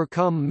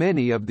overcome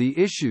many of the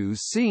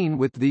issues seen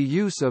with the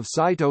use of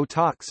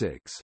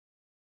cytotoxics.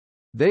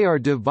 They are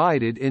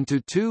divided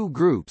into two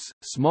groups,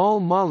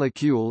 small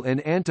molecule and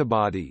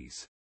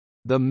antibodies.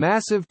 The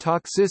massive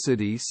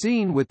toxicity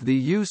seen with the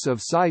use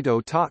of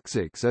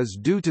cytotoxics is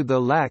due to the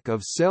lack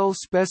of cell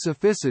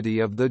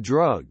specificity of the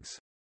drugs.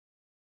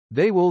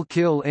 They will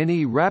kill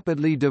any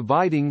rapidly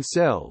dividing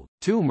cell,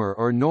 tumor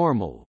or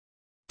normal.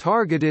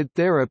 Targeted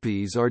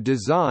therapies are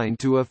designed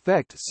to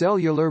affect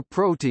cellular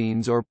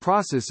proteins or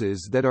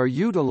processes that are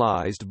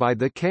utilized by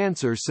the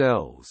cancer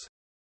cells.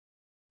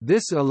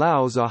 This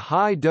allows a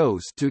high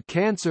dose to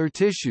cancer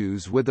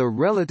tissues with a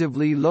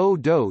relatively low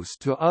dose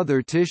to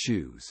other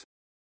tissues.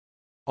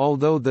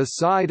 Although the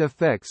side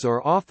effects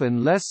are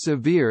often less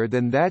severe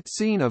than that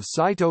seen of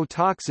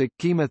cytotoxic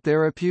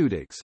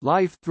chemotherapeutics,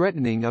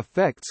 life-threatening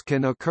effects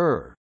can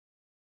occur.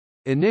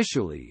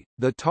 Initially,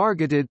 the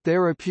targeted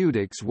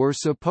therapeutics were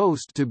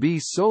supposed to be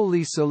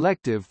solely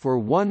selective for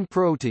one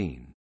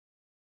protein.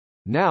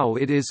 Now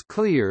it is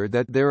clear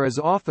that there is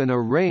often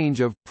a range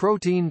of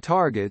protein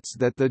targets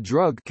that the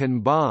drug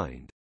can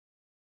bind.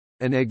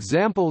 An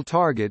example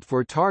target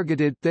for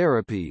targeted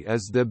therapy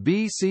is the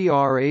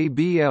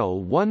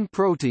BCR-ABL1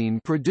 protein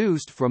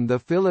produced from the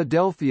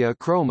Philadelphia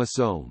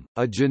chromosome,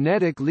 a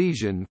genetic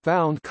lesion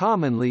found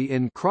commonly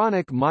in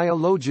chronic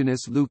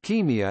myelogenous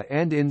leukemia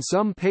and in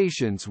some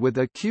patients with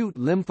acute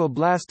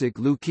lymphoblastic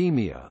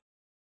leukemia.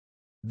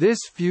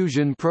 This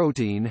fusion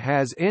protein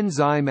has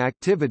enzyme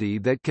activity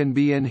that can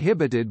be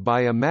inhibited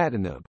by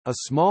imatinib, a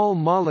small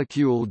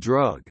molecule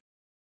drug.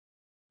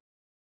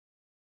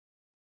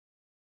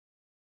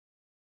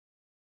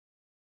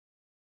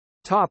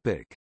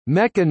 Topic: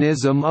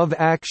 Mechanism of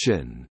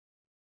action.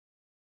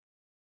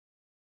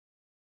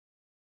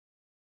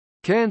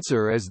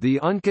 Cancer is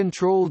the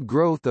uncontrolled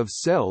growth of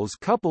cells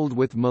coupled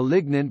with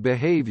malignant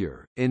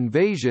behavior,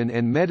 invasion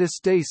and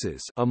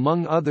metastasis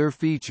among other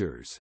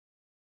features.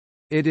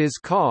 It is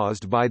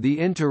caused by the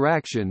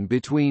interaction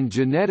between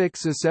genetic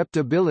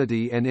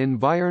susceptibility and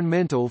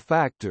environmental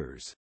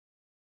factors.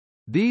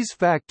 These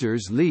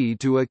factors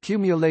lead to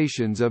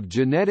accumulations of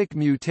genetic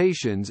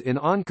mutations in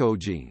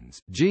oncogenes,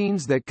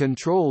 genes that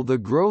control the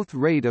growth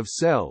rate of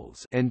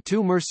cells, and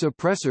tumor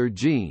suppressor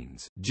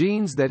genes,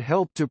 genes that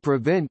help to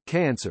prevent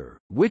cancer,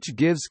 which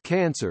gives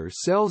cancer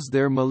cells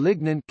their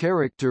malignant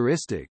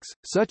characteristics,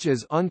 such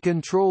as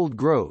uncontrolled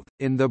growth.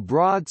 In the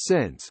broad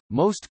sense,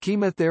 most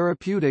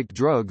chemotherapeutic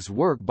drugs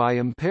work by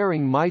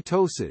impairing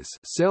mitosis,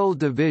 cell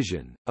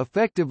division,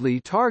 effectively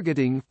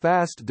targeting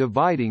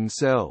fast-dividing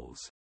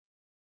cells.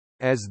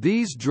 As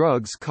these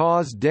drugs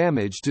cause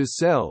damage to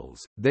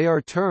cells, they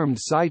are termed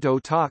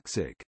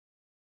cytotoxic.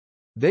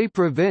 They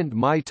prevent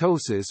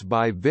mitosis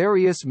by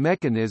various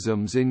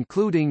mechanisms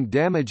including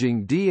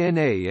damaging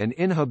DNA and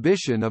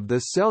inhibition of the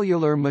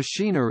cellular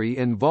machinery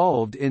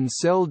involved in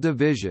cell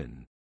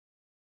division.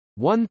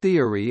 One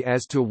theory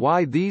as to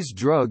why these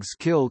drugs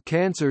kill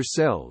cancer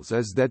cells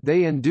is that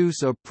they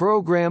induce a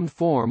programmed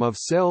form of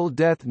cell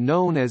death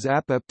known as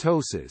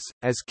apoptosis.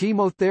 As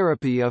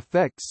chemotherapy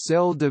affects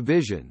cell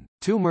division,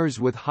 tumors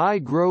with high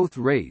growth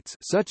rates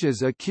such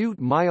as acute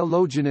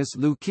myelogenous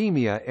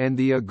leukemia and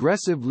the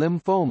aggressive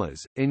lymphomas,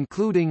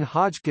 including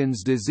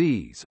Hodgkin's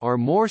disease, are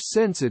more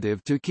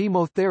sensitive to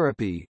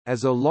chemotherapy,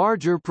 as a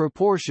larger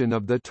proportion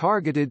of the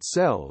targeted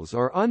cells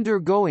are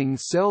undergoing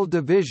cell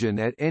division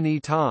at any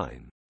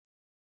time.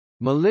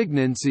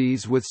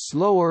 Malignancies with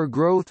slower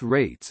growth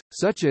rates,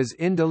 such as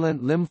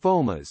indolent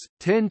lymphomas,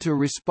 tend to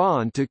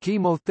respond to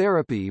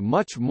chemotherapy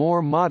much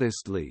more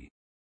modestly.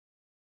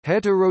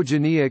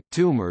 Heterogeneous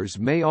tumors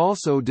may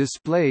also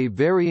display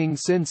varying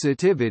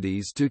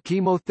sensitivities to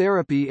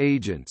chemotherapy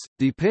agents,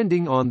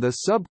 depending on the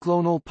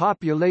subclonal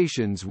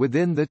populations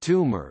within the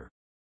tumor.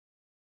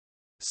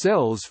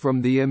 Cells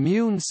from the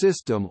immune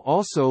system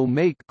also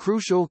make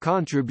crucial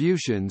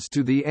contributions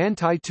to the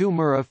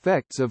anti-tumor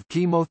effects of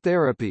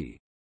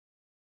chemotherapy.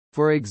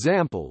 For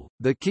example,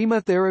 the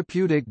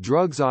chemotherapeutic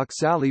drugs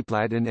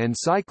oxaliplatin and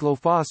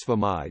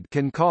cyclophosphamide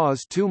can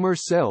cause tumor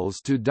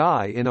cells to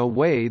die in a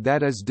way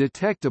that is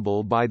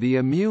detectable by the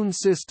immune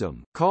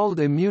system, called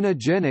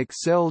immunogenic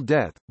cell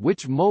death,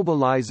 which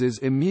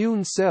mobilizes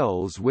immune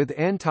cells with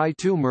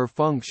anti-tumor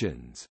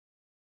functions.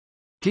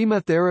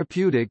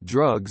 Chemotherapeutic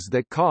drugs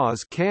that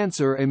cause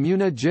cancer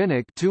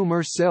immunogenic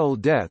tumor cell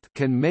death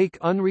can make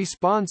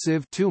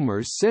unresponsive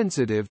tumors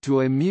sensitive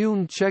to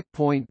immune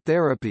checkpoint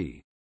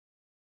therapy.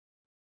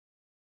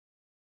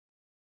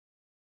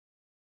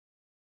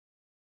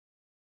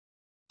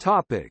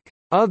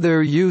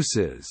 Other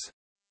uses.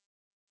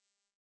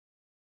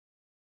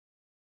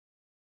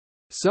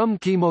 Some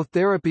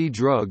chemotherapy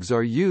drugs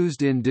are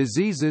used in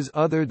diseases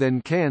other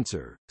than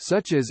cancer,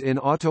 such as in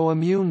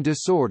autoimmune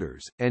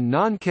disorders, and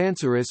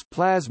non-cancerous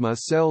plasma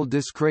cell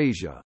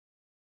dyscrasia.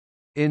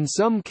 In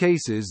some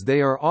cases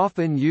they are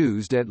often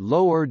used at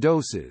lower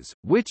doses,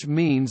 which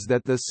means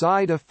that the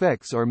side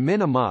effects are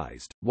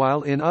minimized,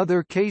 while in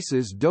other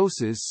cases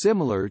doses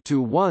similar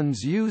to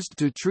ones used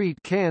to treat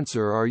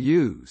cancer are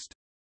used.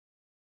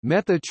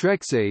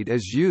 Methotrexate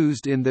is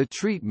used in the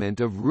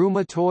treatment of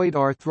rheumatoid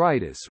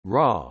arthritis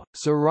 (RA),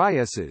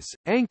 psoriasis,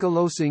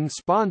 ankylosing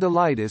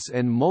spondylitis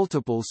and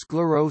multiple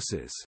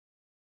sclerosis.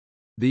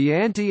 The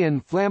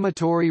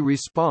anti-inflammatory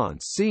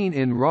response seen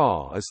in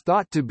RA is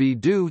thought to be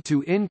due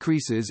to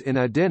increases in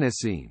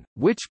adenosine,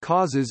 which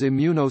causes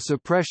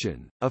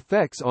immunosuppression,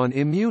 effects on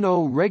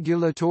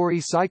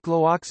immunoregulatory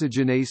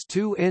cyclooxygenase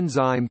 2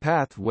 enzyme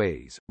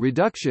pathways,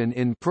 reduction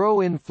in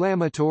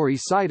pro-inflammatory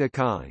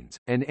cytokines,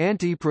 and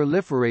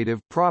anti-proliferative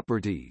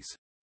properties.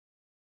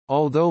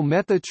 Although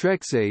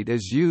methotrexate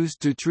is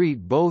used to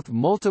treat both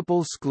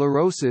multiple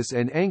sclerosis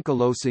and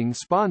ankylosing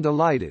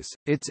spondylitis,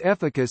 its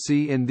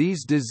efficacy in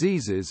these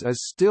diseases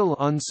is still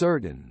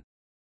uncertain.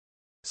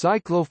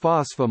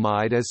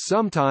 Cyclophosphamide is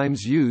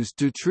sometimes used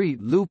to treat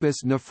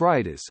lupus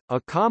nephritis, a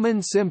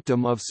common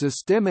symptom of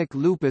systemic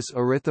lupus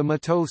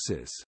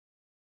erythematosus.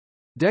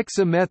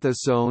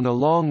 Dexamethasone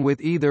along with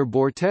either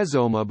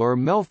bortezomib or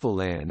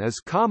melphalan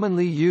is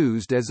commonly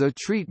used as a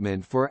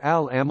treatment for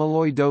AL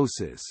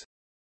amyloidosis.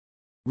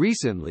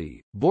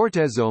 Recently,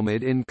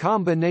 bortezomib in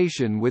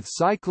combination with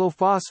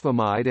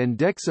cyclophosphamide and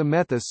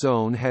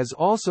dexamethasone has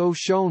also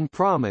shown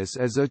promise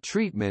as a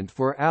treatment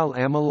for AL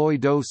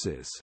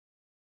amyloidosis.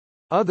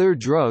 Other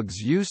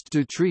drugs used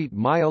to treat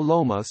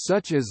myeloma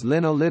such as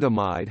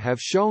lenalidomide have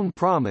shown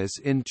promise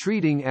in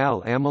treating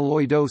AL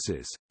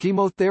amyloidosis.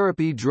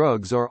 Chemotherapy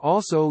drugs are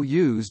also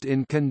used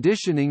in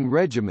conditioning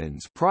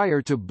regimens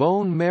prior to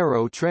bone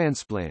marrow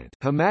transplant,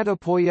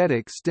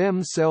 hematopoietic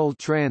stem cell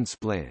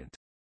transplant.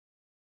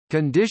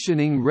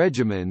 Conditioning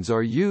regimens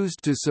are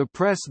used to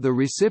suppress the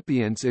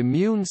recipient's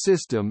immune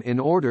system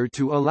in order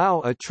to allow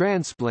a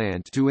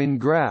transplant to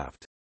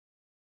engraft.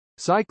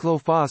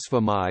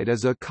 Cyclophosphamide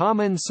is a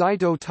common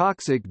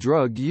cytotoxic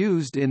drug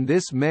used in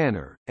this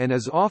manner, and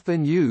is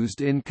often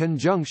used in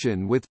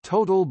conjunction with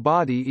total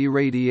body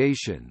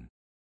irradiation.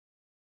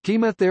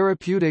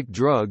 Chemotherapeutic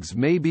drugs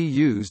may be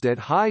used at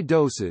high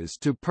doses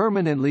to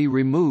permanently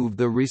remove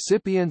the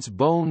recipient's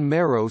bone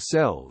marrow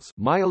cells,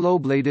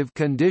 myeloablative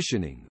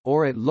conditioning,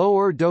 or at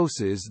lower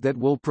doses that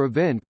will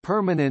prevent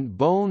permanent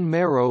bone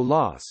marrow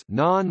loss,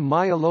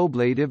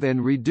 non-myeloablative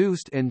and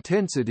reduced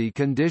intensity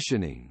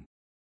conditioning.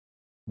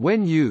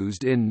 When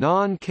used in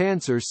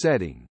non-cancer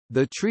setting,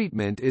 the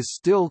treatment is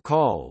still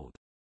called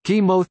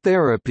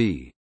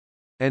chemotherapy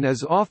and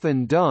is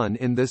often done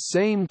in the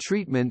same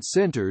treatment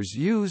centers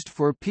used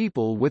for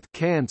people with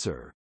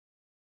cancer.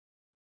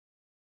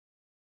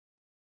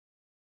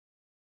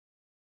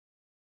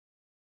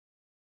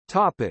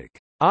 Topic: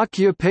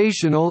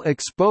 Occupational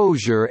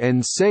exposure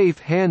and safe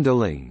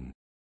handling.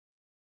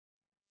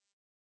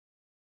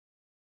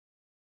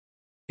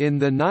 In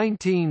the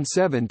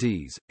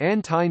 1970s,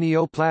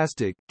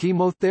 antineoplastic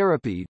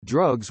chemotherapy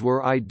drugs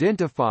were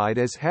identified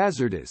as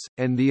hazardous,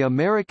 and the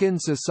American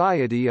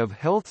Society of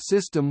Health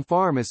System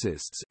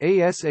Pharmacists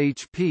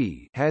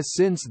 (ASHP) has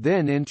since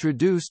then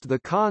introduced the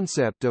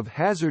concept of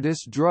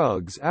hazardous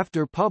drugs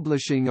after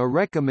publishing a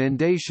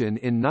recommendation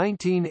in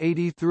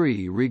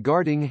 1983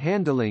 regarding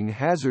handling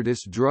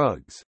hazardous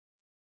drugs.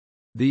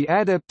 The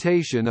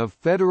adaptation of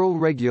federal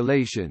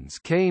regulations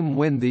came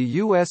when the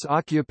U.S.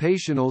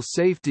 Occupational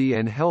Safety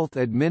and Health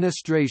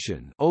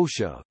Administration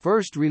 (OSHA)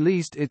 first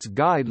released its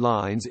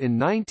guidelines in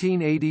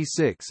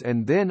 1986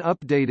 and then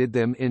updated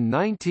them in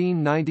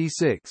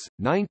 1996,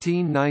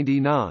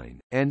 1999,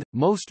 and,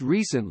 most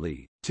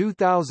recently,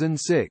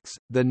 2006,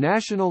 the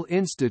National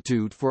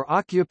Institute for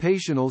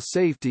Occupational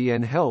Safety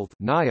and Health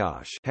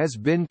 (NIOSH) has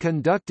been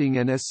conducting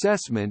an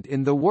assessment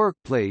in the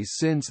workplace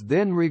since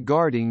then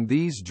regarding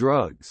these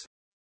drugs.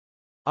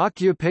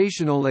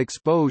 Occupational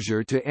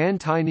exposure to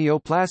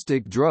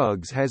antineoplastic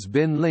drugs has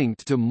been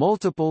linked to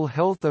multiple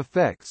health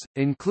effects,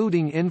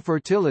 including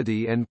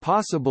infertility and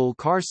possible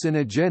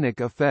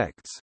carcinogenic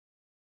effects.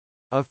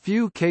 A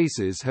few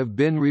cases have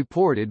been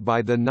reported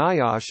by the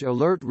NIOSH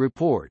Alert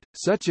Report,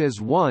 such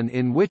as one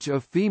in which a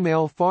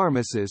female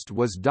pharmacist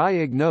was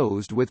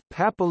diagnosed with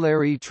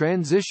papillary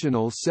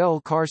transitional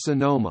cell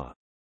carcinoma.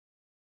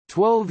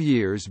 12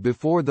 years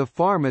before the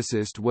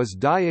pharmacist was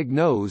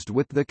diagnosed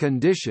with the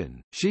condition,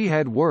 she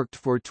had worked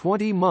for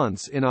 20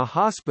 months in a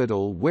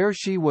hospital where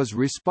she was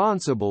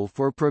responsible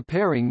for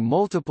preparing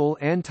multiple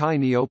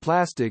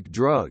antineoplastic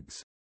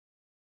drugs.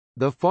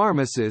 The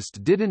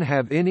pharmacist didn't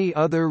have any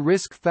other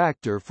risk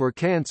factor for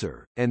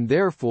cancer, and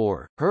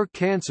therefore, her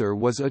cancer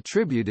was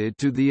attributed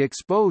to the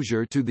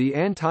exposure to the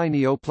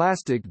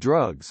antineoplastic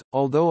drugs,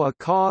 although a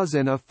cause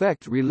and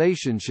effect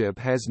relationship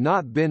has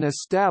not been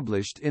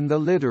established in the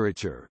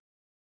literature.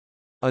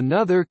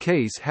 Another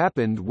case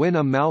happened when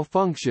a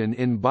malfunction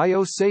in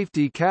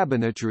biosafety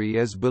cabinetry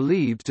is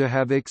believed to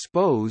have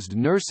exposed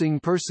nursing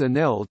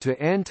personnel to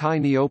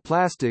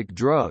antineoplastic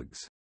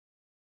drugs.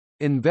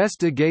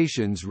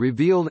 Investigations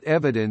revealed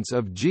evidence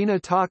of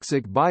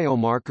genotoxic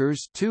biomarkers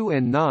 2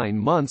 and 9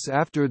 months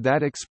after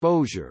that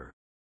exposure.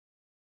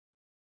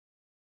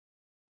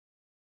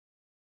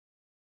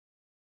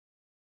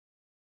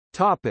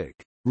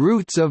 Topic: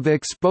 Routes of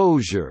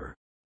exposure.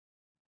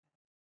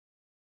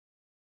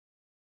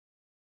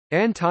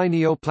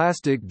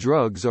 Antineoplastic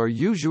drugs are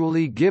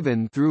usually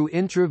given through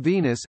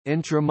intravenous,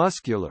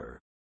 intramuscular,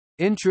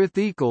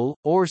 intrathecal,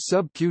 or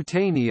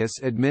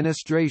subcutaneous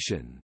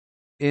administration.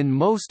 In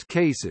most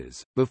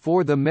cases,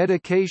 before the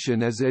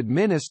medication is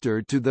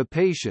administered to the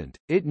patient,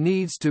 it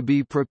needs to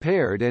be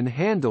prepared and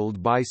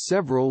handled by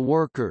several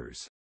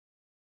workers.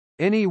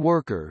 Any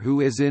worker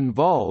who is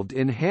involved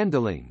in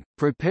handling,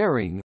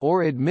 preparing,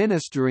 or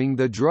administering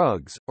the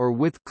drugs, or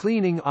with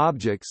cleaning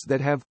objects that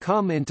have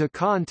come into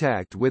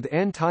contact with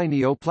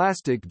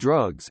antineoplastic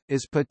drugs,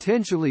 is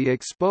potentially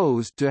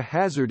exposed to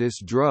hazardous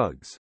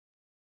drugs.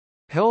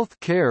 Health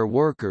care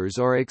workers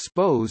are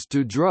exposed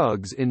to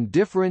drugs in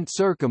different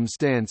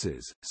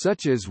circumstances,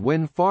 such as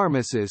when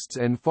pharmacists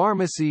and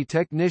pharmacy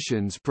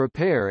technicians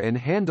prepare and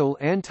handle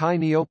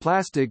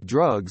antineoplastic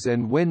drugs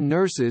and when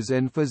nurses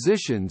and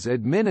physicians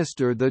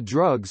administer the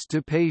drugs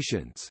to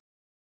patients.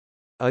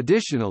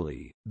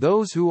 Additionally,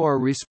 those who are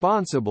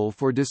responsible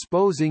for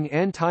disposing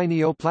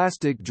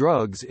antineoplastic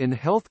drugs in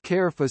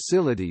healthcare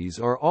facilities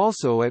are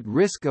also at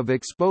risk of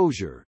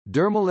exposure.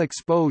 Dermal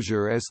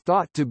exposure is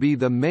thought to be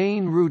the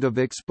main route of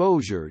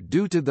exposure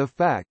due to the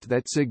fact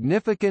that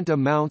significant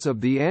amounts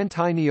of the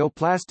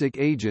antineoplastic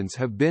agents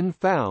have been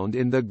found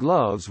in the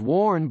gloves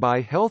worn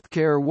by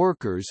healthcare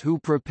workers who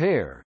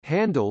prepare,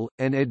 handle,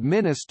 and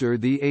administer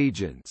the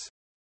agents.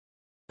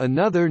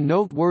 Another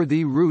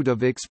noteworthy route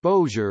of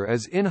exposure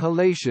is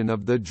inhalation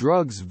of the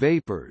drug's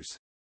vapors.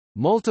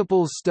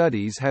 Multiple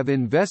studies have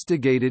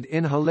investigated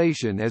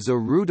inhalation as a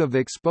route of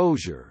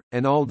exposure,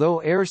 and although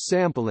air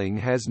sampling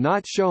has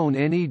not shown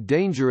any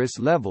dangerous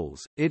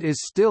levels, it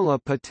is still a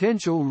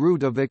potential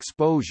route of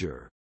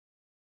exposure.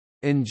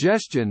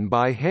 Ingestion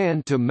by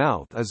hand to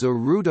mouth is a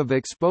route of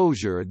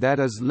exposure that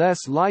is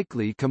less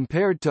likely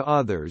compared to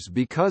others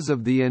because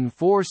of the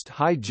enforced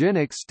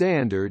hygienic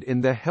standard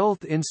in the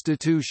health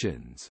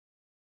institutions.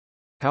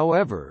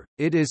 However,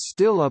 it is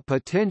still a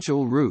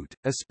potential route,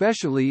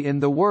 especially in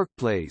the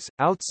workplace,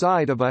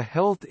 outside of a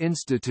health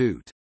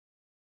institute.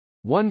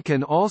 One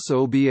can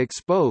also be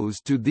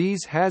exposed to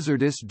these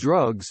hazardous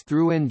drugs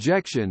through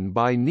injection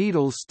by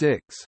needle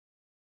sticks.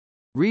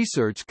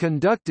 Research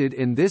conducted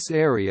in this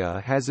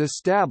area has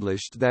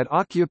established that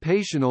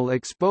occupational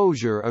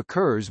exposure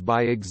occurs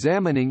by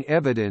examining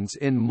evidence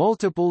in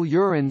multiple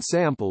urine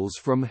samples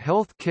from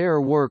health care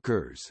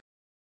workers.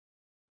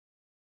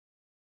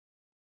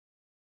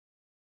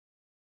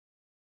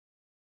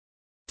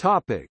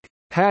 Topic: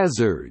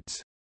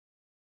 Hazards.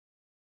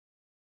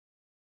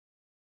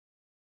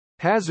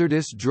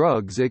 Hazardous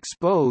drugs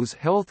expose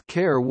health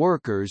care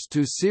workers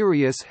to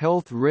serious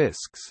health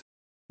risks.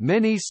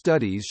 Many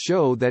studies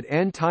show that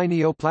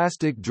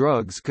antineoplastic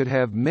drugs could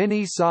have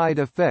many side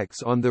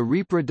effects on the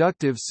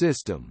reproductive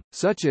system,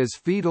 such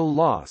as fetal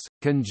loss,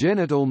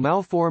 congenital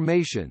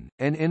malformation,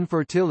 and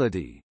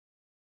infertility.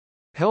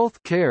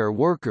 Health care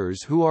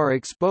workers who are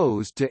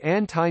exposed to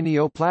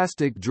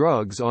antineoplastic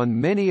drugs on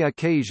many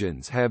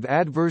occasions have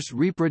adverse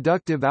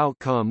reproductive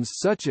outcomes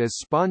such as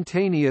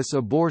spontaneous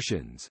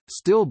abortions,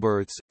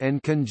 stillbirths,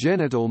 and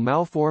congenital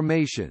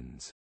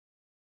malformations.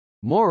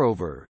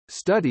 Moreover,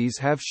 studies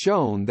have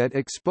shown that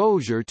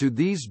exposure to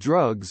these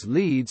drugs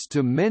leads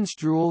to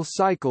menstrual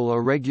cycle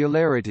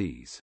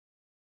irregularities.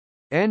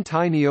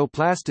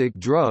 Antineoplastic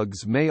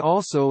drugs may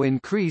also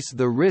increase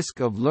the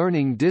risk of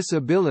learning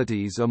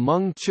disabilities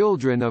among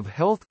children of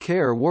health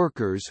care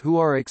workers who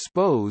are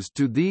exposed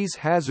to these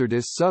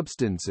hazardous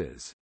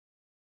substances.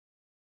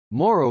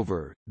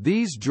 Moreover,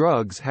 these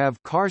drugs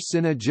have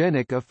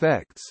carcinogenic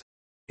effects.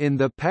 In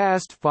the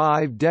past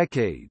 5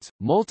 decades,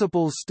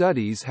 multiple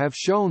studies have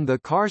shown the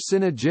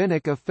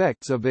carcinogenic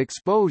effects of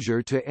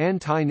exposure to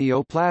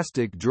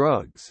antineoplastic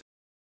drugs.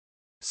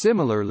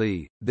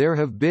 Similarly, there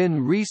have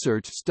been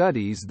research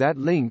studies that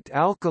linked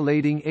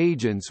alkylating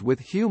agents with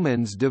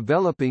humans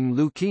developing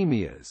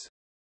leukemias.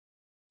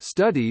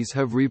 Studies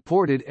have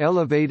reported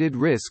elevated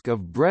risk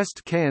of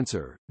breast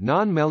cancer,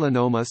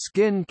 non-melanoma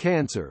skin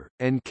cancer,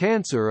 and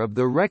cancer of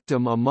the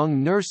rectum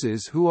among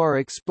nurses who are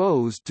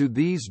exposed to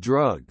these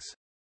drugs.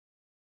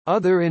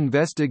 Other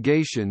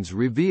investigations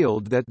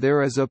revealed that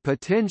there is a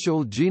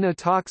potential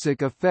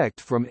genotoxic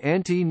effect from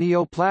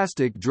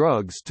anti-neoplastic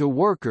drugs to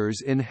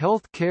workers in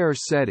health care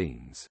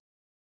settings.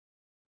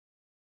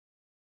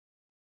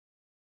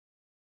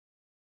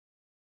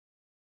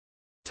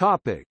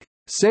 Topic: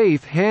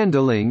 Safe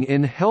handling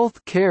in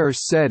health care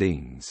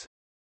settings.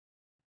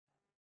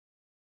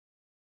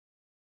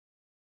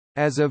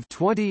 As of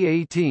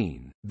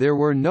 2018, there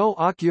were no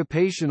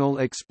occupational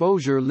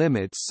exposure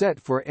limits set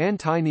for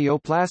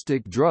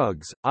antineoplastic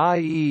drugs,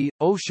 i.e.,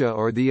 OSHA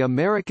or the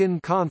American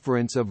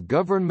Conference of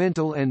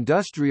Governmental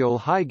Industrial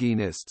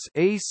Hygienists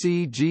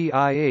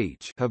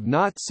 (ACGIH) have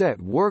not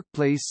set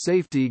workplace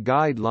safety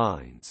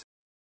guidelines.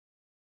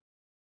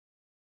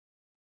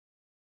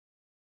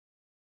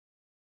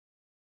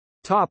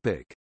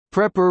 Topic: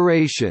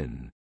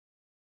 Preparation.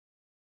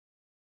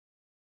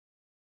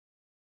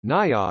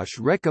 NIOSH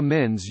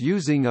recommends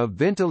using a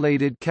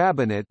ventilated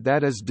cabinet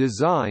that is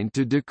designed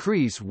to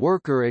decrease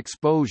worker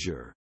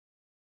exposure.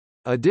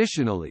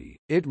 Additionally,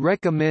 it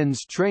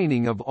recommends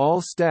training of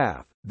all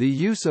staff, the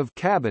use of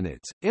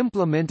cabinets,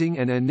 implementing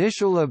an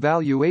initial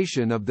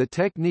evaluation of the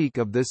technique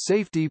of the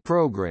safety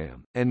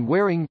program, and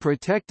wearing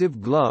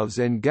protective gloves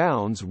and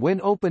gowns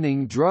when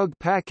opening drug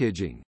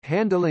packaging,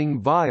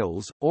 handling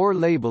vials, or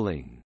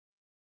labeling.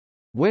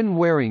 When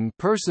wearing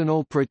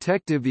personal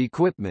protective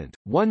equipment,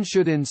 one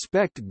should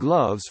inspect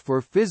gloves for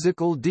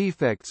physical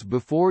defects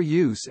before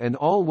use and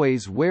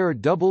always wear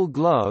double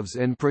gloves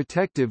and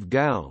protective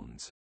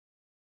gowns.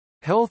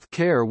 Health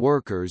care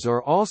workers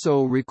are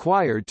also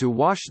required to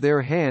wash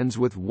their hands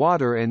with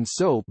water and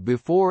soap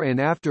before and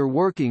after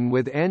working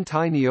with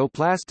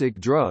antineoplastic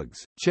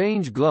drugs,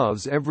 change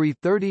gloves every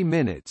 30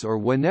 minutes or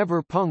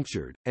whenever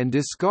punctured, and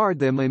discard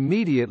them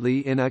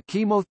immediately in a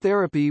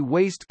chemotherapy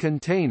waste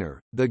container.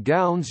 The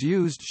gowns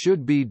used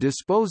should be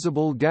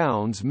disposable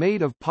gowns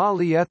made of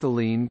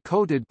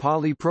polyethylene-coated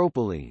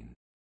polypropylene.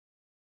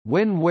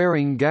 When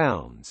wearing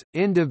gowns,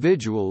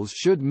 individuals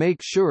should make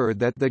sure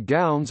that the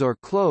gowns are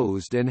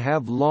closed and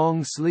have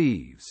long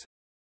sleeves.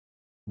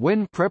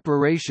 When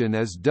preparation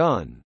is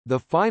done, the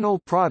final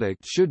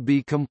product should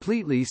be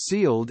completely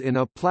sealed in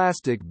a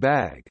plastic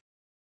bag.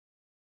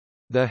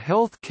 The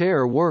health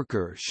care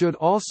worker should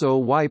also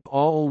wipe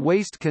all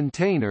waste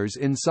containers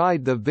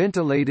inside the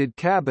ventilated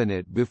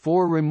cabinet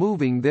before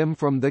removing them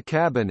from the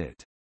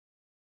cabinet.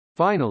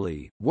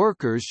 Finally,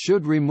 workers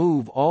should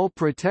remove all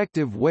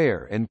protective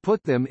wear and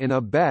put them in a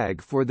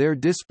bag for their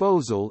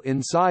disposal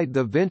inside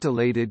the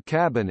ventilated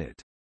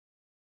cabinet.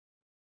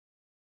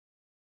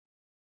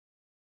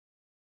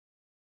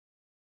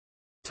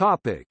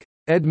 Topic: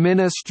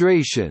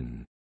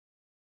 Administration.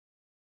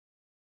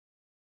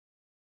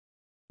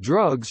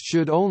 Drugs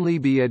should only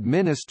be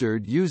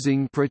administered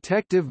using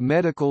protective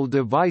medical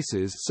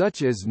devices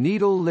such as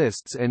needle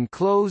lists and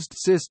closed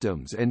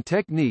systems, and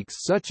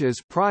techniques such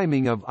as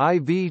priming of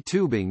IV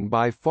tubing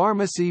by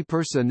pharmacy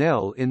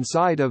personnel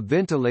inside a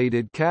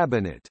ventilated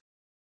cabinet.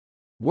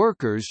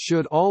 Workers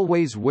should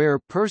always wear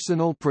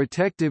personal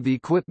protective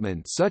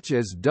equipment such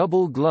as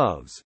double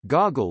gloves,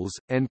 goggles,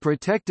 and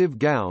protective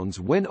gowns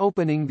when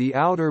opening the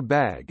outer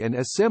bag and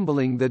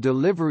assembling the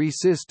delivery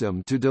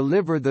system to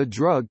deliver the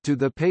drug to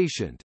the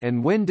patient,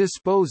 and when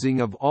disposing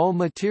of all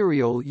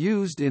material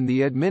used in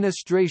the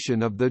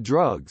administration of the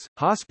drugs.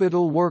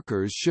 Hospital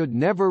workers should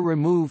never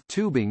remove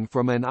tubing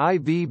from an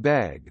IV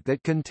bag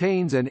that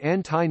contains an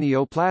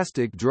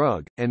antineoplastic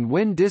drug, and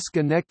when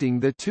disconnecting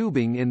the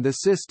tubing in the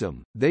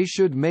system, they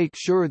should make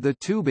sure the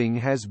tubing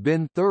has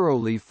been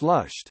thoroughly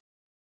flushed.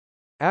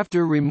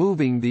 After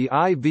removing the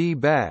IV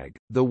bag,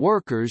 the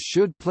workers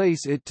should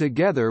place it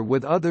together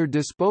with other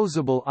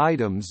disposable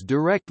items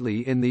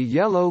directly in the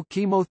yellow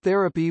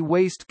chemotherapy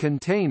waste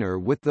container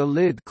with the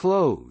lid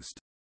closed.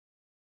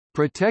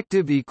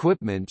 Protective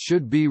equipment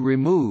should be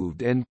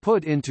removed and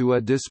put into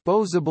a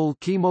disposable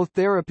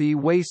chemotherapy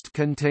waste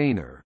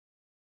container.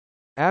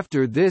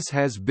 After this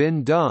has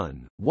been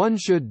done, one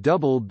should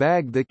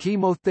double-bag the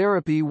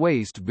chemotherapy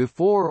waste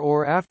before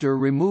or after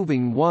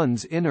removing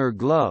one's inner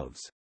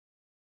gloves.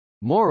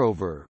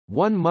 Moreover,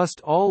 one must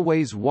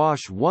always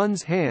wash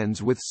one's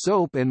hands with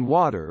soap and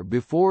water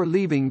before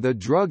leaving the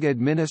drug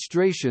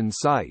administration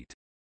site.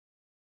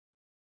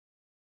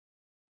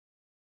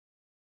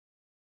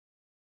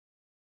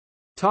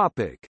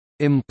 Topic: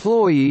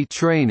 Employee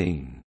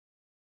training.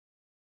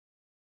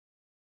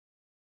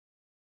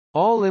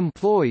 All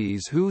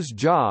employees whose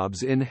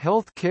jobs in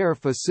healthcare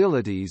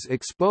facilities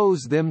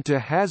expose them to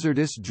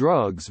hazardous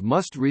drugs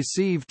must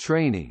receive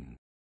training.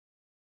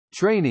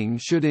 Training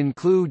should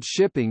include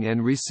shipping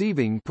and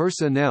receiving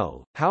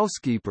personnel,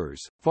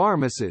 housekeepers,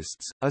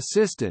 pharmacists,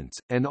 assistants,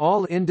 and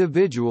all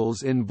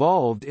individuals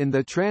involved in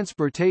the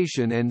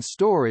transportation and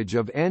storage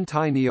of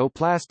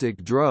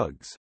antineoplastic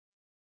drugs.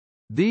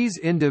 These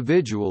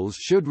individuals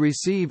should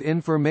receive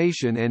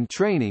information and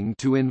training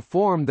to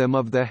inform them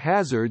of the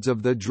hazards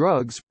of the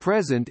drugs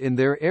present in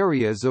their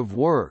areas of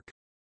work.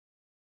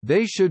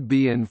 They should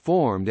be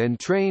informed and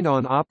trained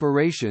on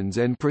operations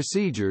and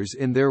procedures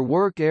in their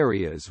work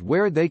areas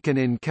where they can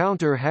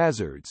encounter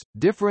hazards,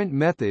 different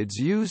methods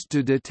used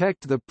to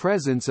detect the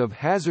presence of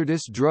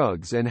hazardous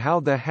drugs and how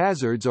the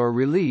hazards are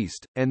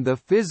released, and the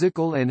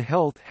physical and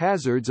health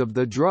hazards of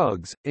the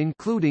drugs,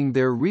 including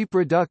their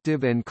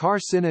reproductive and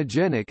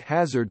carcinogenic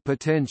hazard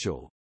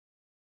potential.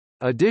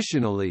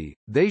 Additionally,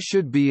 they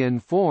should be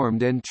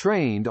informed and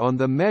trained on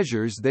the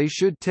measures they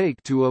should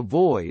take to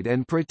avoid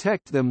and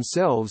protect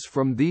themselves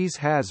from these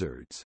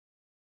hazards.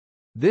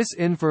 This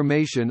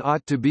information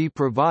ought to be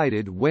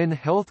provided when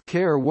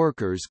healthcare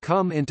workers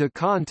come into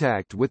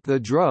contact with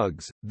the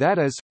drugs, that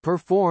is,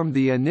 perform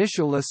the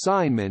initial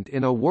assignment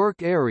in a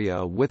work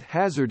area with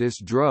hazardous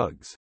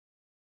drugs.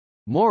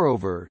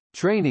 Moreover,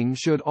 training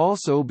should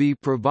also be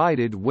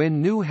provided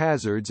when new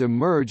hazards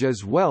emerge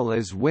as well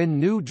as when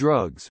new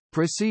drugs,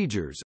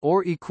 procedures,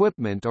 or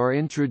equipment are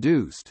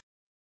introduced.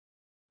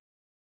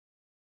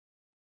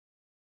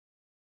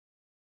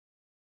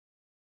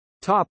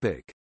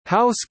 Topic: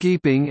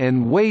 Housekeeping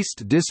and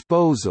waste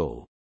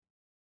disposal.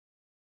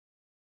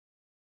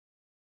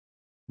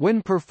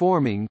 When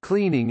performing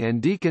cleaning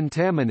and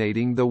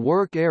decontaminating the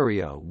work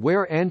area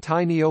where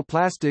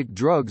antineoplastic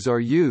drugs are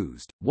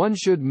used, one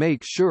should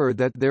make sure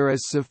that there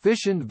is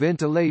sufficient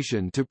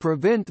ventilation to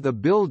prevent the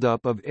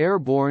buildup of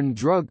airborne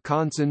drug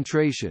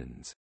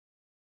concentrations.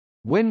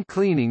 When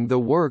cleaning the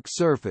work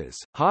surface,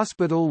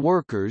 hospital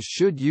workers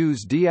should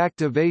use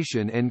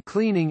deactivation and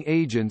cleaning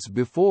agents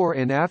before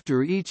and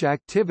after each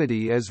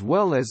activity as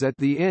well as at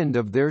the end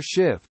of their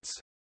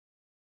shifts.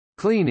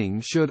 Cleaning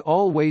should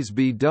always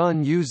be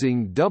done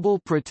using double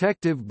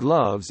protective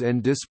gloves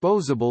and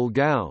disposable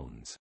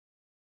gowns.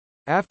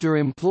 After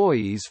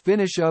employees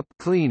finish up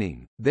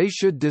cleaning, they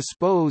should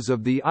dispose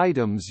of the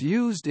items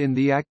used in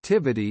the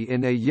activity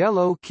in a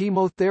yellow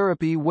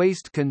chemotherapy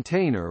waste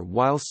container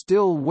while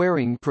still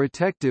wearing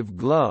protective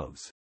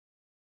gloves.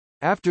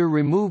 After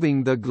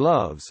removing the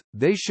gloves,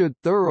 they should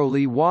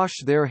thoroughly wash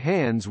their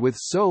hands with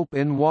soap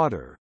and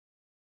water.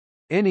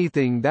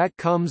 Anything that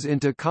comes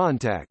into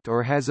contact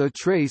or has a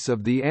trace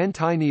of the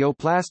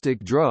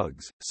antineoplastic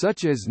drugs,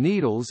 such as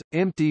needles,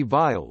 empty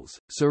vials,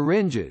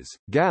 syringes,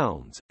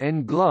 gowns,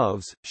 and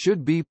gloves,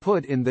 should be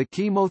put in the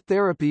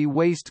chemotherapy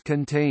waste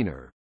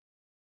container.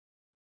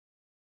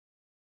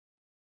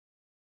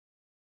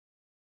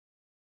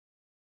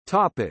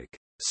 Topic: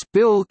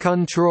 Spill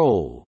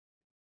control.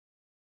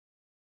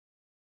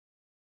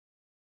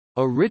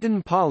 A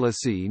written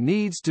policy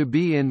needs to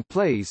be in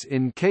place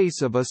in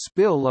case of a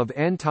spill of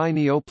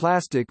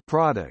antineoplastic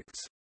products.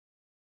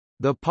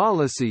 The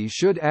policy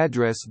should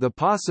address the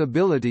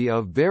possibility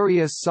of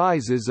various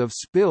sizes of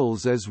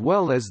spills as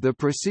well as the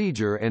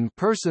procedure and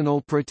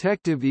personal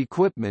protective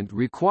equipment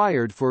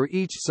required for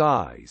each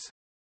size.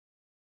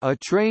 A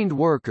trained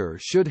worker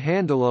should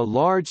handle a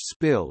large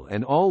spill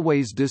and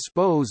always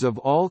dispose of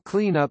all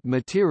cleanup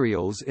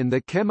materials in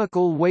the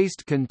chemical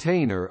waste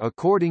container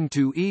according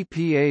to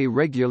EPA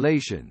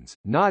regulations,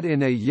 not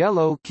in a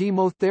yellow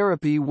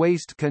chemotherapy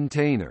waste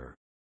container.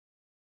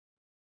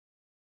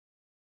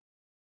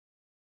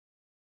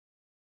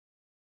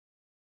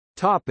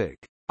 Topic: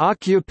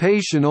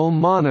 Occupational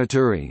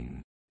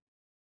monitoring.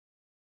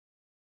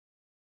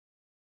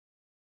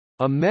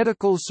 A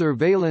medical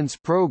surveillance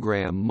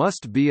program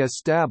must be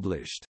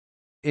established.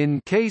 In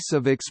case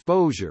of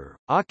exposure,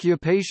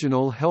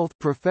 occupational health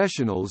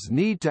professionals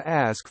need to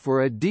ask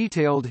for a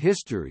detailed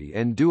history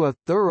and do a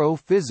thorough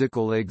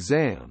physical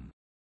exam.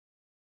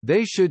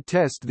 They should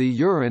test the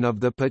urine of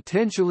the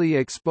potentially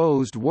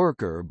exposed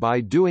worker by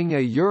doing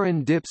a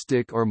urine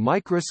dipstick or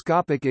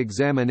microscopic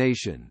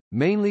examination,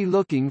 mainly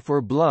looking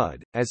for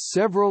blood, as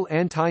several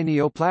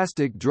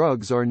antineoplastic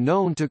drugs are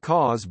known to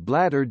cause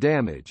bladder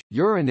damage.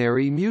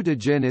 Urinary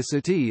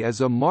mutagenicity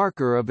is a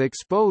marker of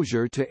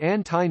exposure to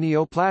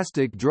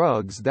antineoplastic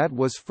drugs that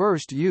was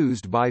first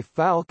used by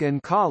Falk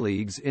and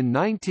colleagues in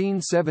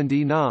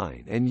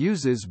 1979 and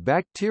uses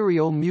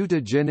bacterial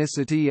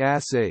mutagenicity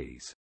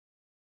assays.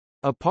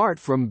 Apart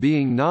from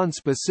being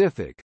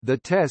nonspecific, the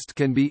test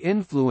can be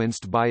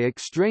influenced by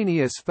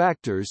extraneous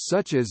factors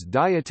such as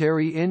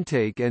dietary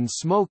intake and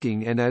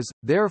smoking and is,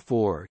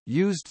 therefore,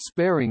 used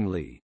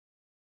sparingly.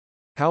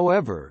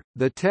 However,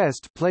 the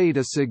test played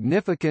a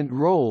significant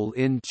role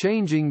in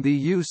changing the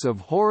use of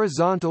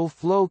horizontal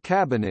flow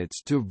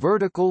cabinets to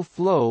vertical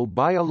flow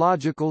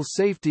biological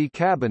safety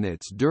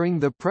cabinets during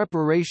the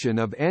preparation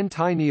of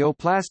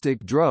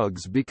antineoplastic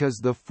drugs because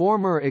the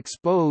former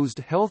exposed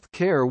health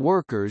care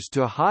workers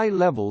to high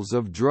levels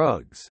of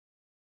drugs.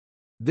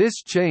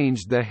 This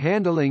changed the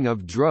handling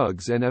of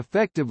drugs and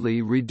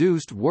effectively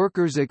reduced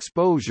workers'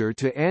 exposure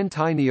to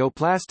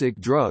antineoplastic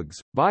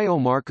drugs.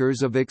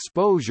 Biomarkers of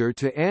exposure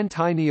to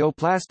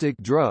antineoplastic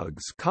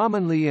drugs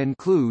commonly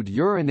include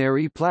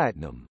urinary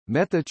platinum,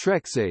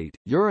 methotrexate,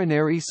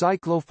 urinary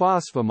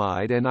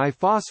cyclophosphamide and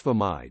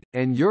ifosfamide,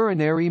 and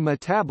urinary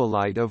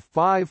metabolite of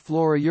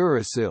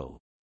 5-fluorouracil.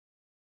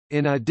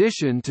 In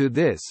addition to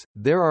this,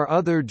 there are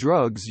other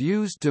drugs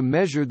used to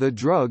measure the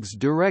drugs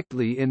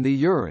directly in the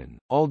urine,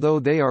 although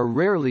they are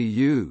rarely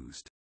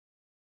used.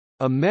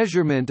 A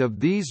measurement of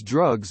these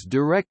drugs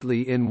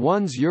directly in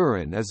one's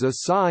urine is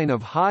a sign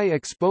of high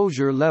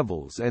exposure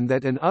levels and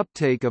that an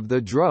uptake of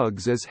the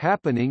drugs is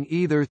happening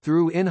either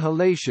through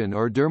inhalation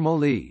or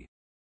dermally.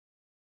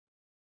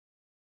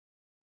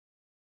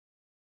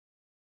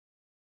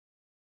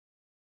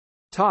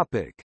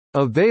 Topic: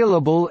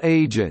 Available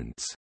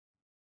agents.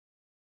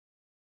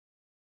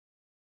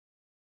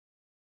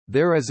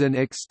 There is an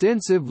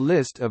extensive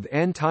list of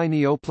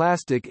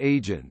antineoplastic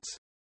agents.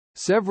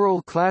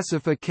 Several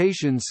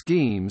classification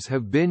schemes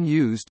have been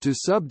used to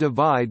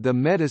subdivide the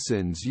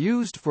medicines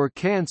used for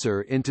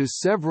cancer into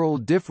several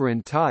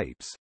different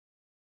types.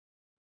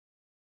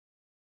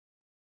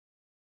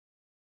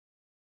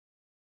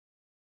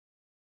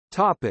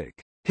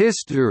 Topic: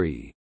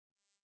 History.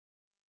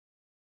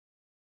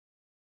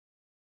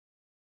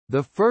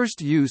 The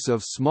first use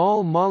of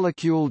small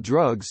molecule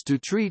drugs to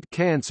treat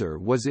cancer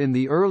was in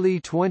the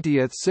early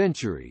 20th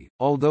century,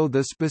 although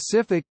the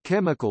specific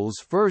chemicals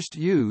first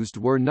used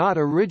were not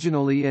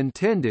originally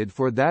intended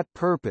for that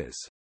purpose.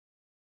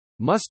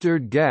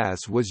 Mustard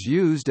gas was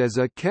used as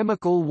a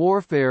chemical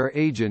warfare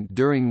agent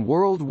during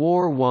World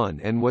War I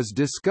and was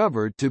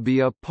discovered to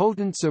be a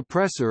potent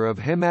suppressor of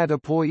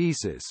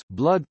hematopoiesis,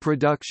 blood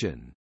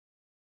production.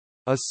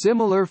 A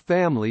similar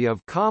family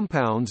of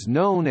compounds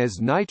known as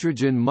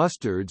nitrogen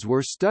mustards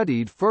were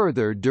studied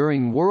further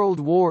during World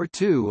War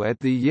II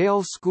at the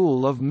Yale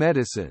School of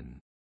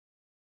Medicine.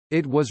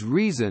 It was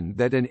reasoned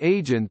that an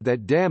agent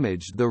that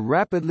damaged the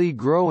rapidly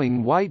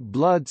growing white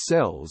blood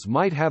cells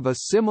might have a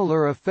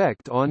similar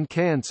effect on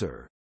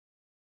cancer.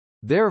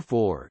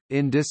 Therefore,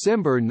 in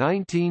December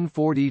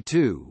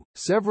 1942,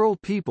 several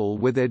people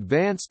with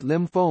advanced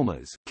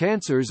lymphomas,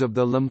 cancers of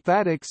the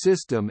lymphatic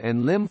system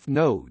and lymph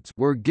nodes,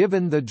 were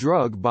given the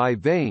drug by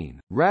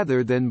vein,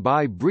 rather than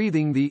by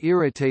breathing the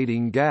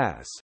irritating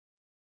gas.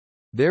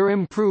 Their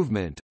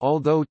improvement,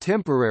 although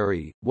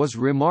temporary, was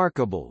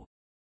remarkable.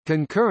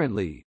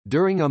 Concurrently,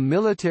 during a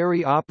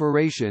military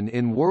operation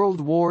in World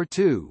War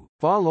II,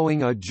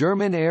 following a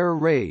German air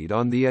raid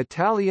on the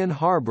Italian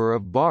harbour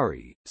of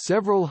Bari,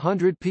 several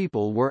hundred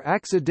people were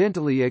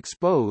accidentally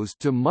exposed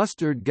to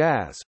mustard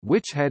gas,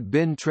 which had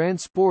been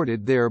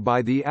transported there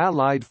by the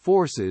Allied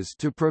forces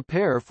to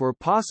prepare for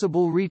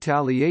possible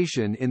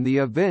retaliation in the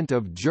event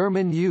of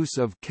German use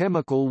of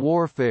chemical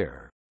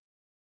warfare.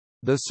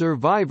 The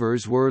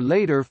survivors were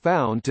later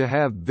found to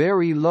have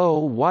very low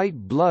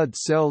white blood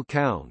cell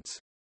counts.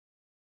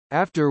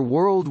 After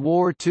World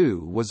War II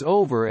was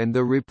over and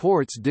the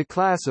reports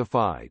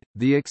declassified,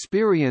 the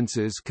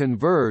experiences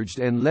converged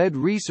and led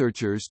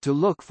researchers to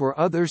look for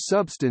other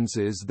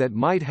substances that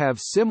might have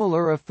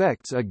similar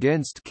effects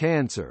against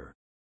cancer.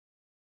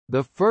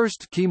 The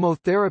first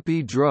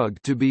chemotherapy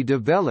drug to be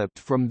developed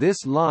from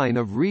this line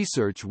of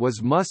research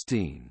was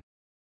mustine.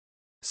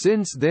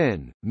 Since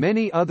then,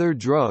 many other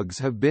drugs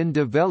have been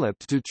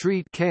developed to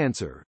treat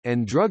cancer,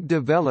 and drug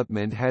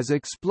development has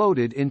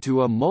exploded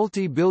into a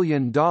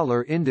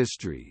multi-billion-dollar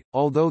industry,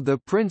 although the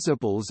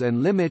principles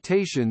and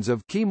limitations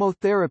of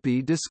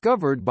chemotherapy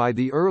discovered by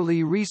the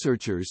early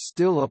researchers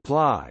still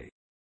apply.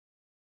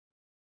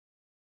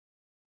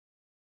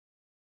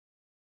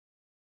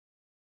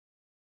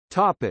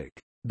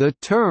 The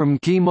term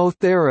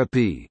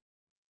chemotherapy.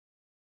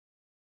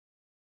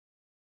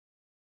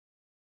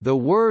 The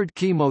word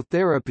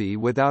chemotherapy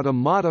without a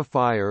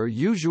modifier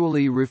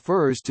usually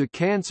refers to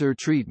cancer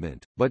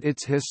treatment, but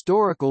its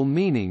historical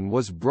meaning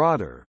was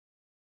broader.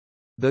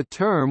 The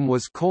term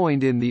was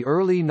coined in the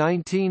early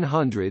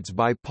 1900s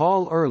by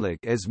Paul Ehrlich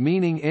as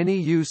meaning any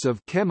use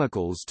of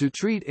chemicals to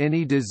treat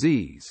any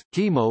disease,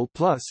 chemo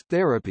plus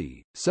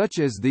therapy, such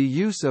as the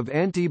use of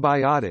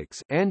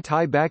antibiotics,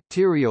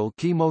 antibacterial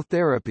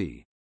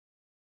chemotherapy.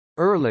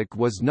 Ehrlich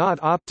was not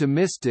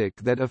optimistic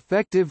that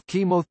effective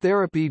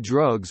chemotherapy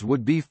drugs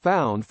would be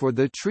found for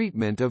the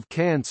treatment of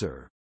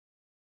cancer.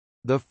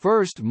 The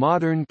first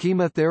modern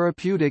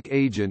chemotherapeutic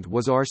agent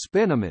was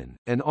arsphenamine,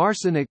 an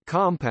arsenic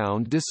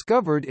compound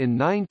discovered in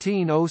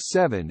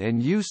 1907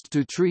 and used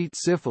to treat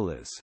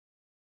syphilis.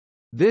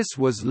 This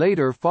was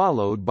later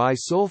followed by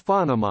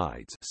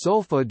sulfonamides,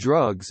 sulfa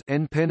drugs,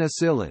 and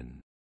penicillin.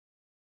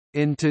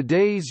 In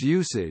today's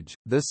usage,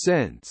 the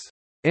sense,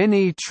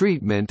 "any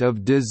treatment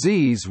of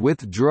disease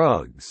with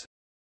drugs,"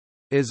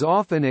 is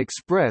often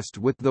expressed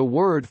with the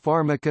word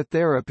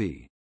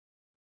pharmacotherapy.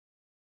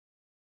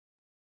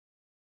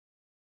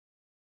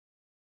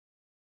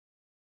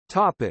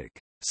 Topic: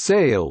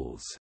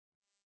 Sales.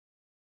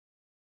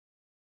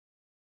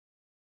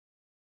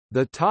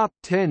 The top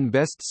 10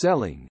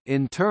 best-selling,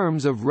 in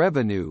terms of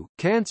revenue,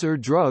 cancer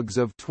drugs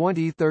of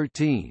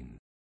 2013.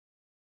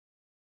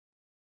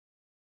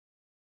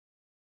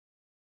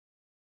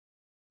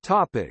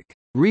 Topic: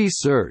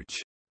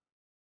 Research.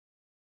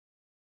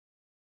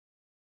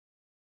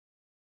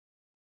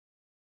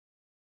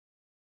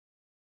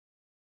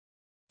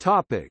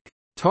 Topic: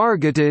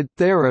 Targeted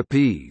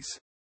therapies.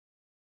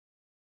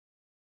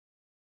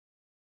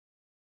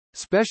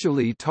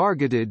 Specially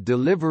targeted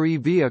delivery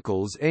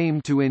vehicles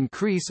aim to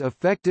increase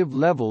effective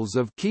levels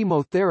of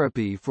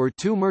chemotherapy for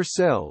tumor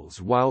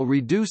cells while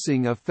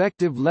reducing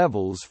effective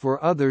levels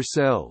for other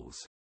cells.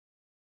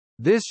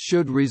 This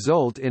should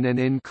result in an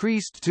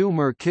increased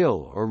tumor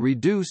kill or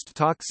reduced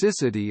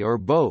toxicity or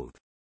both.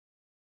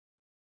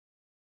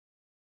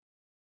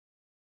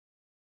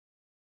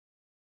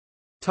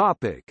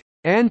 Topic: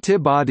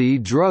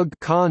 Antibody-drug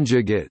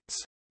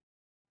conjugates.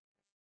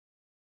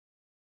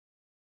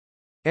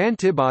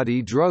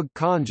 Antibody-drug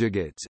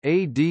conjugates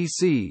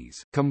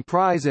 (ADCs)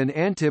 comprise an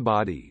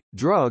antibody,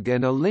 drug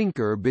and a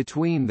linker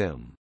between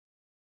them.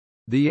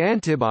 The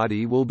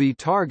antibody will be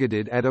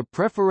targeted at a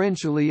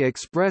preferentially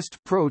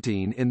expressed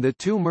protein in the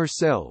tumor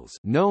cells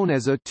known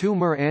as a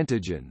tumor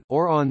antigen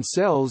or on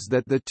cells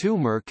that the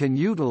tumor can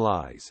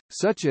utilize,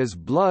 such as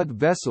blood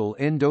vessel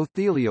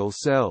endothelial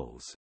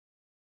cells.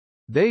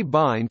 They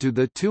bind to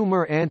the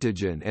tumor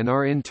antigen and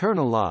are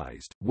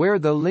internalized, where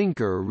the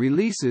linker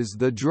releases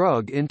the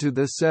drug into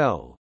the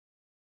cell.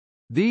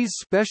 These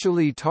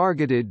specially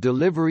targeted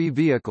delivery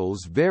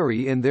vehicles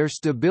vary in their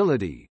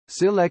stability,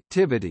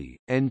 selectivity,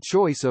 and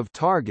choice of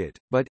target,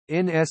 but,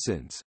 in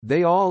essence,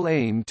 they all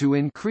aim to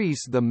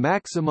increase the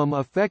maximum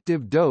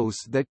effective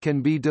dose that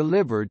can be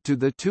delivered to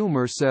the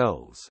tumor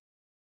cells.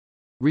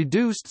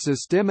 Reduced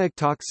systemic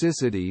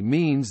toxicity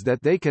means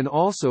that they can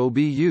also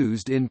be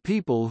used in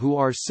people who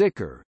are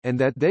sicker, and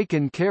that they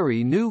can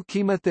carry new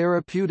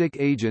chemotherapeutic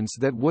agents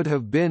that would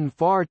have been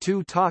far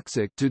too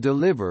toxic to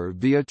deliver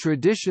via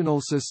traditional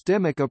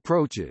systemic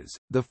approaches.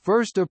 The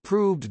first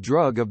approved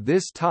drug of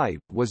this type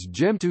was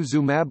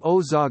gemtuzumab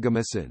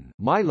ozogamicin,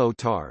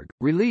 Mylotarg,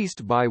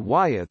 released by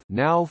Wyeth,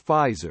 now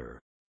Pfizer.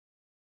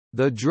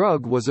 The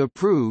drug was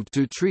approved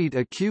to treat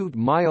acute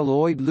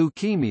myeloid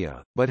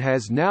leukemia, but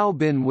has now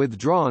been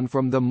withdrawn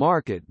from the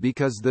market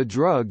because the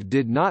drug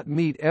did not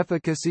meet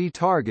efficacy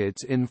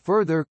targets in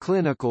further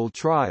clinical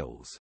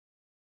trials.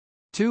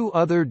 Two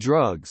other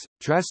drugs,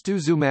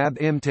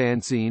 trastuzumab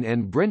emtansine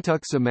and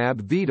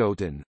brentuximab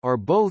vedotin, are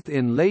both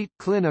in late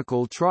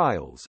clinical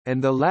trials,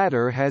 and the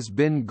latter has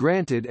been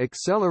granted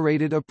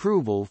accelerated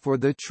approval for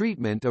the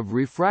treatment of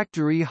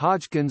refractory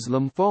Hodgkin's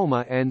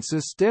lymphoma and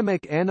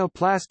systemic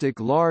anaplastic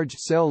large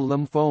cell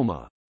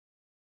lymphoma.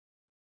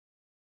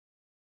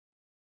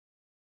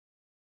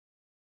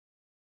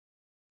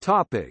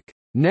 Topic: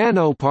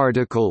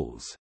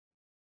 Nanoparticles.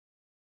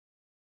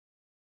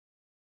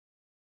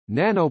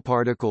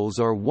 Nanoparticles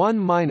are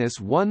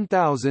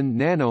 1–1000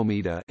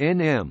 nanometer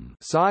 (nm)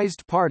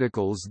 sized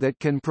particles that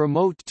can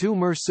promote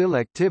tumor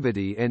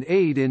selectivity and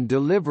aid in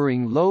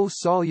delivering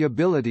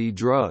low-solubility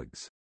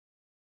drugs.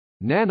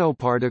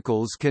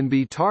 Nanoparticles can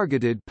be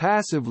targeted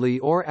passively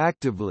or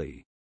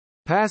actively.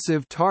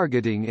 Passive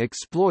targeting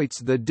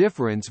exploits the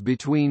difference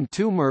between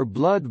tumor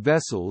blood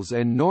vessels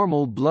and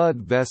normal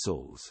blood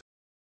vessels.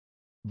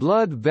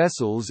 Blood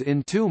vessels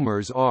in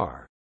tumors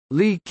are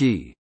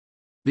leaky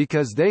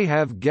because they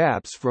have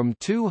gaps from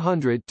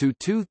 200 to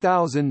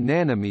 2000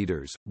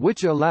 nanometers,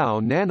 which allow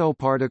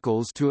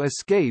nanoparticles to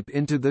escape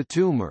into the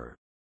tumor.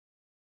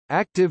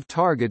 Active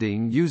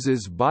targeting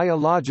uses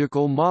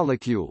biological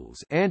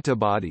molecules,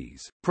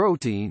 antibodies,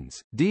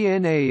 proteins,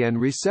 DNA and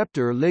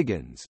receptor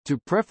ligands to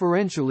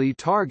preferentially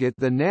target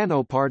the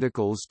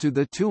nanoparticles to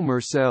the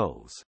tumor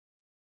cells.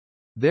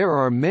 There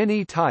are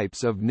many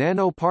types of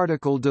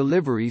nanoparticle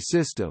delivery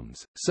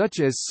systems, such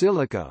as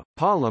silica,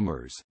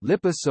 polymers,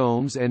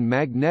 liposomes and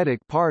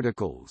magnetic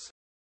particles.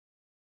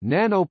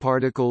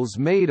 Nanoparticles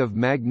made of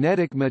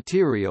magnetic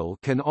material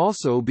can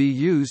also be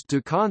used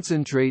to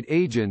concentrate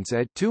agents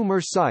at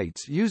tumor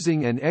sites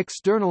using an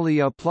externally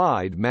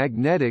applied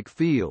magnetic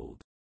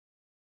field.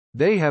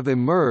 They have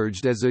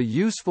emerged as a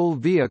useful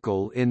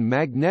vehicle in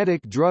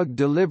magnetic drug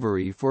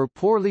delivery for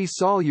poorly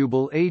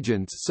soluble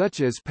agents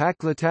such as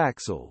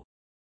paclitaxel.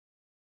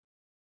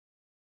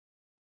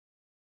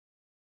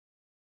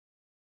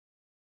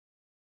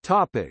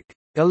 Topic: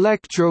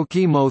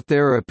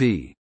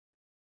 Electrochemotherapy.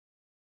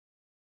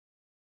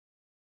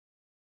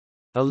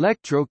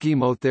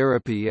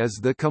 Electrochemotherapy is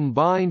the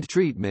combined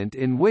treatment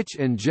in which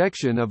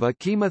injection of a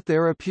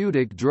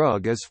chemotherapeutic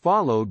drug is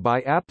followed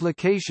by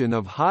application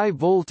of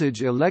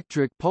high-voltage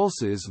electric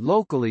pulses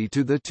locally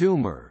to the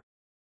tumor.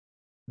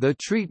 The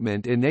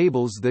treatment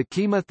enables the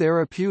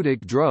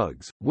chemotherapeutic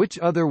drugs, which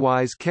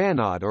otherwise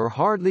cannot or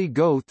hardly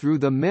go through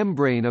the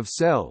membrane of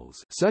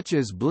cells such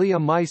as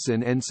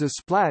bleomycin and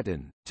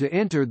cisplatin, to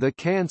enter the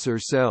cancer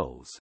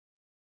cells.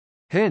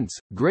 Hence,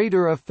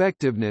 greater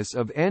effectiveness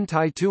of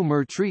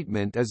anti-tumor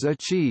treatment is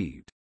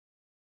achieved.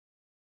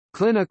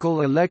 Clinical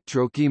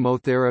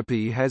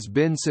electrochemotherapy has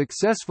been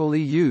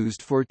successfully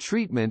used for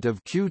treatment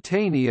of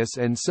cutaneous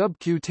and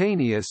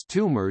subcutaneous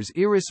tumors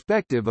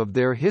irrespective of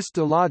their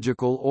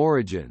histological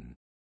origin.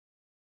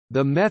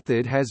 The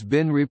method has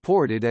been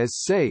reported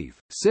as safe,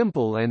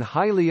 simple and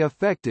highly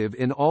effective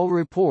in all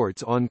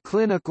reports on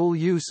clinical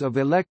use of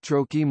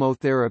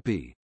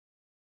electrochemotherapy.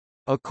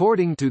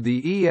 According to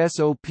the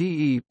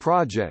ESOPE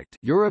project,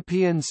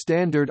 European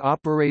Standard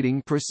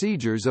Operating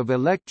Procedures of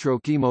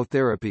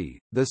Electrochemotherapy,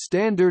 the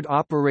Standard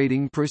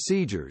Operating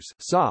Procedures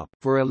 (SOP)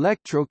 for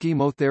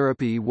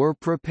electrochemotherapy were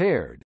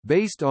prepared,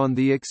 based on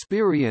the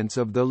experience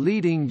of the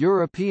leading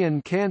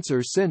European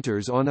cancer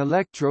centers on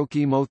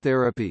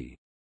electrochemotherapy.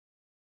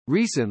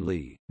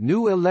 Recently,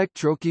 new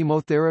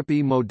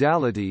electrochemotherapy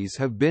modalities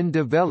have been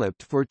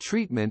developed for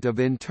treatment of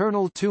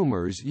internal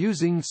tumors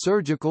using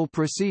surgical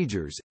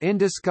procedures,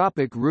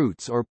 endoscopic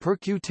routes or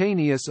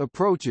percutaneous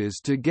approaches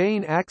to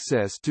gain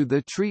access to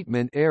the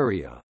treatment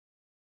area.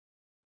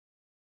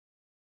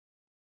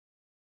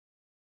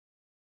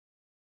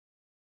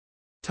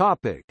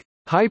 Topic: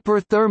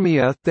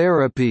 Hyperthermia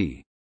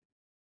therapy.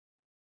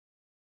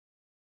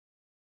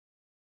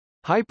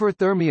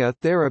 Hyperthermia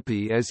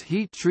therapy is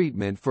heat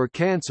treatment for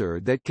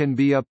cancer that can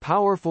be a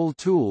powerful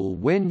tool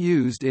when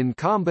used in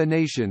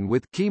combination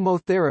with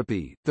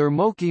chemotherapy,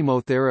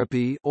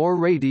 thermochemotherapy, or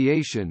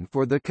radiation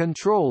for the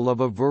control of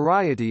a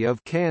variety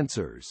of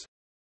cancers.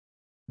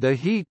 The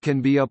heat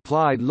can be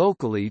applied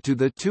locally to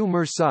the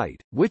tumor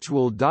site, which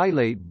will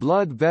dilate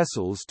blood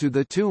vessels to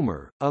the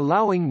tumor,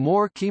 allowing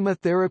more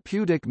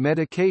chemotherapeutic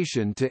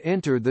medication to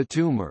enter the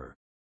tumor.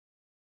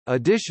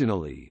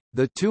 Additionally,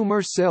 the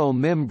tumor cell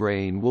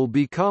membrane will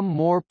become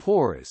more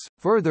porous,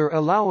 further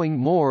allowing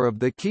more of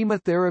the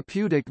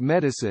chemotherapeutic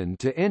medicine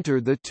to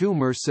enter the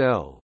tumor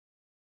cell.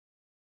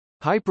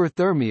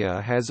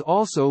 Hyperthermia has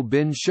also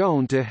been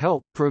shown to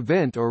help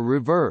prevent or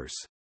reverse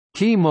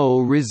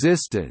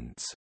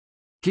chemoresistance.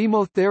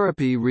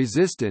 Chemotherapy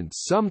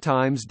resistance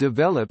sometimes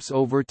develops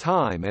over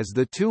time as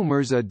the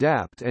tumors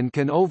adapt and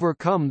can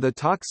overcome the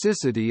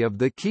toxicity of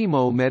the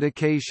chemo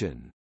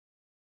medication.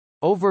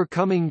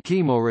 Overcoming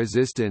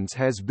chemoresistance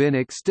has been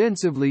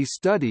extensively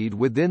studied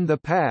within the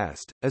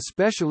past,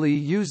 especially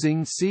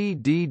using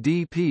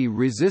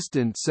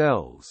cDDP-resistant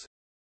cells.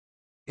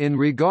 In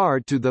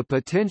regard to the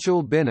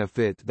potential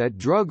benefit that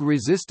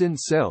drug-resistant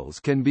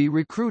cells can be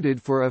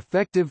recruited for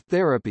effective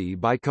therapy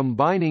by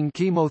combining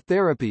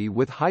chemotherapy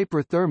with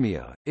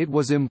hyperthermia, it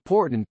was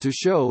important to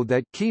show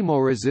that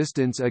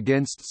chemoresistance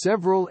against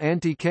several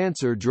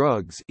anti-cancer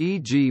drugs,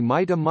 e.g.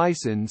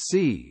 mitomycin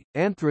C,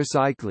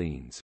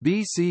 anthracyclines,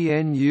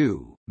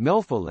 BCNU,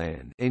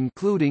 melphalan,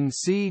 including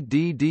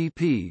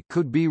cDDP,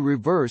 could be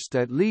reversed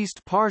at least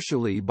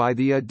partially by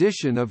the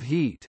addition of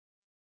heat.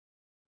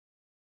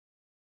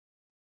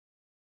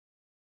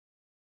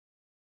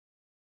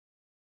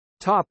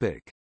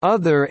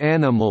 Other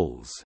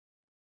animals.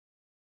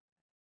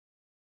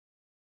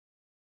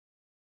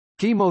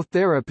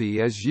 Chemotherapy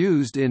is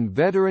used in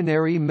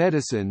veterinary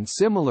medicine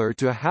similar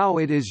to how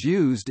it is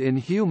used in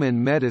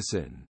human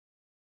medicine.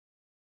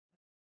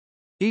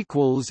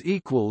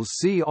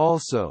 See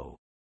also